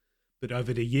 But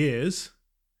over the years,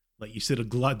 like, you sort of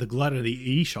the glut of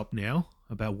the eShop now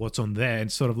about what's on there,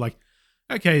 and sort of like,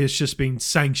 okay, it's just been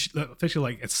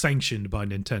officially, like, it's sanctioned by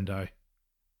Nintendo.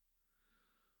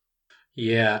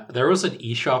 Yeah, there was an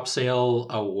eShop sale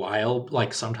a while,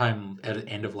 like sometime at the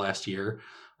end of last year,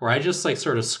 where I just like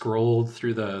sort of scrolled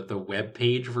through the web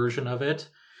page version of it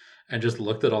and just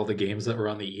looked at all the games that were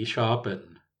on the eShop,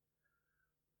 and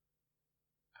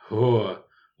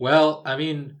well, I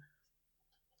mean,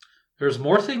 there's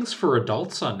more things for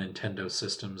adults on Nintendo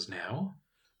systems now.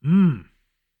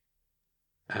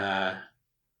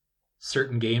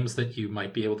 Certain games that you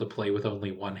might be able to play with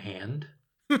only one hand.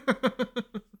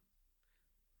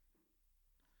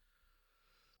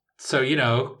 So,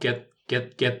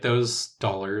 get those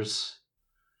dollars,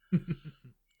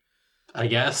 I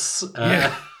guess.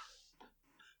 Yeah.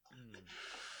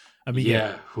 I mean,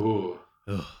 yeah.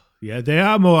 Yeah, they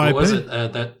are more What open. was it?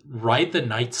 That Ride the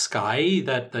Night Sky,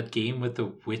 that game with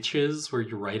the witches where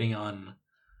you're riding on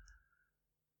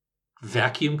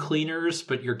vacuum cleaners,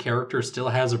 but your character still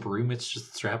has a broom, it's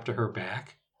just strapped to her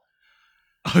back.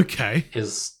 Okay.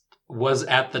 Was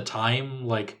at the time,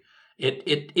 like,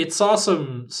 it saw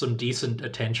some decent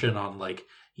attention on like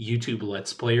YouTube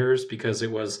Let's Players, because it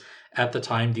was at the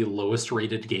time the lowest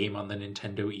rated game on the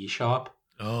Nintendo eShop.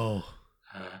 Oh.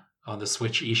 On the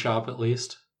Switch eShop, at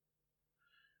least.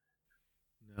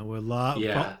 No, we're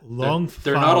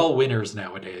they're not all winners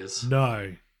nowadays.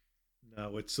 No,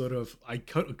 it's sort of, I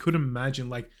couldn't imagine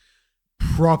like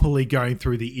properly going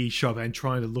through the eShop and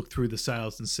trying to look through the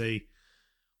sales and see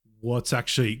what's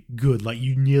actually good. Like,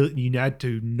 you had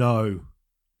to know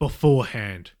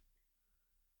beforehand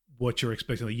what you're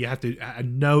expecting. Like, you have to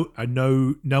know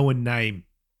and name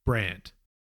brand.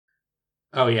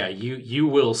 Oh yeah, you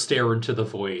will stare into the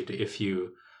void if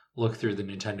you look through the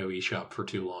Nintendo eShop for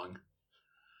too long.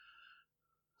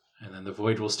 And then the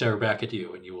void will stare back at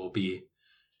you, and you will be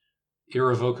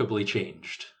irrevocably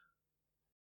changed.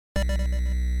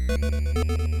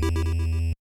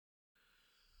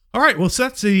 All right, well, so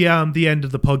that's the end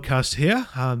of the podcast here.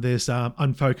 There's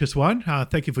Unfocused one.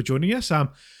 Thank you for joining us.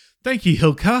 Thank you,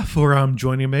 Hilka, for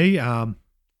joining me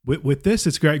with this.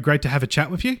 It's great to have a chat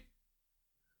with you.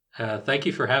 Thank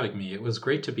you for having me. It was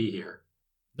great to be here.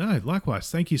 No,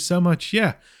 likewise. Thank you so much.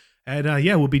 Yeah, and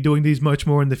we'll be doing these much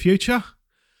more in the future.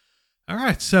 All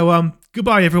right, so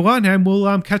goodbye, everyone, and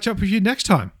we'll catch up with you next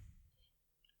time.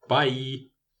 Bye.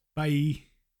 Bye.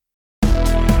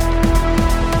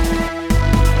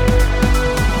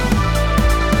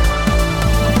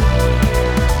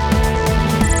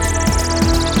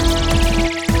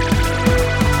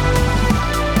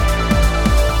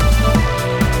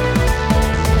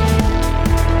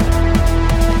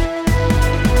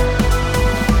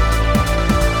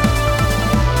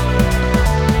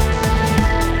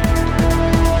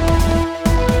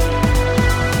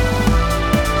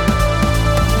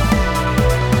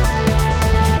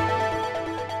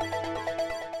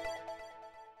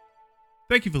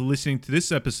 Thank you for listening to this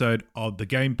episode of the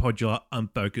Gamepodular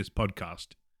Unfocused podcast.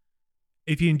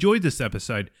 If you enjoyed this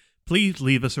episode, please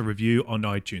leave us a review on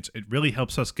iTunes. It really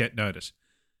helps us get noticed.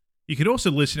 You can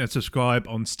also listen and subscribe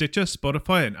on Stitcher,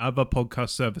 Spotify, and other podcast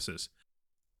services.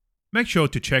 Make sure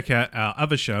to check out our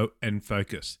other show,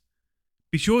 Unfocused.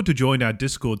 Be sure to join our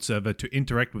Discord server to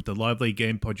interact with the lively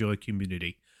Gamepodular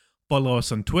community. Follow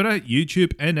us on Twitter,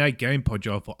 YouTube, and at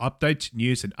Gamepodular for updates,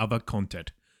 news, and other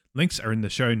content. Links are in the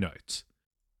show notes.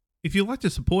 If you'd like to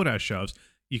support our shows,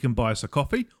 you can buy us a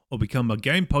coffee or become a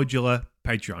Gamepodular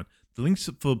Patreon. The links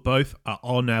for both are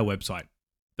on our website.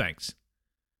 Thanks.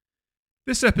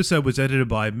 This episode was edited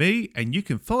by me, and you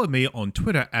can follow me on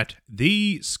Twitter at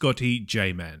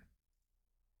TheScottyJman.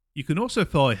 You can also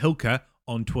follow Hilka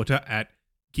on Twitter at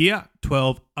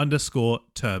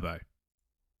Gear12_Turbo.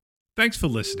 Thanks for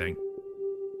listening.